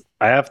to kick?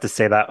 I have to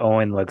say that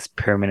Owen looks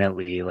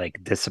permanently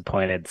like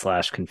disappointed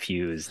 /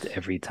 confused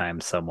every time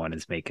someone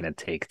is making a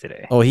take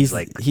today. Oh, he's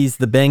the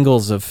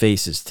Bengals of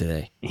faces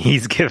today.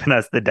 He's giving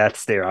us the death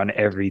stare on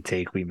every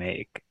take we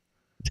make.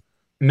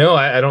 No,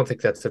 I don't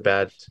think that's a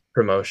bad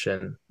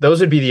promotion. Those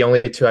would be the only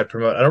two I'd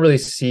promote. I don't really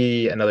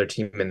see another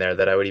team in there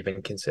that I would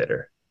even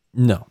consider.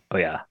 No. Oh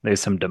yeah,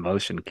 there's some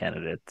demotion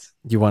candidates.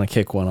 You want to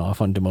kick one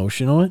off on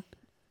demotion, Owen?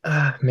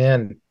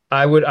 Man,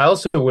 I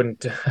also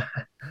wouldn't.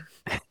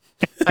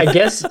 I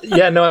guess,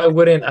 yeah, no, I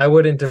wouldn't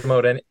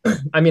demote any.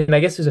 I mean, I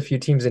guess there's a few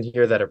teams in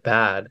here that are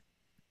bad.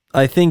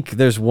 I think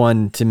there's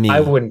one to me. I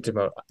wouldn't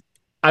demote.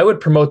 I would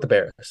promote the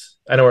Bears.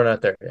 I know we're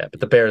not there yet, but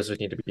the Bears would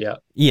need to be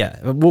out. Yeah,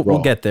 we'll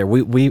get there.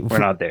 We're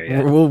not there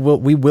yet.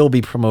 We will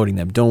be promoting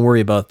them. Don't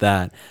worry about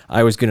that.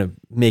 I was going to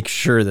make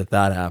sure that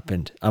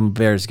happened. I'm a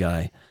Bears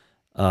guy.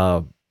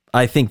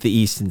 I think the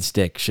Easton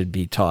stick should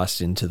be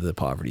tossed into the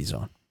poverty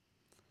zone.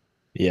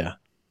 Yeah.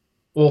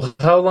 Well,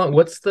 how long?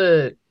 What's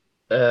the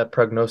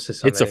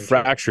prognosis on It's a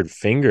fractured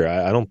finger.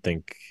 I don't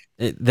think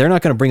they're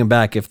not going to bring him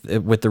back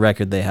with the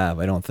record they have.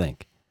 I don't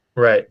think.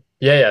 Right.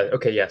 Yeah.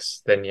 Okay.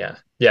 Yes. Then yeah.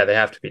 They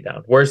have to be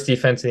down. Worst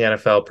defense in the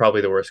NFL.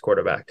 Probably the worst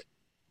quarterback.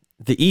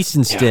 The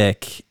Easton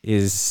stick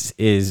is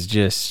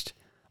just.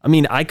 I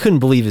mean, I couldn't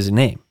believe his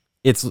name.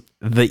 It's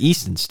the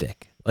Easton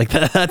stick. Like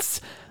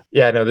that's.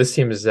 Yeah. No. This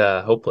team is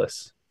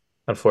hopeless.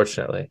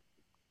 Unfortunately,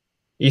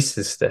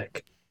 Easton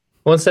stick,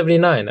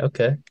 179.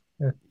 Okay.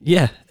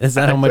 Yeah, is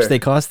that how much they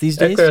cost these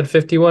days? Eckler had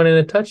 51 and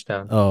a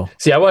touchdown. Oh,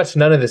 see, I watched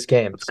none of this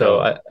game,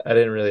 so I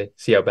didn't really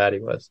see how bad he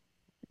was.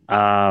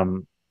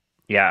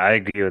 Yeah, I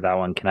agree with that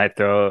one. Can I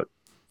throw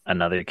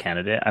another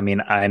candidate? I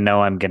mean, I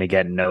know I'm going to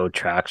get no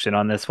traction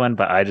on this one,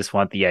 but I just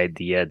want the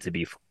idea to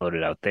be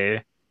floated out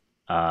there.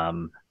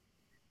 And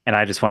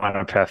I just want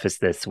to preface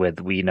this with,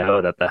 we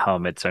know that the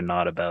helmets are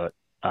not about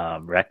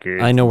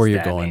records. I know where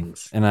you're going.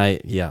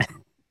 And yeah.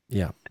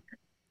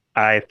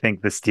 I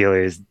think the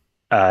Steelers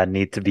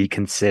need to be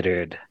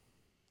considered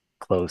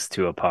close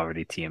to a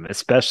poverty team,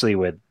 especially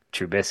with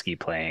Trubisky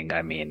playing.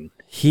 I mean,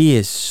 he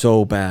is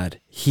so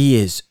bad. He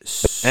is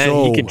so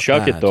and he can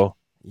chuck bad. It though.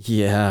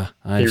 Yeah,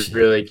 he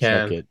really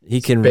can. He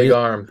can big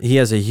arm. He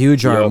has a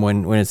huge arm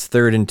when it's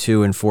 3rd and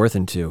 2 and 4th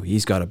and 2.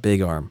 He's got a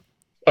big arm.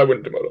 I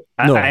wouldn't demote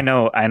him. No. I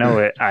know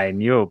it. I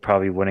knew it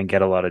probably wouldn't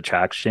get a lot of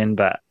traction,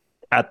 but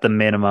at the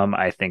minimum,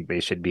 I think they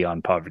should be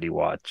on poverty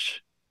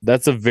watch.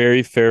 That's a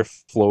very fair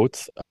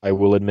float. I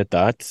will admit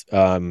that.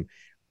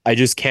 I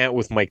just can't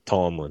with Mike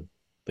Tomlin.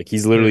 Like,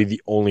 he's literally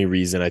the only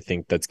reason I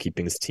think that's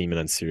keeping his team in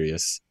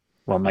Unserious.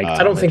 Well, Mike,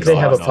 I don't think they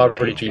have a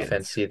poverty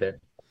defense either.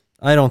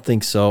 I don't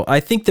think so. I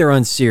think they're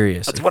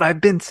unserious. That's what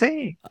I've been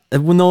saying.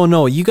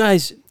 No, you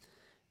guys,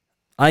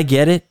 I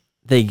get it.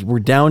 They were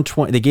down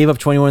 20. They gave up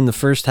 21 in the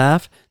first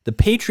half. The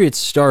Patriots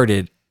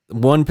started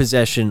one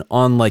possession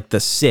on like the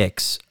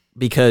 6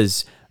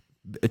 because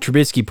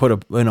Trubisky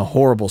put in a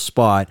horrible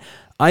spot.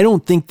 I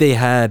don't think they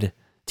had.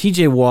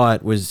 TJ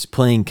Watt was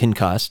playing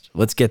concussed.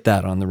 Let's get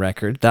that on the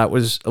record. That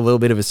was a little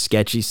bit of a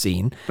sketchy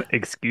scene.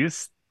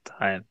 Excuse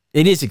time.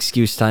 It is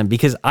excuse time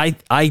because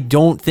I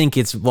don't think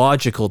it's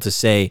logical to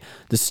say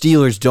the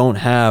Steelers don't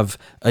have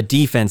a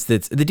defense the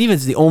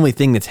defense is the only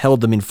thing that's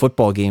held them in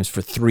football games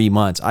for 3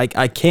 months.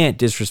 I can't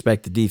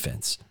disrespect the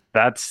defense.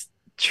 That's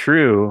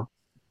true.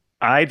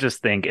 I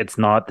just think it's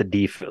not the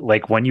defense.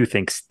 Like, when you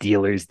think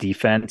Steelers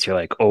defense, you're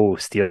like, oh,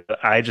 Steelers.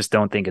 I just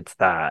don't think it's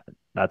that.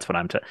 That's what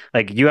I'm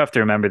like. You have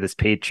to remember this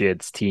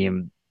Patriots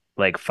team,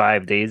 like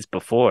 5 days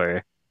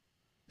before,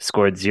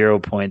 scored 0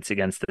 points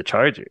against the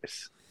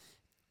Chargers.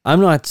 I'm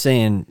not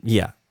saying,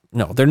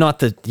 no, you're not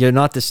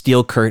the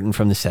steel curtain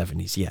from the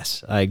 70s.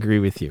 Yes, I agree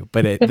with you,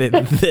 but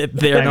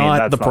they're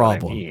not the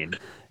problem.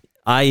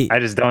 I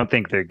just don't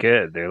think they're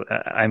good.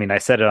 I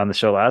said it on the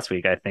show last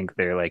week. I think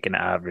they're like an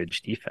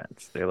average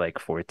defense. They're like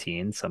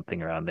 14,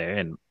 something around there,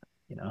 and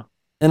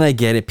And I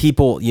get it.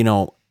 People,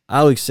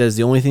 Alex says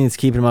the only thing that's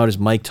keeping him out is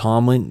Mike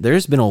Tomlin.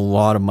 There's been a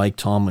lot of Mike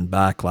Tomlin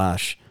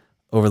backlash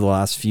over the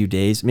last few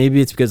days. Maybe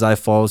it's because I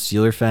follow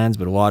Steeler fans,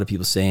 but a lot of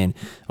people saying,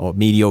 oh,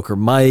 mediocre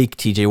Mike,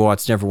 TJ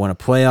Watt's never won a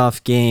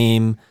playoff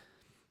game.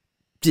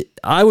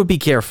 I would be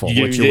careful what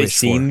you wish for. Have you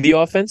seen the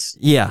offense?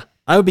 Yeah,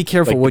 I would be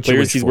careful what you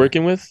wish for. He's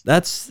working with?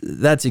 That's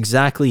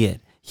exactly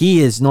it.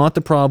 He is not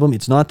the problem.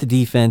 It's not the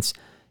defense.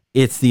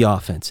 It's the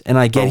offense. And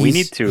I get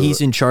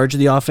he's in charge of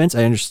the offense.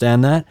 I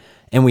understand that.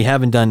 And we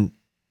haven't done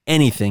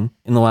anything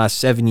in the last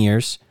 7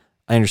 years.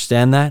 I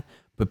understand that.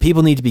 But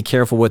people need to be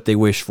careful what they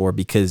wish for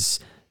because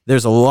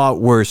there's a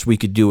lot worse we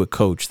could do a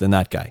coach than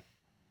that guy.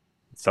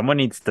 Someone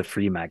needs to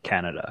free Matt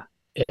Canada.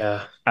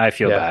 Yeah. I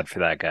feel bad for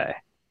that guy.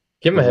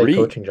 Give him a head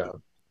coaching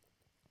job.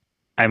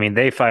 I mean,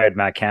 they fired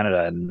Matt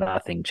Canada and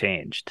nothing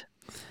changed.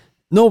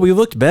 No, we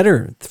looked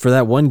better for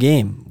that one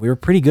game. We were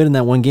pretty good in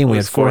that one game. We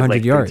had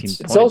 400 yards.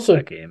 It's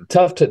also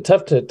tough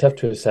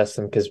to assess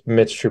them because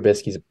Mitch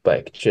Trubisky's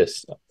like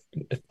just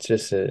It's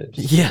just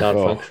Yeah.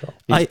 non-functional.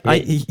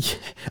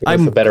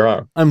 I'm a better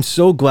arm. I'm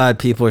so glad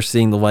people are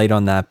seeing the light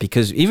on that,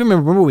 because even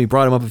remember we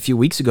brought him up a few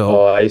weeks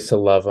ago. Oh, I used to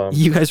love him.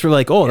 You guys were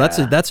like, "Oh,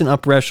 that's an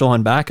upper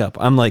echelon backup."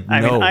 I'm like, "No."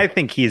 I mean, I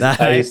think he's.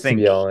 I used to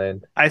be all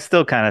in. I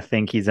still kind of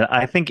think he's.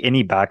 I think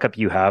any backup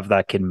you have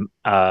that can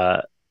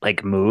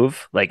like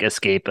move, like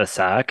escape a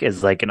sack,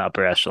 is like an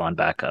upper echelon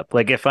backup.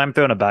 Like if I'm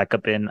throwing a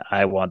backup in,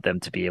 I want them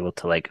to be able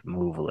to like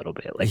move a little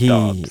bit, like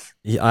Dobbs.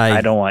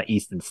 I don't want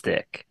Easton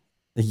Stick.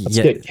 Let's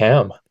get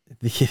Cam.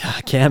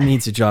 Yeah, Cam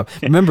needs a job.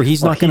 Remember,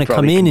 he's not going to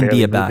come in and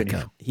be a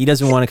backup. He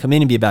doesn't want to come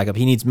in and be a backup.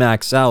 He needs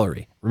max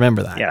salary.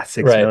 Remember that. Yeah,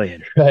 $6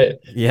 million. Right.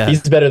 Yeah.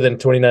 He's better than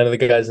 29 of the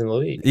guys in the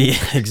league. Yeah,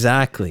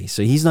 exactly.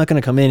 So he's not going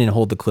to come in and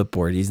hold the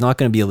clipboard. He's not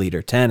going to be a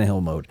leader.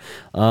 Tannehill mode.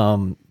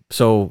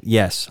 So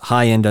yes,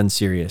 high end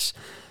Unserious.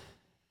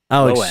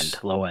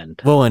 Alex, low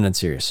end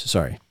Unserious.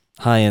 Sorry,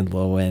 high end,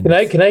 low end.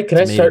 Can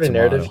I start a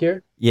narrative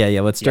here?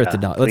 Yeah. Let's start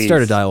let's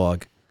start a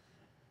dialogue.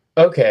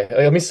 Okay,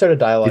 let me start a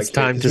dialogue. It's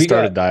time to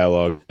start a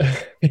dialogue.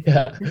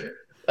 Yeah,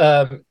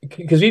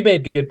 because we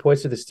made good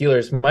points to the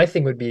Steelers. My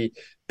thing would be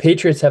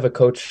Patriots have a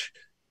coach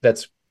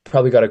that's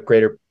probably got a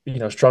greater,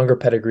 stronger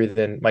pedigree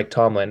than Mike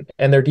Tomlin,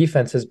 and their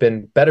defense has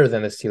been better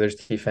than the Steelers'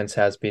 defense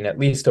has been, at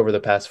least over the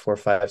past 4,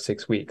 5,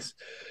 6 weeks.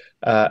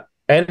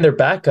 And their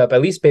backup,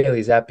 at least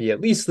Bailey Zappi,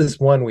 at least this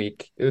 1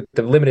 week,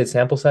 the limited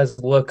sample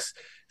size looks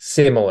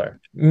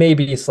similar,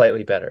 maybe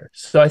slightly better.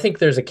 So I think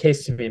there's a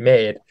case to be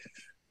made.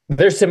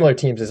 They're similar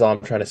teams is all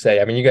I'm trying to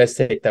say. I mean, you guys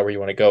take that where you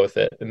want to go with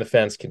it, and the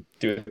fans can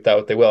do with that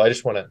what they will. I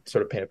just want to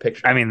sort of paint a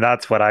picture. I mean,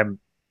 that's what I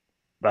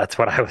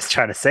was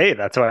trying to say.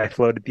 That's why I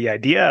floated the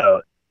idea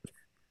out.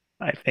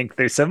 I think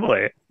they're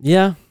similar.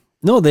 Yeah.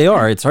 No, they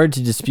are. It's hard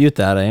to dispute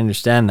that. I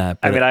understand that.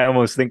 I mean, I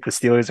almost think the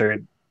Steelers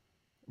are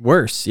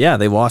worse. Yeah,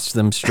 they lost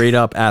them straight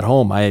up at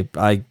home.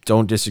 I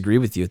don't disagree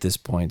with you at this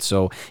point.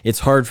 So it's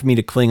hard for me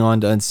to cling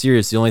on to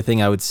Unserious. The only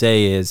thing I would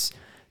say is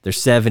they're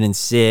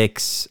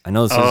 7-6.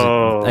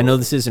 I know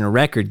this isn't a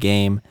record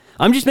game.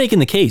 I'm just making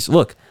the case.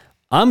 Look,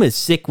 I'm as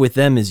sick with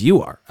them as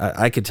you are.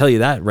 I could tell you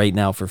that right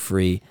now for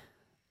free.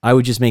 I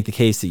would just make the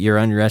case that you're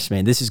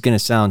underestimating. This is going to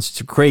sound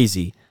too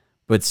crazy,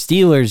 but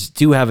Steelers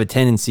do have a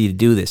tendency to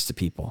do this to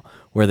people,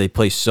 where they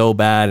play so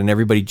bad and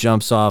everybody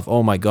jumps off,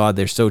 oh my God,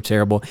 they're so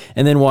terrible,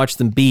 and then watch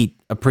them beat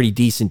a pretty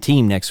decent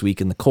team next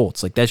week in the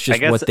Colts. Like, that's just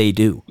what they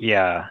do.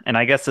 Yeah, and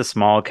I guess a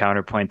small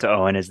counterpoint to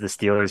Owen is the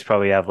Steelers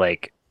probably have,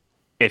 like,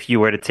 if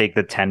you were to take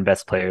the 10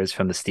 best players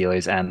from the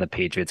Steelers and the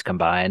Patriots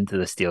combined, the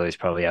Steelers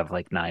probably have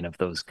like 9 of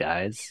those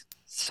guys.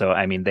 So,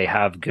 I mean, they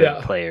have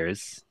good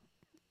players.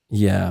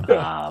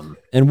 Yeah.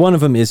 And one of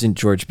them isn't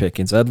George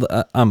Pickens.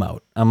 I'm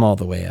out. I'm all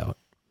the way out.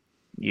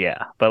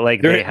 Yeah, but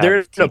like they're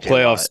in a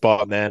playoff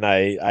spot, man.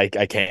 I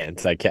can't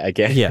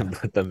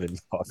put them in.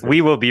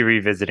 We will be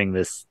revisiting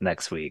this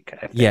next week.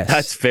 Yes,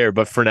 that's fair.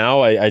 But for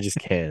now, I just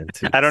can't.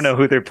 I don't know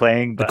who they're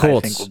playing, but the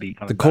Colts. I think we'll be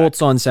coming the Colts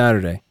back on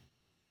Saturday.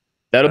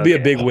 That'll be a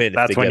big win.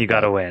 That's when you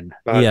got to win.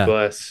 God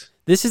bless.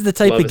 This is the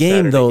type of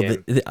game,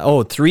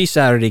 though. 3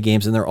 Saturday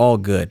games, and they're all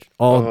good.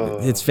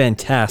 It's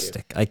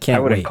fantastic. I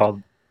can't wait.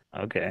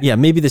 Okay. Yeah,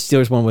 maybe the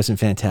Steelers one wasn't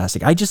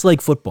fantastic. I just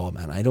like football,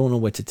 man. I don't know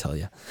what to tell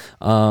you.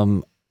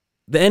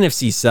 The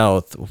NFC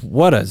South,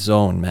 what a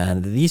zone,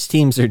 man. These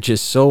teams are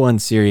just so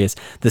unserious.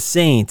 The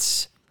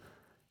Saints,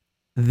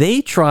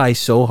 they try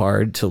so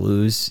hard to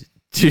lose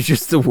to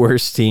just the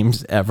worst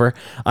teams ever.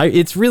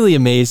 It's really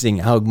amazing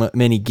how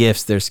many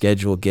gifts their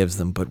schedule gives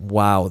them, but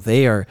wow,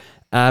 they are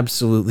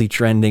absolutely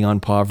trending on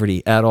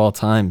poverty at all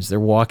times. They're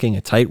walking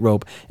a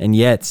tightrope, and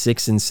yet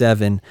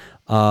 6-7.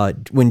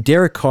 When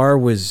Derek Carr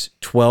was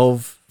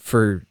 12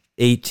 for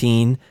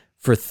 18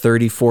 for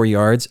 34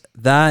 yards,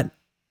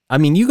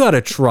 you got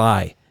to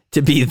try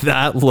to be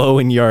that low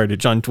in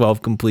yardage on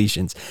 12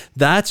 completions.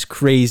 That's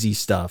crazy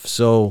stuff.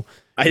 So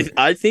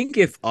I think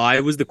if I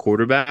was the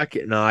quarterback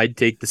and I'd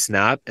take the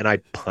snap and I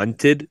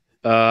punted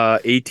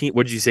 18,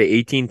 what did you say,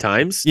 18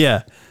 times?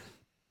 Yeah.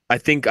 I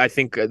think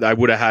I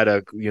would have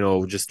had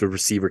just a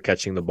receiver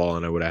catching the ball,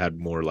 and I would have had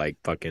more like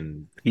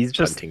fucking he's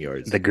just punting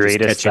yards. The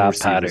greatest stat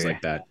patter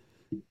like that.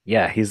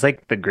 Yeah, he's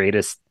like the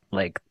greatest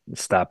like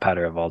stat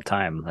patter of all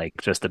time. Like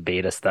just a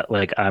beta stat.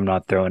 Like, I'm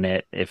not throwing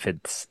it if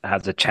it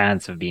has a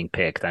chance of being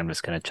picked. I'm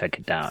just gonna check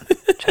it down.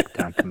 Check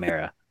down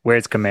Kamara.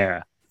 Where's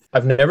Kamara?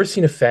 I've never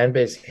seen a fan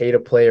base hate a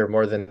player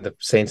more than the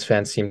Saints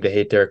fans seem to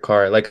hate Derek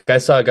Carr. Like, I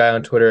saw a guy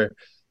on Twitter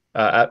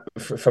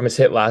from his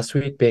hit last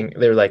week they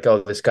were like,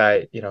 oh, this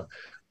guy,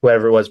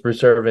 whoever it was,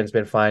 Bruce Irvin's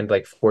been fined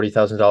like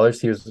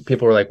 $40,000.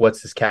 People were like,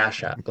 what's his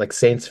cash app? Like,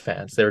 Saints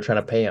fans, they were trying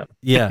to pay him.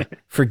 Yeah,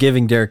 for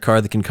giving Derek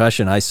Carr the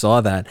concussion. I saw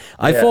that.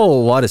 I follow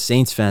a lot of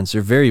Saints fans.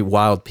 They're very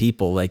wild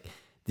people. Like,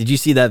 did you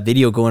see that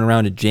video going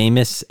around to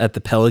Jameis at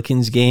the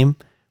Pelicans game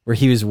where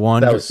he was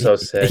That was so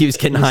sick. He was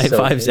getting high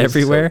fives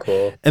everywhere. So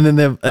cool. And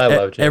then I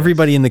love Jameis.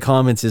 everybody in the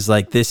comments is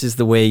like, this is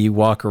the way you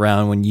walk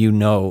around when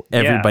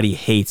everybody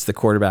hates the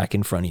quarterback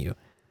in front of you.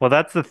 Well,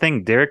 that's the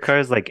thing. Derek Carr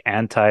is like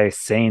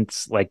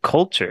anti-Saints like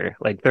culture.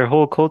 Like, their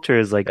whole culture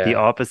is like the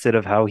opposite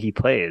of how he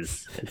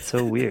plays. It's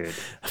so weird.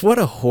 What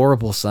a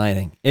horrible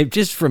signing. It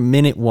just from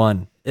minute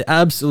one,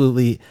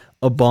 absolutely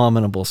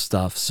abominable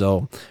stuff.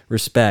 So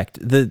respect.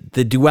 The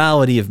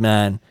duality of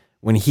man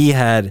when he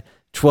had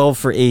 12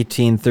 for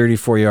 18,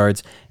 34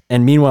 yards.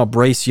 And meanwhile,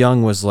 Bryce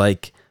Young was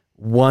like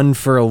 1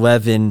 for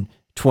 11,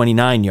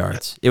 29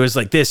 yards. It was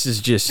like, this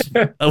is just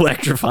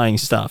electrifying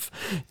stuff.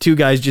 Two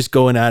guys just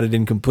going at it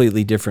in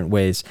completely different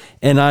ways.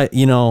 And I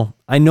know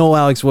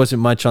Alex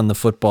wasn't much on the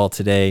football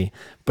today,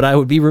 but I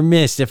would be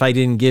remiss if I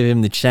didn't give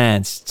him the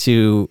chance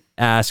to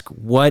ask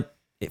what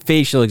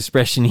facial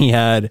expression he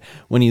had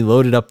when he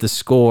loaded up the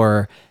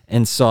score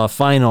and saw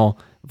final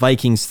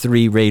Vikings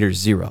 3, Raiders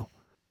 0.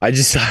 I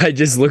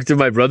just looked at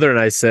my brother and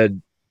I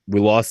said, we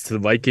lost to the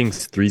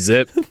Vikings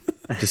 3-zip.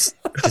 Just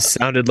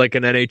sounded like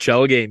an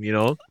NHL game,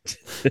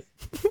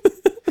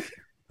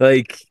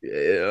 like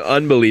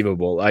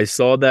unbelievable. I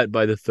saw that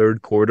by the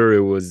third quarter.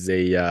 It was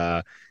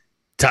a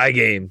tie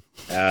game,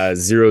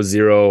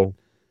 0-0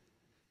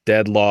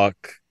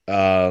 deadlock.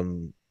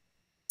 And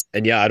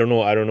yeah, I don't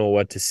know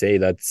what to say.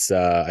 That's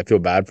I feel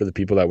bad for the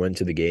people that went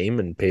to the game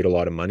and paid a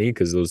lot of money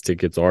because those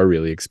tickets are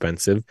really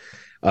expensive.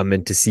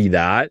 And to see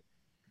that,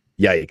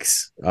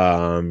 yikes.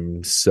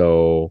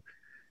 So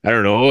I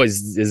don't know.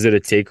 Is it a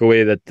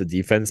takeaway that the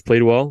defense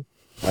played well?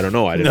 I don't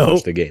know. I didn't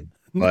watch the game,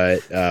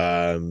 but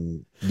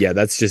yeah,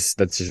 that's just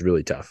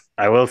really tough.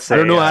 I will say, I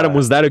don't know, Adam.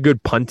 Was that a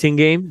good punting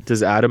game?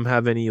 Does Adam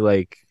have any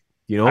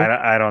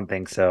I don't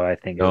think so. I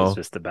think it was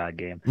just a bad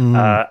game.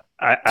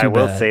 I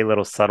will say a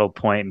little subtle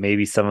point.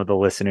 Maybe some of the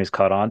listeners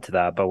caught on to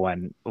that, but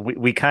when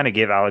we kind of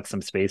gave Alex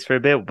some space for a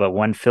bit, but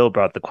when Phil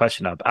brought the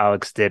question up,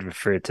 Alex did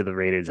refer to the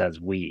Raiders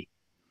as we.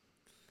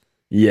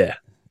 Yeah.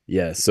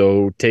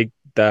 So take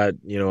that,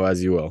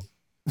 as you will.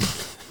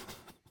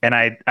 And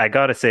I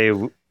gotta say,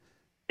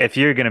 if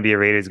you're gonna be a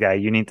Raiders guy,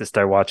 you need to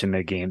start watching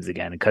their games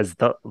again, because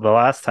the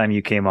last time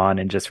you came on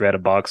and just read a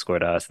box score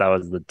to us, that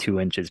was the 2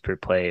 inches per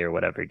play or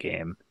whatever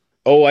game.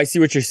 Oh, I see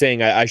what you're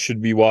saying. I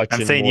should be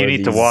watching. I'm saying you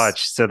need to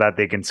watch so that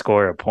they can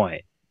score a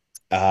point.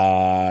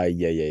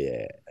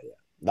 Yeah.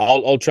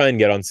 I'll try and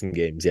get on some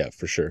games. Yeah,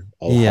 for sure.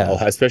 I'll,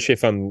 especially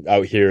if I'm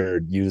out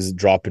here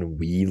dropping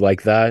weed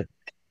like that.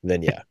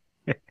 Then yeah.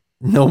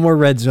 No more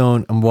red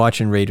zone. I'm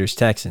watching Raiders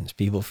Texans.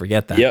 People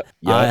forget that. Yep.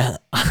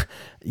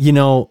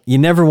 You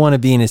never want to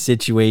be in a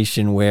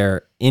situation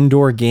where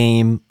indoor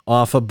game,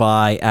 off a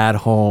bye, at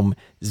home,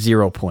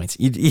 0 points.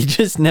 You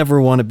just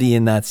never want to be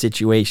in that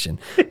situation.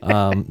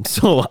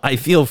 So I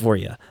feel for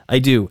you. I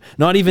do.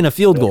 Not even a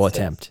field goal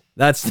attempt.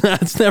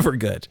 That's never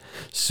good.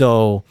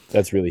 So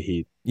that's really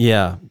heat.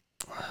 Yeah.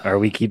 Are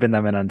we keeping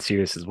them in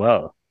Unserious as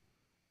well?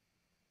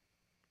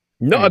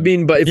 No, I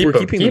mean, but if we're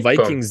keeping the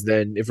Vikings,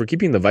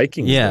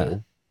 yeah,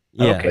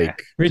 though, okay.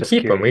 Like, we Just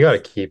keep them. curious. We got to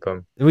keep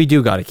them. We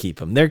do got to keep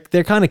them. They're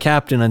kind of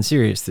captain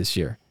Unserious this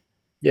year.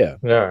 Yeah.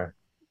 Yeah.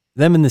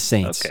 Them and the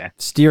Saints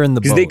steering the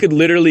boat. Because they could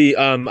literally.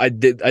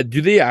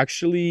 Do they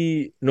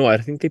actually? No, I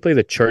think they play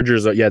the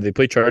Chargers. Yeah, they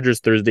play Chargers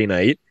Thursday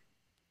night.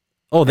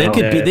 Oh, they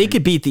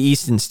could beat the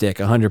Easton Stick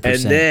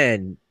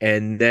 100%.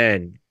 And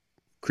then,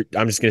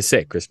 I'm just gonna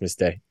say Christmas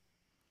Day.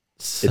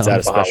 It's at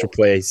a special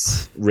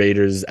place.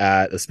 Raiders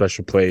at a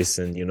special place,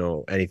 and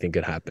anything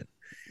could happen.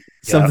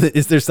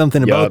 Is there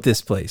something about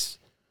this place?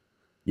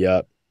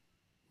 Yep.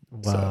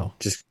 Wow. So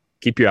just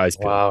keep your eyes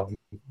peeled. Wow.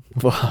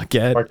 Well,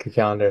 Mark your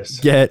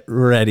calendars. Get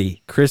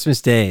ready.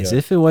 Christmas Day, as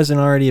if it wasn't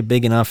already a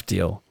big enough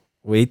deal.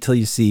 Wait till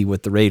you see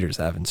what the Raiders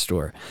have in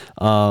store.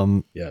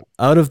 Out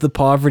of the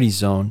poverty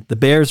zone, the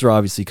Bears are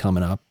obviously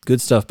coming up. Good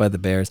stuff by the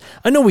Bears.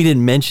 I know we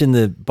didn't mention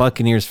the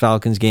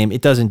Buccaneers-Falcons game.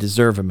 It doesn't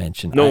deserve a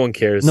mention. No one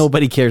cares.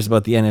 Nobody cares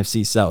about the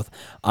NFC South.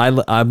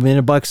 I've been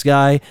a Bucs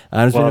guy.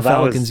 I've been a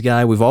Falcons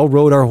guy. We've all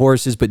rode our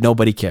horses, but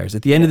nobody cares.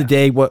 At the end of the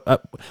day,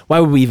 why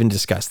would we even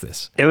discuss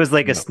this? It was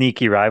like a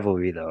sneaky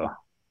rivalry, though.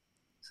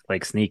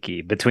 Like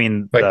sneaky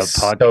between like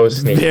so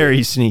sneaky.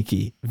 Very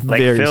sneaky.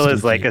 Like very Phil sneaky.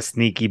 is like a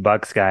sneaky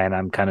Bucks guy, and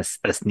I'm kind of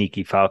a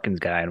sneaky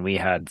Falcons guy, and we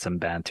had some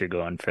banter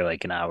going for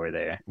like an hour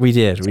there. We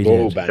did.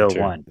 Phil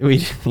won.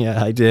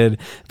 I did.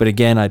 But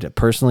again, I did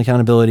personal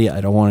accountability. I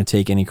don't want to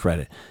take any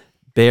credit.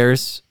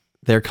 Bears,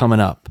 they're coming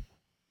up.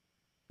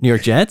 New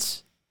York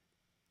Jets.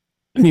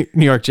 New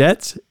York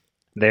Jets.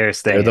 They're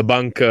staying. They're the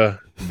bunker,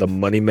 the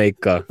money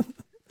maker.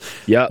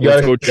 Yeah, you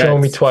gotta show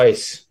me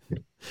twice.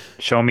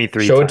 Show me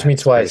 3 Show times. it to me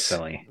twice.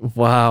 Personally.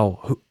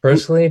 Wow.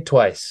 Personally,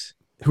 twice.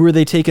 Who are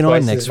they taking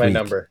Twice on next is my week?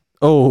 number.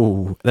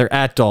 Oh, they're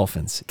at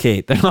Dolphins.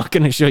 Kate, they're not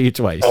going to show you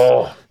twice.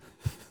 Oh,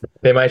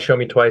 they might show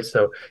me twice,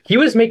 though. He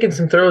was making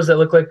some throws that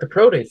looked like the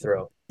pro day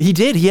throw. He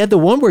did. He had the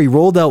one where he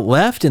rolled out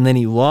left and then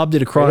he lobbed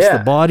it across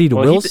the body to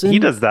Wilson. He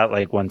does that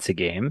like once a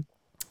game.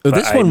 Oh,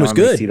 this one was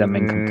good. See them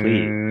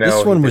incomplete.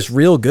 This one was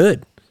real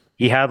good.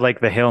 He had like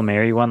the Hail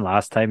Mary one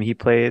last time he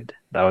played.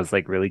 That was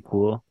like really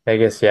cool. I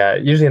guess, yeah.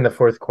 Usually in the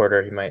fourth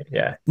quarter, he might,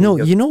 yeah. No,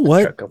 you know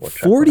what?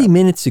 40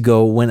 minutes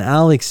ago, when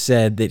Alex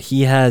said that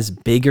he has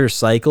bigger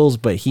cycles,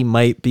 but he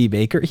might be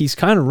Baker, he's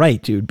kind of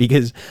right, dude,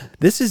 because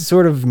this is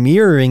sort of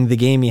mirroring the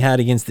game he had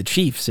against the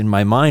Chiefs in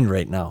my mind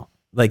right now.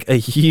 like a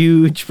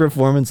huge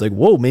performance, like,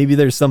 whoa, maybe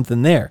there's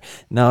something there.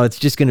 Now it's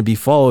just going to be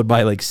followed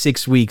by like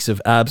 6 weeks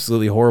of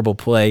absolutely horrible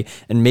play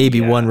and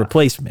maybe one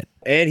replacement.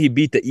 And he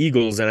beat the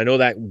Eagles, and I know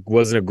that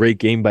wasn't a great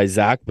game by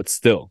Zach, but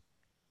still,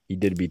 he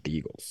did beat the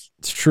Eagles.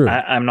 It's true.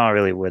 I'm not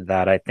really with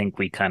that. I think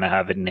we kind of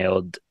have it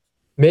nailed.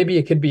 Maybe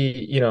it could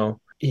be,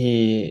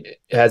 he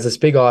has this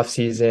big off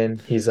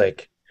season. He's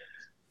like,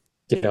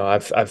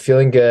 I'm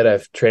feeling good.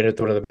 I've trained with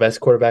one of the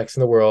best quarterbacks in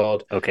the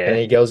world. Okay. And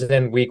he goes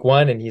in week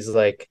 1 and he's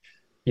like,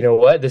 you know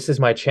what? This is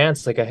my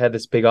chance. Like I had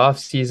this big off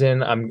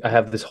season. I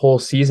have this whole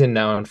season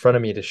now in front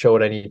of me to show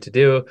what I need to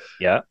do.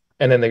 Yeah.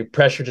 And then the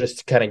pressure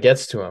just kind of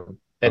gets to him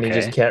and he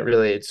just can't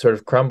really, it sort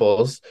of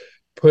crumbles.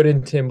 Put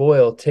in Tim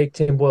Boyle, take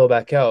Tim Boyle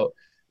back out.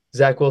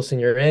 Zach Wilson,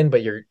 you're in,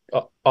 but you're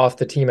off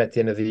the team at the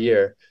end of the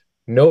year.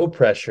 No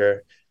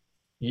pressure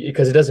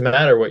because it doesn't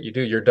matter what you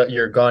do.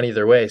 You're gone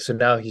either way. So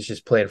now he's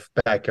just playing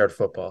backyard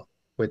football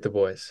with the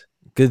boys.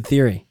 Good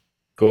theory.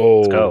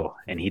 Let's go.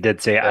 And he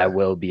did say, I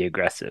will be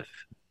aggressive.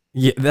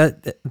 Yeah,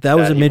 that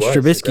was a Mitch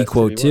Trubisky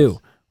quote too,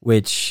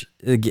 which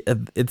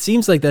it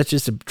seems like that's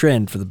just a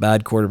trend for the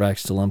bad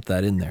quarterbacks to lump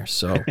that in there.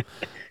 So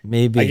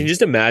maybe I can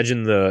just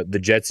imagine the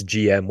Jets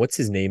GM. What's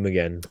his name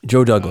again?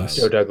 Joe Douglas.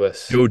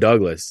 Joe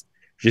Douglas.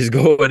 Just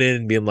going in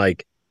and being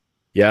like,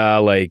 yeah,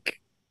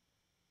 like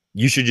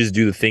you should just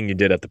do the thing you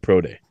did at the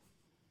pro day.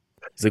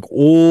 He's like,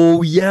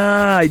 oh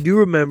yeah, I do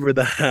remember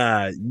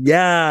that.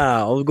 Yeah,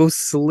 I'll go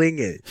sling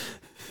it.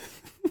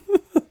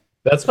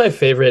 That's my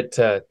favorite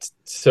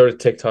sort of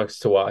TikToks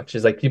to watch.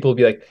 Is like people will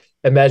be like,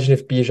 imagine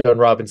if Bijan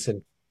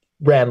Robinson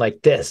ran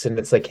like this, and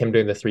it's like him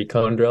doing the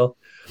 3-cone drill.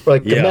 Or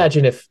like,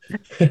 imagine if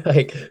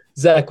like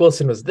Zach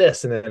Wilson was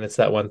this, and then it's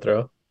that one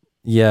throw.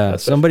 Yeah,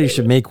 somebody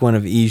should make one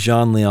of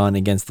Ejon Leon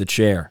against the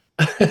chair.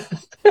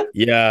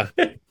 Yeah.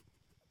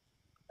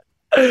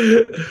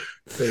 They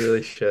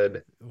really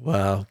should.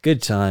 Wow,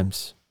 good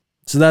times.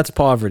 So that's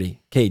poverty.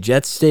 Okay,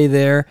 Jets stay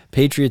there,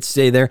 Patriots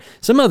stay there.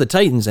 Somehow the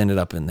Titans ended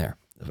up in there.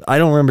 I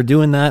don't remember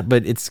doing that,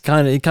 but it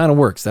kind of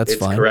works. That's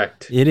fine.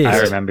 Correct. It is.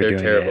 I remember They're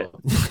doing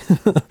terrible.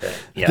 it.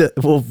 Yeah.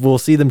 We'll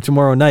see them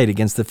tomorrow night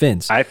against the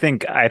Finns. I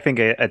think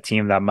a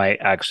team that might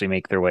actually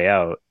make their way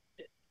out,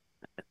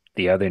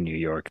 the other New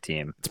York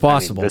team. It's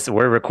possible.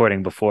 We're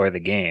recording before the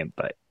game,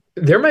 but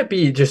There might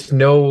be just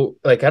no,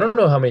 like, I don't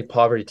know how many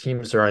poverty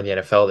teams there are in the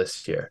NFL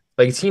this year.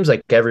 Like, it seems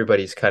like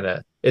everybody's kind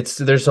of,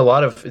 there's a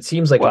lot of, it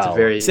seems like it's a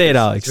very, say it,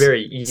 Alex. It's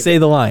very even. Say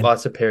the line.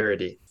 Lots of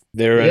parity.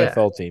 They're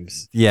NFL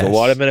teams. Yes. A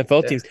lot of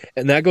NFL teams.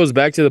 And that goes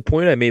back to the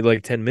point I made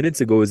like 10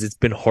 minutes ago is it's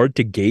been hard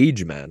to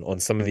gauge, man, on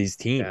some of these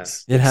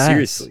teams. It has.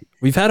 Seriously.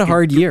 We've had a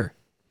hard year.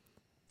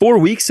 4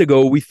 weeks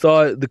ago, we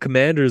thought the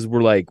Commanders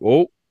were like,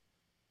 oh,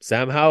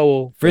 Sam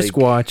Howell. Frisk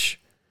watch.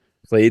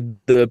 Played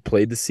the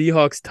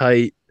Seahawks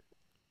tight.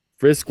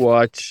 Frisk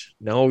watch.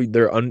 Now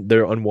they're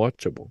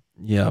unwatchable.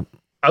 Yeah.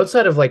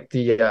 Outside of like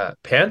the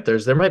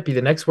Panthers, there might be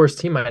the next worst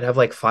team might have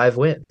like 5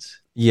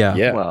 wins. Yeah.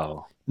 Yeah.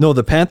 wow. No,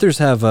 the Panthers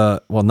have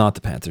not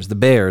the Panthers. The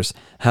Bears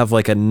have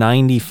like a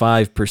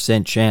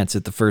 95% chance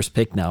at the first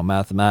pick now,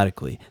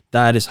 mathematically.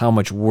 That is how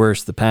much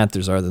worse the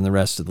Panthers are than the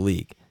rest of the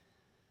league.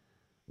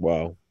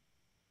 Wow.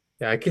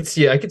 Yeah, I could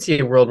see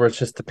a world where it's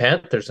just the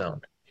Panther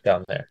zone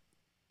down there.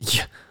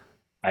 Yeah.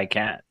 I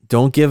can't.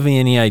 Don't give me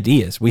any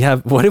ideas.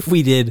 What if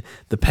we did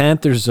the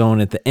Panthers zone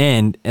at the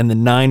end and the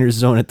Niners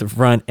zone at the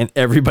front and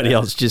everybody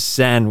else just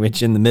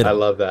sandwich in the middle? I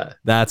love that.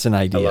 That's an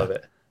idea. I love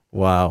it.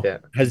 Wow. Yeah.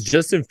 Has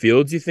Justin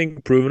Fields, you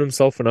think, proven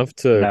himself enough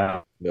to?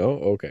 No. No?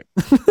 Okay.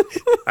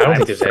 I don't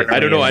think there's any. I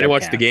don't know. I didn't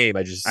watch camp. the game.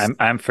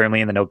 I'm firmly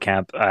in the no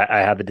camp. I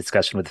had the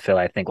discussion with Phil,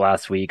 I think,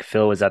 last week.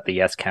 Phil was at the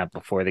yes camp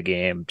before the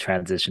game,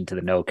 transitioned to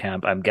the no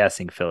camp. I'm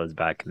guessing Phil is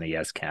back in the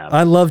yes camp.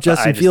 I love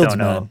Justin I just Fields, don't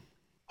know. man.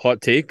 Hot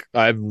take.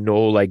 I have no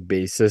like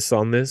basis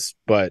on this,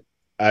 but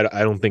I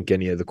don't think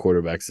any of the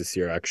quarterbacks this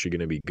year are actually going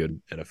to be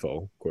good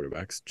NFL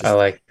quarterbacks. I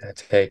like that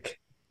take.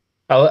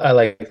 I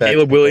like that.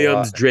 Caleb take a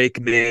Williams, lot.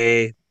 Drake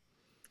May.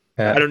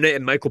 Yeah. I don't know.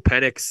 And Michael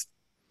Penix.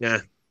 Yeah.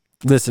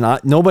 Listen,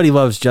 nobody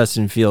loves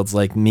Justin Fields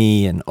like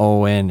me and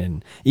Owen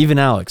and even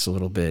Alex a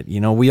little bit. You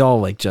know, we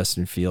all like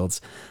Justin Fields.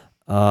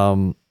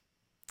 I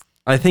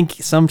think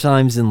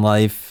sometimes in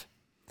life,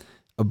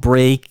 a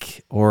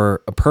break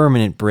or a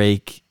permanent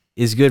break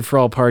is good for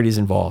all parties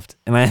involved.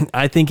 And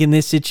I think in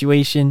this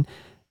situation,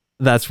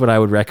 that's what I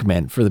would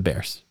recommend for the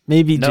Bears.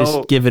 Maybe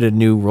just give it a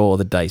new roll of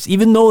the dice.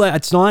 Even though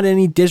that's not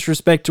any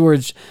disrespect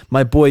towards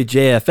my boy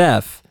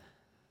JFF,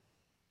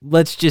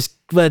 let's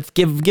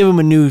give him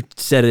a new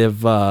set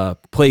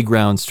of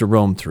playgrounds to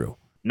roam through.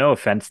 No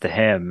offense to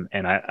him,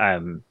 and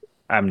I'm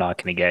not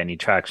going to get any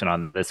traction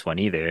on this one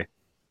either.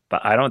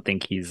 But I don't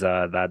think he's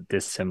that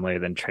dissimilar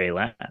than Trey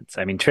Lance.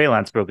 I mean, Trey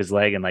Lance broke his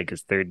leg in like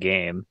his 3rd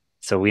game,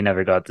 so we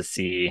never got to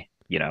see.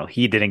 You know,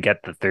 he didn't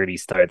get the 30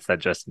 starts that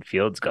Justin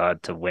Fields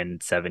got to win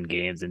 7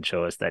 games and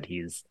show us that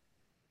he's,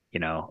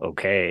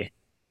 okay.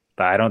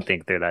 But I don't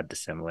think they're that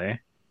dissimilar.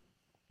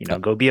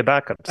 Go be a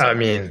backup. I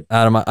mean,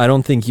 Adam, I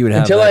don't think you would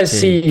have until that I take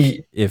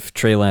see if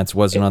Trey Lance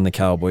wasn't on the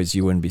Cowboys,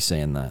 you wouldn't be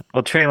saying that.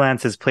 Well, Trey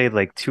Lance has played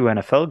like 2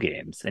 NFL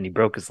games and he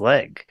broke his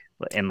leg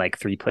in like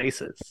 3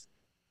 places.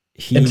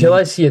 Until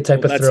I see a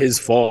type of that's throw. his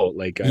fault.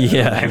 Like,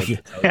 Yeah.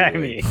 I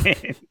mean,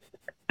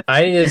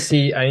 I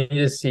need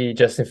to see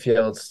Justin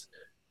Fields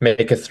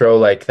make a throw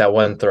like that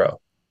one throw.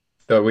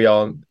 The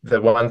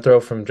one throw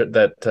from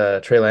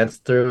that Trey Lance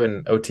threw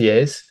in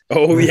OTAs.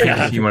 oh I need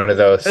yeah, to see one of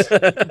those.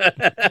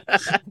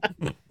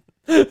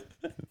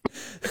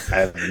 I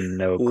have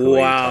no clue what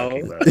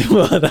you're talking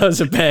about. Well, that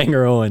was a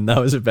banger, Owen. That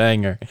was a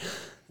banger.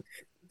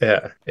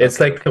 Yeah, it's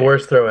like the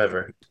worst throw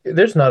ever.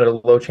 There's not a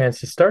low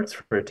chance he starts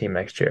for a team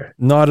next year.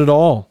 Not at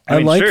all. I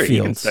mean, like sure, he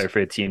can Fields. start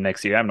for a team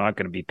next year. I'm not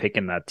going to be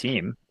picking that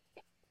team.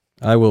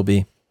 I will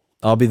be.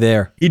 I'll be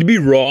there. he'd be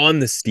raw on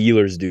the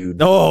Steelers, dude.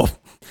 Oh,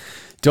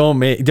 don't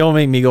make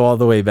me go all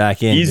the wow.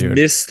 He's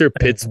Mr.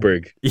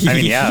 Pittsburgh. I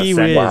mean, yeah, he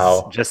send, is.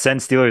 Wow. just send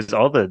Steelers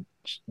all the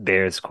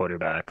Bears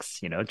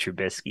quarterbacks. You know,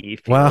 Trubisky.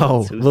 Fields, Wow,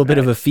 a who's little bit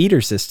of a next?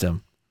 feeder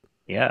system.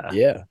 Yeah.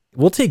 Yeah.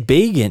 We'll take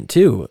Bagant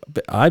too.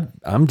 But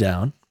I'm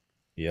down.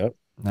 Yep.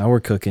 Now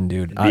we're cooking,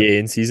 dude. The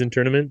in-season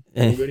tournament.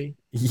 Anybody?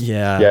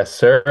 Yeah. Yes,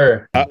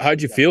 sir.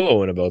 How'd you feel,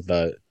 Owen, about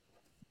that?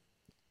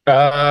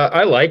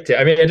 I liked it.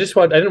 I mean, I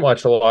didn't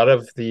watch a lot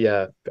of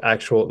the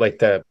actual like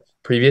the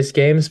previous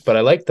games, but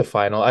I liked the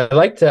final. I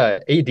liked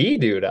AD,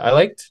 dude. I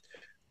liked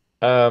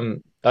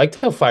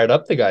how fired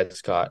up the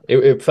guys got.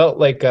 It felt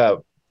like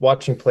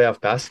watching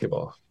playoff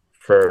basketball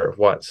for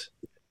once.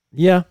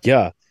 Yeah.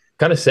 Yeah.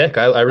 Kind of sick.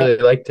 I really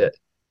liked it.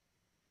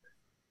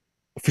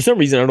 For some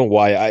reason, I don't know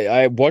why.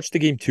 I watched the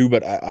game too,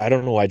 but I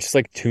don't know. I just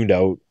like tuned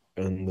out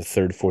in the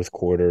third, fourth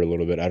quarter a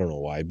little bit. I don't know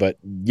why. But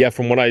yeah,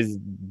 from what I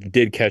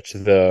did catch,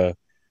 the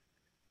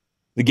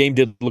game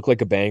did look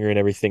like a banger and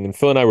everything. And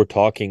Phil and I were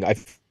talking. I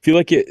feel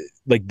like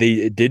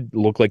it did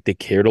look like they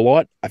cared a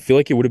lot. I feel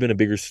like it would have been a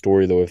bigger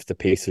story though if the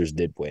Pacers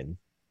did win.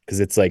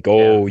 Because it's like,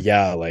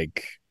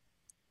 like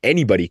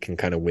anybody can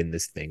kind of win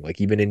this thing.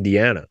 Like even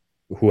Indiana,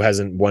 who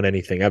hasn't won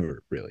anything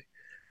ever, really.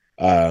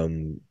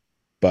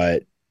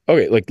 But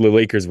okay, like the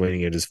Lakers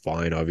winning it is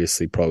fine.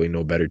 Obviously, probably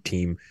no better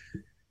team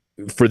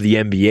for the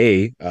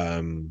NBA.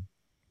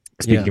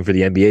 Speaking for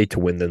the NBA to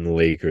win than the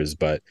Lakers,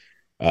 but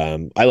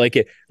I like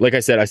it. Like I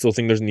said, I still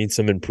think there's needs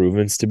some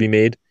improvements to be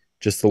made,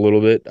 just a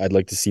little bit. I'd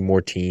like to see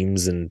more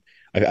teams. And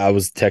I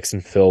was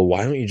texting Phil,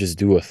 why don't you just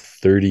do a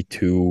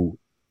 32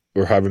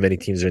 or however many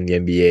teams are in the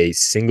NBA,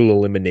 single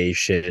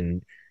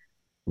elimination,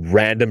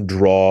 random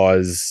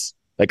draws.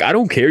 Like I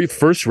don't care.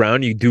 First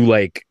round, you do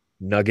like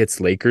Nuggets,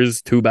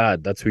 Lakers. Too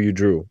bad. That's who you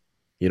drew.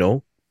 You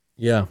know.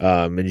 Yeah.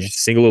 And you just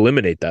single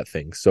eliminate that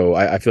thing. So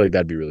I feel like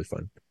that'd be really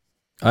fun.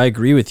 I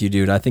agree with you,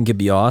 dude. I think it'd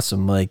be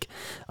awesome. Like,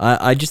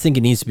 I just think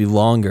it needs to be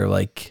longer.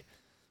 Like,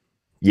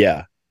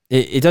 yeah,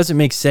 it doesn't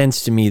make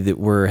sense to me that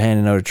we're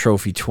handing out a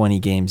trophy 20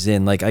 games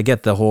in. Like, I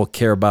get the whole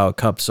Carabao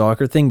Cup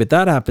soccer thing, but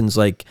that happens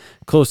like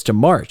close to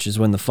March is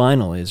when the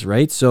final is,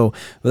 right? So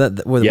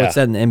what's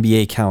that in the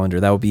NBA calendar?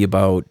 That would be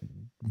about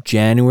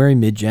January,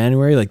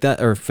 mid-January, like that,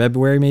 or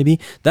February maybe.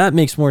 That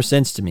makes more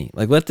sense to me.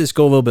 Like, let this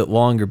go a little bit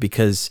longer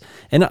because,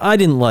 and I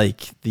didn't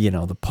like the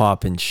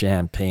pop and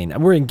champagne.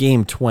 We're in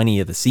game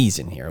 20 of the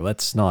season here.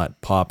 Let's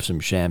not pop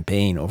some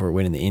champagne over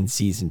winning the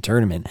in-season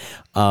tournament.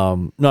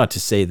 Not to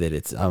say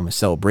that I'm a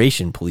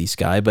celebration police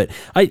guy, but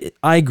I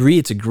agree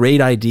it's a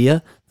great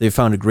idea. They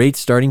found a great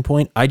starting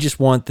point. I just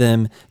want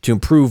them to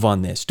improve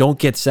on this. Don't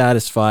get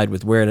satisfied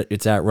with where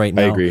it's at right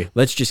now. I agree.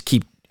 Let's just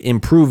keep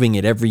improving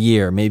it every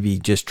year, maybe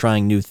just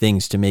trying new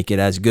things to make it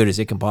as good as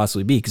it can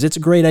possibly be, because it's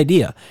a great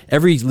idea.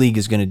 Every league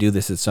is going to do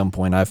this at some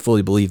point. I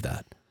fully believe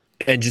that.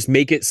 And just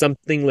make it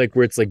something like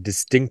where it's like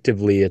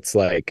distinctively, it's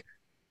like,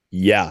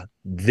 yeah,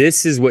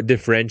 this is what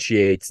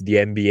differentiates the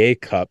NBA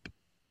Cup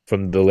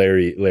from the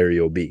Larry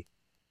O.B.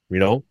 You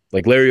know,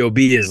 like Larry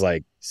O.B. is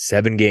like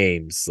 7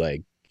 games,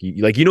 like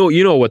you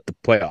know what the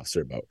playoffs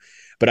are about.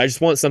 But I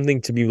just want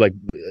something to be like,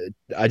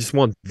 I just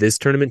want this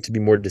tournament to be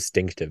more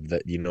distinctive,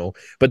 that,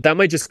 but that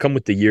might just come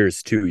with the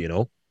years too,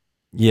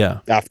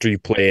 Yeah. After you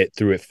play it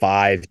through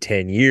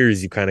 5-10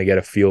 years, you kind of get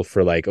a feel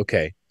for like,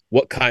 okay,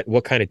 what kind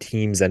of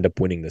teams end up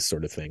winning this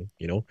sort of thing,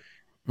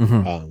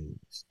 Mm-hmm.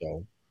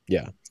 So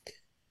yeah.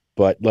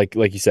 But like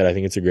you said, I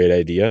think it's a great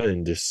idea,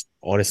 and just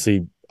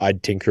honestly,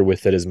 I'd tinker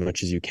with it as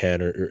much as you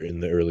can or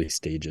in the early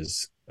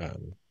stages,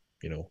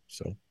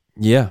 so.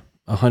 Yeah.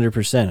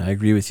 100%. I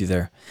agree with you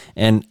there.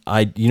 And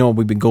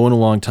we've been going a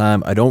long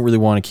time. I don't really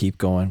want to keep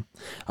going.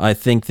 I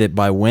think that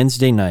by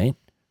Wednesday night,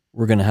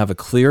 we're going to have a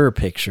clearer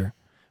picture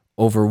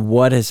over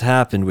what has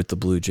happened with the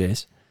Blue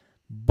Jays.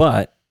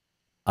 But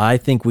I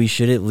think we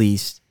should at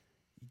least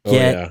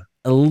get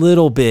a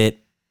little bit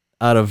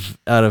out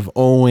of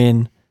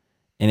Owen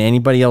and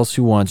anybody else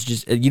who wants.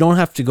 Just, you don't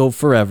have to go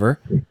forever,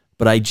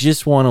 but I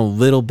just want a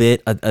little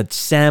bit, a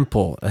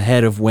sample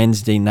ahead of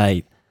Wednesday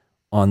night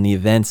on the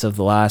events of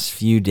the last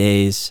few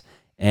days.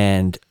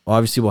 And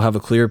obviously we'll have a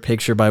clear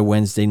picture by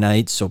Wednesday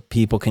night so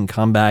people can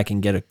come back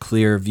and get a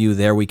clear view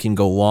there. We can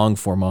go long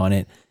form on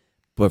it.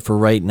 But for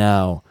right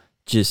now,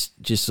 just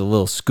a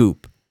little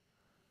scoop.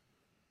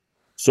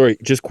 Sorry,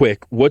 just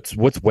quick. What's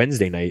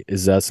Wednesday night?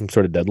 Is that some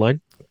sort of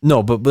deadline?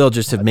 No, but they'll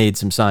just have made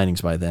some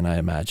signings by then, I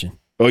imagine.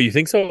 Oh, you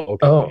think so?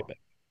 Okay. Oh,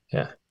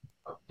 yeah.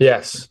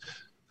 Yes.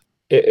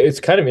 it's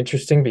kind of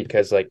interesting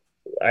because like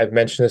I've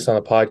mentioned this on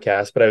the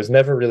podcast, but I was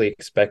never really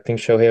expecting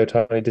Shohei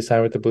Ohtani to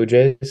sign with the Blue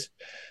Jays.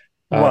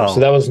 So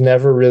that was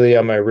never really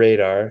on my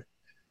radar,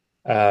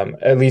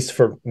 at least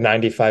for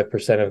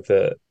 95% of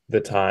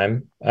the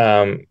time.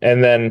 And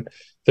then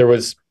there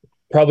was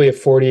probably a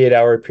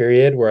 48-hour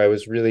period where I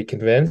was really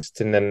convinced,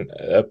 and then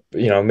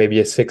maybe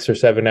a 6 or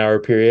 7 hour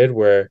period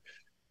where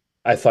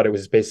I thought it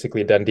was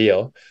basically a done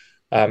deal.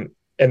 And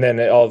then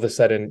all of a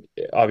sudden,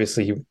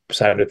 obviously, he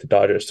signed with the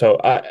Dodgers. So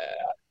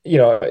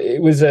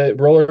it was a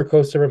roller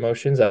coaster of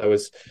emotions. I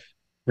was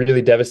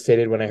really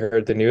devastated when I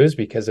heard the news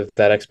because of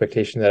that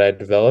expectation that I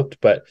developed.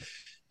 But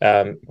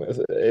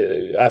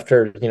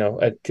after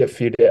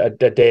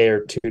a day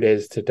or 2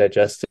 days to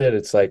digest it,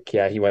 it's like,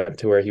 yeah, he went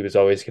to where he was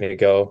always going to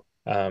go.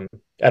 I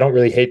don't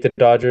really hate the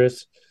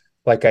Dodgers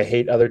like I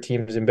hate other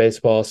teams in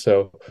baseball,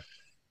 so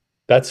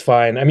that's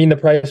fine. I mean, the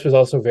price was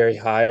also very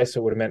high, so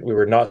it would have meant we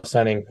were not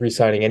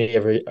re-signing any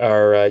of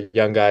our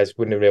young guys.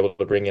 Wouldn't have been able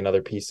to bring in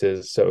other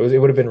pieces, so it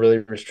would have been really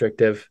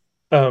restrictive.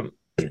 But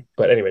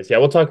anyways, yeah,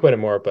 we'll talk about it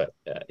more. But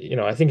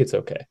I think it's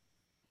okay.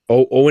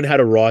 Oh, Owen had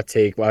a raw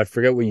take. Well, I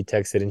forget what you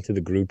texted into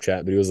the group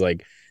chat, but he was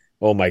like,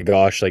 "Oh my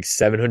gosh, like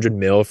 700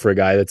 mil for a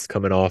guy that's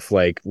coming off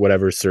like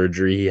whatever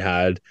surgery he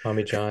had,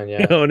 Tommy John,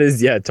 yeah, on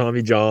his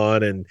Tommy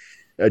John, and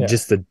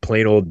just the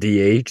plain old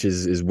DH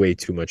is way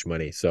too much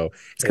money." So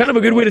it's kind of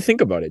a good way to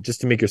think about it,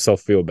 just to make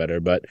yourself feel better.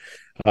 But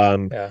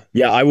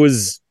I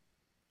was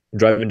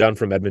driving down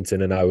from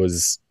Edmonton, and I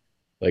was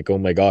like, "Oh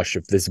my gosh,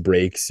 if this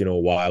breaks,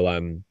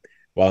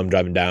 while I'm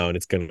driving down,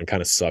 it's going to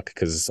kind of suck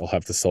because I'll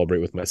have to celebrate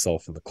with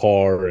myself in the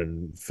car."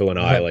 And Phil and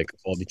I like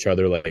called each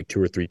other like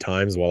 2 or 3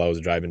 times while I was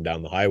driving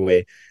down the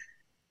highway,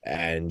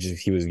 and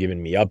he was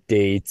giving me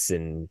updates.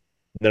 And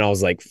then I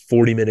was like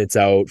 40 minutes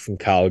out from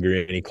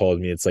Calgary, and he called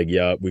me. It's like,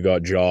 "Yeah, we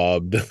got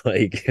jobbed."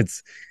 Like,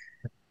 it's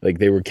like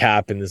they were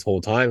capping this whole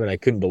time, and I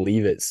couldn't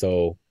believe it.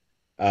 So,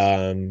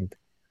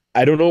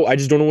 I don't know. I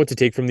just don't know what to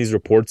take from these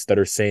reports that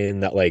are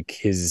saying that like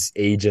his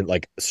agent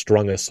like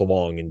strung us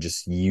along and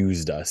just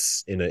used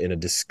us in a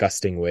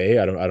disgusting way.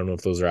 I don't know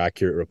if those are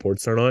accurate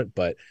reports or not,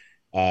 but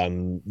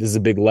this is a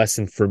big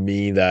lesson for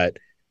me that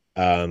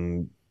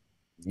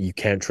you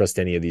can't trust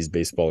any of these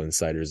baseball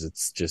insiders.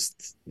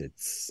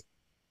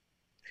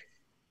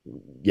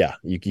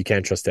 You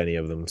can't trust any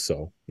of them.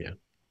 So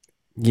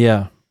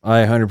Yeah,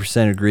 I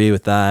 100% agree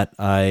with that.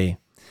 I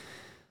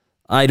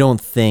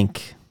don't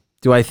think.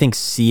 Do I think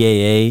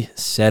CAA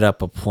set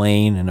up a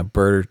plane and a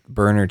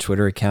burner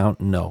Twitter account?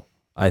 No.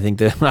 I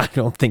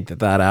don't think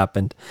that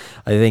happened.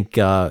 I think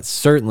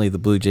certainly the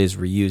Blue Jays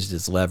were used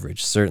as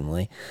leverage,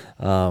 certainly.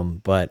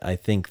 But I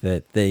think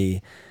that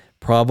they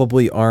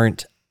probably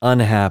aren't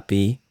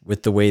unhappy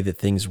with the way that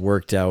things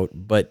worked out.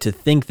 But to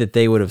think that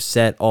they would have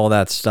set all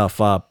that stuff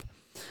up,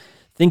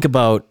 think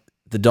about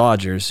the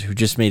Dodgers, who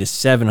just made a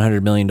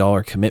 $700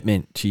 million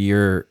commitment to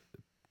your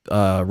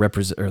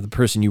the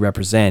person you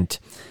represent.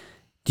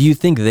 Do you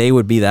think they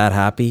would be that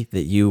happy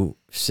that you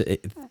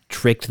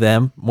tricked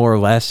them more or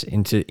less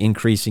into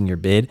increasing your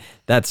bid?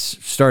 That's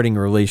starting a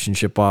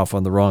relationship off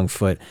on the wrong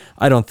foot.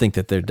 I don't think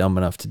that they're dumb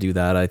enough to do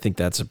that. I think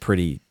that's a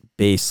pretty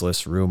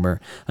baseless rumor.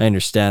 I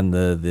understand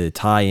the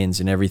tie-ins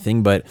and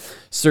everything, but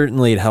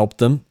certainly it helped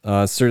them.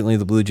 Certainly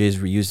the Blue Jays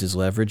were used as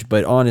leverage,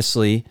 but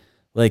honestly,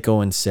 like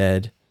Owen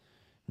said,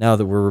 now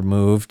that we're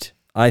removed,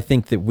 I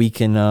think that we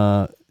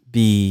can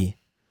be,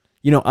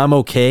 I'm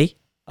okay.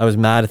 I was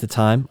mad at the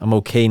time. I'm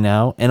okay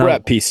now. And we're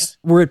at peace.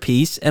 We're at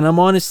peace. And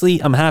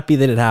I'm happy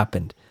that it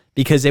happened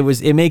because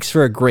it makes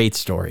for a great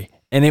story.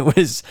 And it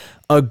was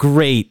a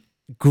great,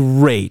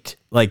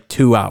 like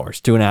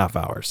 2.5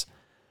 hours.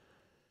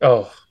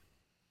 Oh,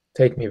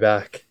 take me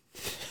back.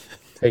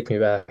 Take me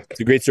back. It's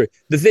a great story.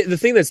 The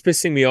thing that's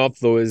pissing me off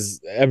though is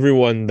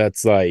everyone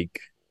that's like,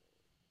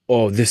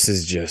 "Oh, this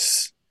is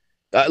just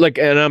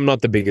and I'm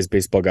not the biggest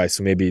baseball guy,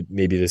 so maybe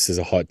this is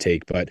a hot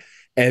take, but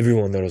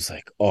everyone that was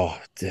like, "Oh,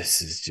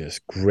 this is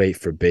just great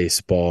for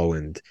baseball,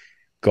 and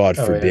God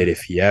forbid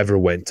if he ever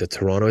went to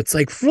Toronto." It's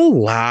like,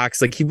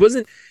 relax. Like, he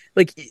wasn't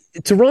like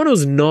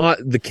Toronto's not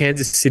the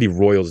Kansas City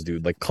Royals,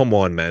 dude. Like, come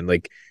on, man.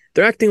 Like,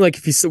 they're acting like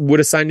if he would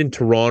have signed in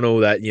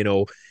Toronto, that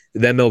the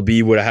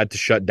MLB would have had to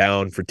shut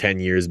down for 10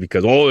 years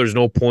because there's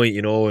no point,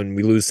 and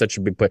we lose such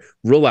a big play.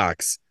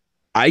 Relax.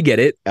 I get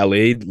it.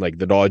 LA, like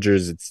the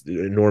Dodgers, it's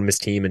an enormous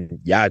team, and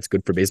yeah, it's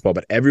good for baseball.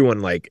 But everyone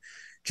like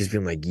just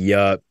being like,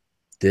 "Yup,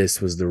 this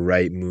was the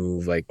right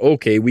move." Like,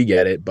 okay, we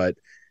get it, but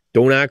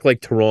don't act like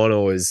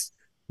Toronto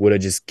would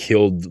have just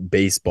killed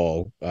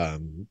baseball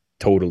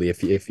totally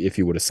if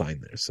you would have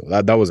signed there. So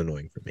that was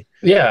annoying for me.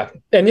 Yeah,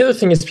 and the other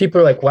thing is people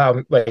are like,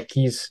 "Wow, like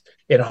he's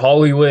in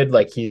Hollywood,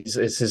 like he's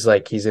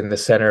in the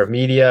center of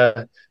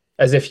media,"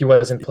 as if he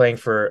wasn't playing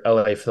for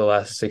LA for the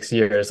last 6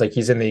 years. Like,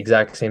 he's in the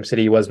exact same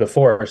city he was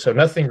before. So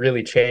nothing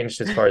really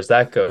changed as far as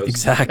that goes.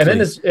 Exactly.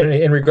 And then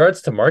in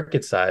regards to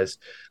market size,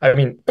 I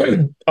mean,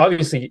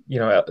 obviously,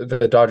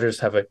 the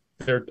Dodgers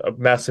they're a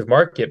massive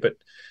market, but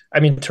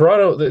I mean,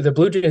 Toronto, the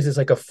Blue Jays is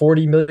like a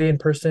 40 million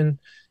person,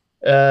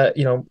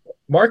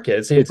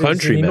 market. It's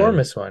an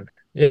enormous one.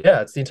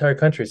 Yeah, it's the entire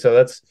country. So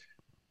that's,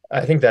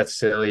 I think that's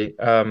silly.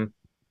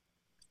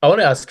 I want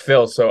to ask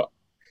Phil. So,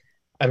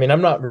 I mean,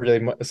 I'm not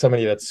really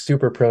somebody that's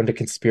super prone to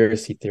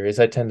conspiracy theories.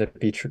 I tend to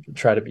be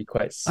try to be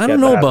quite I don't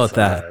know skeptical. about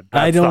that. I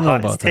That's the don't know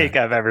hottest about take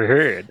that. I've ever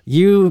heard.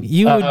 You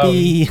would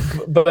be.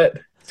 But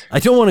I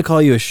don't want to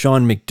call you a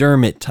Sean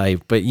McDermott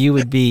type, but you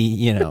would be.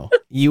 You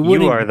You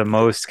wouldn't. are the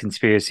most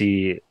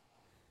conspiracy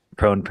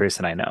prone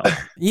person I know.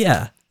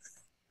 Yeah.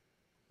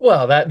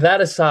 well,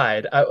 that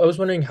aside, I was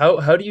wondering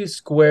how do you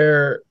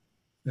square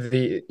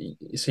the?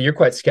 So you're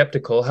quite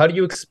skeptical. How do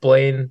you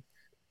explain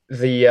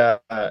the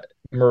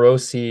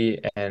Morosi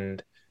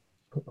and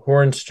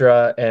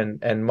Hornstra and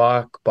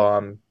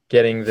Mockbaum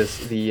getting the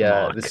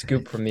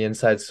scoop from the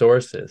inside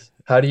sources?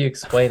 How do you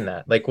explain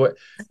that? Like what?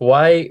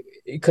 Why?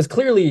 Because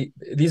clearly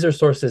these are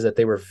sources that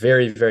they were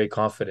very very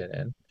confident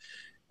in,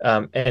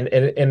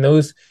 and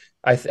those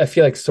I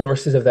feel like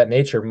sources of that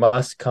nature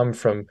must come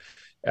from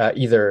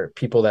either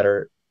people that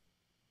are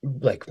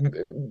like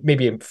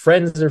maybe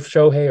friends of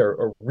Shohei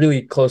or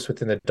really close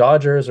within the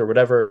Dodgers or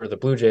whatever, or the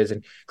Blue Jays.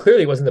 And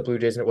clearly it wasn't the Blue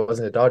Jays and it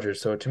wasn't the Dodgers.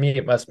 So to me,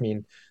 it must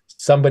mean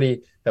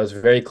somebody that was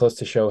very close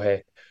to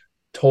Shohei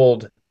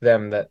told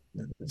them that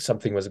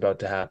something was about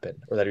to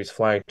happen, or that he was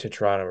flying to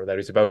Toronto, or that he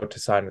was about to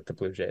sign with the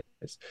Blue Jays.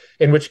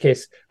 In which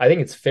case, I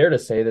think it's fair to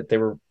say that they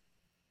were,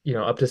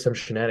 up to some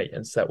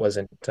shenanigans that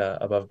wasn't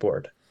above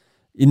board.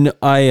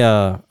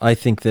 I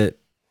think that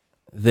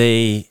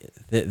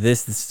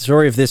this the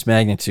story of this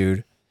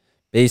magnitude,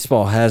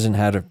 baseball hasn't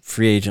had a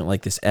free agent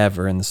like this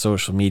ever in the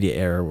social media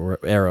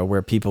era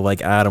where people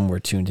like Adam were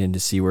tuned in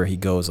to see where he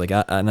goes. Like,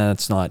 and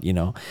that's not,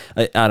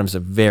 Adam's a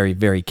very,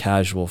 very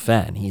casual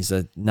fan. He's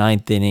a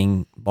ninth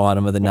inning,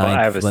 bottom of the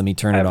ninth, let me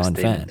turn it on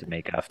fan. To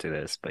make after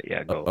this, but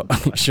yeah, go.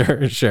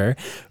 Sure.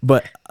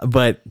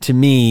 But to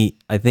me,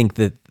 I think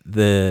that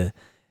the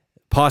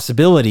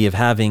possibility of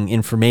having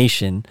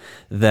information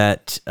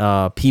that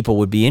people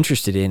would be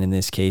interested in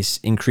this case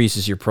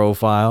increases your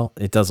profile.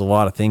 It does a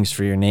lot of things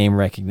for your name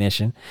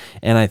recognition.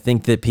 And I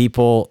think that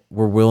people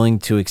were willing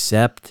to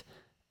accept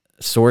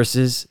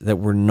sources that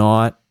were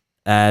not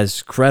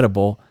as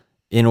credible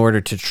in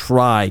order to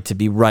try to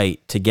be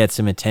right, to get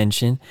some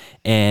attention.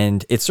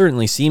 And it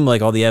certainly seemed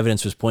like all the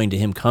evidence was pointing to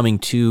him coming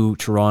to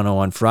Toronto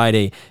on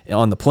Friday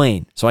on the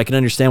plane. So I can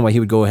understand why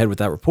he would go ahead with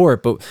that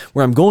report. But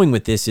where I'm going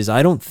with this is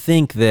I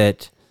think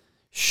that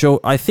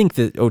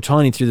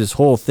Ohtani through this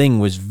whole thing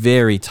was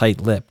very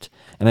tight-lipped.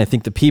 And I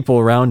think the people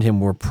around him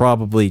were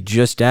probably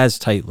just as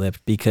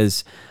tight-lipped,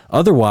 because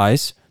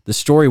otherwise the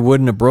story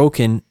wouldn't have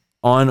broken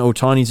on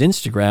Ohtani's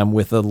Instagram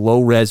with a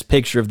low-res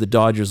picture of the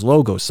Dodgers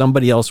logo.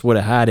 Somebody else would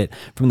have had it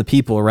from the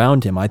people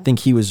around him. I think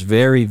he was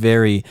very,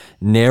 very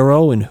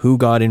narrow in who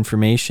got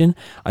information.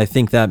 I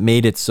think that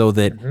made it so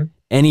that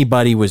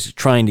anybody was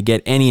trying to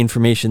get any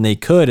information they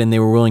could, and they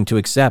were willing to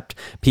accept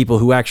people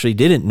who actually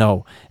didn't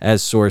know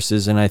as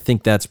sources. And I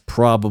think that's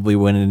probably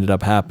what ended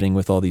up happening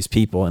with all these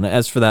people. And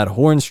as for that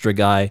Hornstra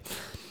guy,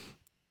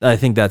 I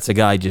think that's a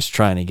guy just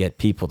trying to get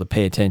people to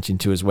pay attention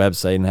to his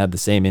website and have the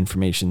same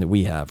information that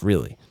we have,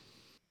 really.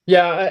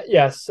 Yeah,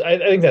 yes, I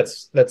think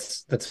that's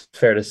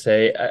fair to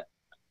say.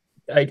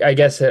 I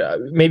guess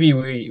maybe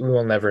we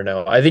will never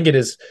know. I think it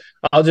is.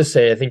 I'll just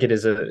say I think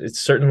it's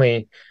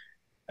certainly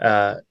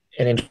an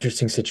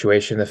interesting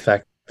situation. The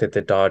fact that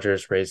the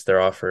Dodgers raised their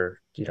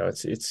offer,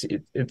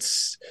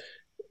 it's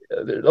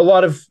a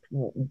lot of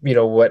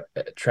what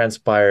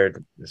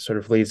transpired sort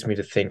of leads me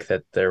to think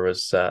that there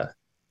was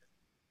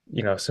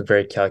some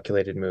very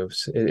calculated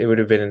moves. It would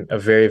have been a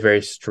very,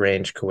 very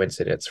strange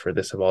coincidence for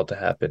this of all to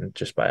happen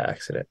just by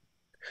accident.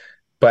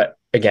 But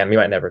again, we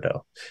might never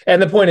know.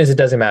 And the point is, it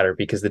doesn't matter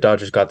because the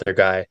Dodgers got their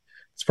guy.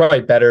 It's probably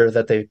better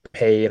that they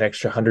pay an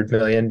extra $100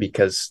 million,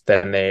 because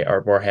then they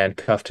are more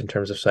handcuffed in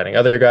terms of signing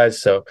other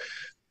guys. So,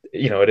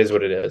 it is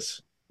what it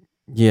is.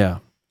 Yeah.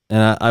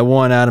 And I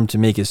want Adam to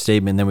make his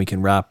statement, then we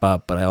can wrap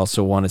up. But I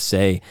also want to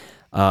say,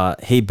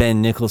 hey,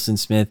 Ben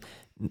Nicholson-Smith,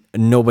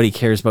 nobody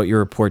cares about your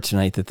report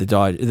tonight that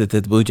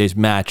the Blue Jays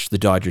matched the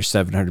Dodgers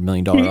 $700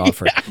 million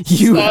offer.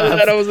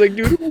 I was like,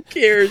 dude, who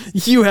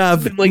cares? You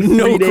have like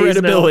no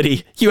credibility.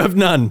 Now. You have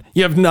none.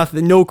 You have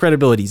nothing. No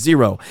credibility.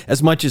 Zero.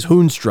 As much as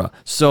Hoonstra.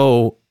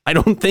 So I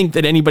don't think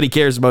that anybody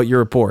cares about your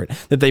report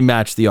that they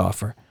matched the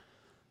offer.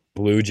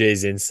 Blue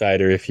Jays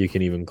insider, if you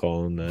can even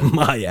call him that.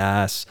 My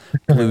ass.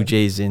 Blue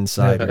Jays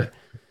insider.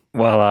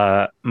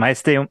 Well, my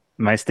statement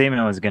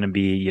was going to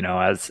be,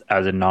 as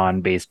a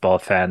non-baseball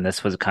fan,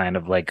 this was kind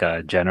of like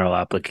a general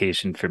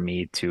application for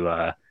me to,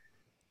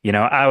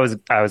 I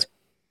was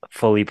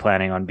fully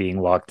planning on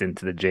being locked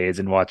into the Jays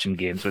and watching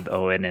games with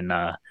Owen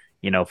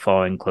and,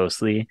 following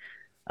closely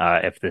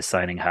if this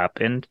signing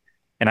happened.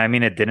 And I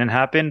mean, it didn't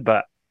happen,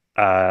 but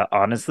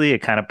honestly, it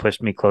kind of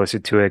pushed me closer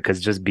to it, because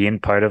just being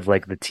part of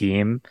like the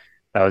team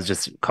that was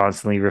just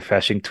constantly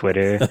refreshing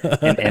Twitter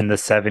and in the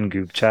 7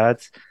 group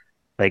chats,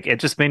 like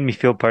it just made me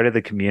feel part of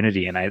the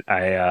community. And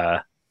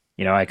I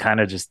kind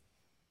of just,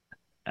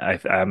 I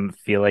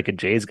feel like a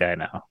Jays guy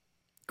now.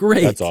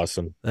 Great. That's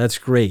awesome. That's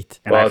great.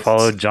 And I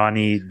followed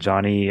Johnny,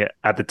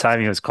 at the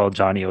time he was called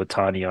Johnny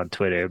Ohtani on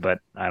Twitter, but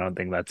I don't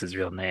think that's his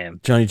real name.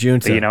 Johnny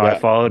Junta. But, I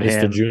followed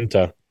Mr. him.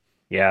 Junta.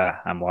 Yeah,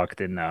 I'm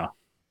locked in now.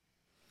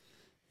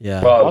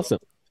 Yeah. Well, Awesome.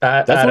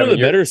 That's Adam, one of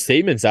the better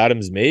statements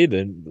Adam's made,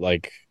 and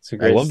like it's a I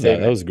great love that.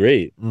 statement. That was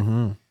great.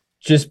 Mm-hmm.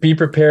 Just be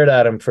prepared,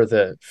 Adam,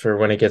 for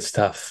when it gets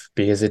tough,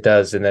 because it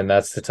does, and then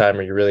that's the time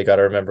where you really got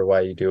to remember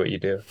why you do what you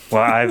do.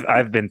 Well,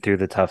 I've been through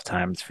the tough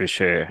times for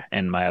sure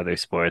in my other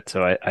sports,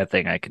 so I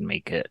think I can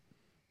make it.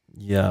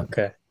 Yeah.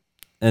 Okay.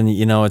 And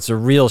it's a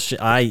real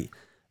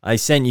I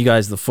sent you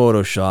guys the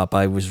Photoshop.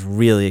 I was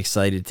really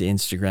excited to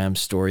Instagram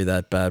story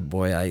that bad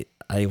boy.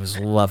 I was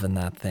loving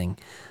that thing.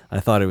 I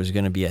thought it was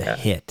going to be a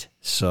hit.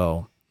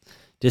 So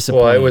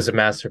disappointing. Well, it was a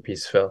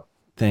masterpiece, Phil.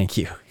 Thank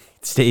you.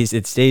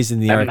 It stays in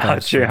the I'm archives.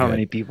 not sure for how good.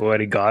 many people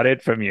already got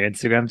it from your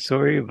Instagram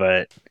story,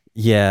 but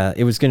Yeah,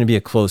 it was going to be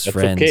a close That's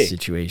friends okay.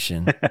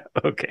 situation.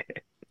 okay.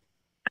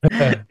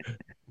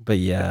 But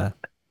yeah.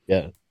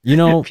 Yeah.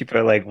 People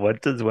are like,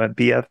 what does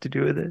Wemby have to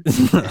do with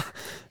it?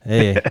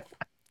 Hey,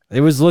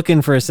 it was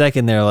looking for a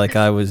second there like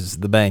I was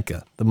the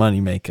banker, the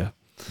money maker,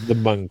 The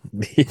monk.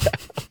 Yeah.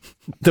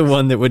 the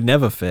one that would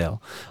never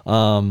fail.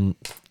 I'm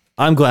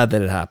glad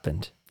that it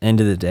happened. End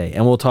of the day.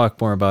 And we'll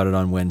talk more about it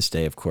on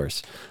Wednesday, of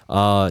course.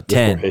 10.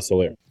 Okay, so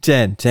there.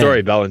 10.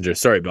 Sorry, Bellinger.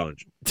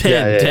 10.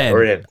 Yeah, 10.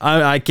 we're in.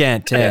 I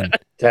can't. 10.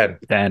 10.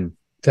 10.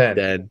 10.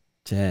 Dead.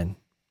 10.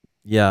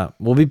 Yeah,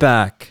 we'll be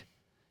back.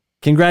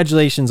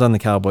 Congratulations on the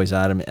Cowboys,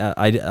 Adam.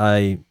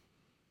 I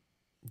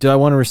do I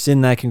want to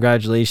rescind that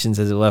congratulations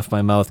as it left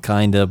my mouth,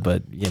 kinda,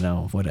 but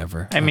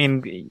whatever. I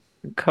mean,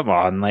 come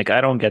on, like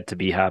I don't get to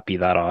be happy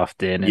that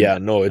often. Yeah,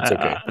 no, it's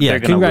okay. Yeah, they're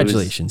gonna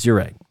congratulations. You're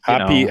right.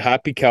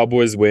 Happy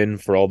Cowboys win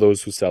for all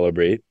those who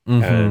celebrate.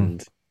 Mhm.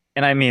 And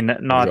And I mean,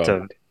 not Good to.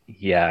 job.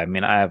 Yeah, I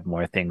mean, I have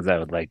more things I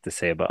would like to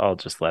say, but I'll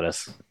just let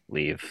us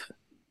leave.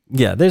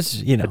 Yeah,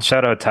 there's But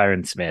shout out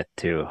Tyron Smith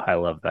too. I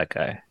love that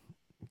guy.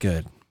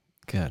 Good.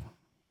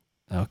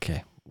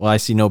 Okay. Well, I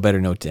see no better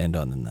note to end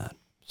on than that.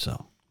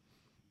 So,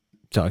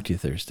 talk to you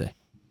Thursday.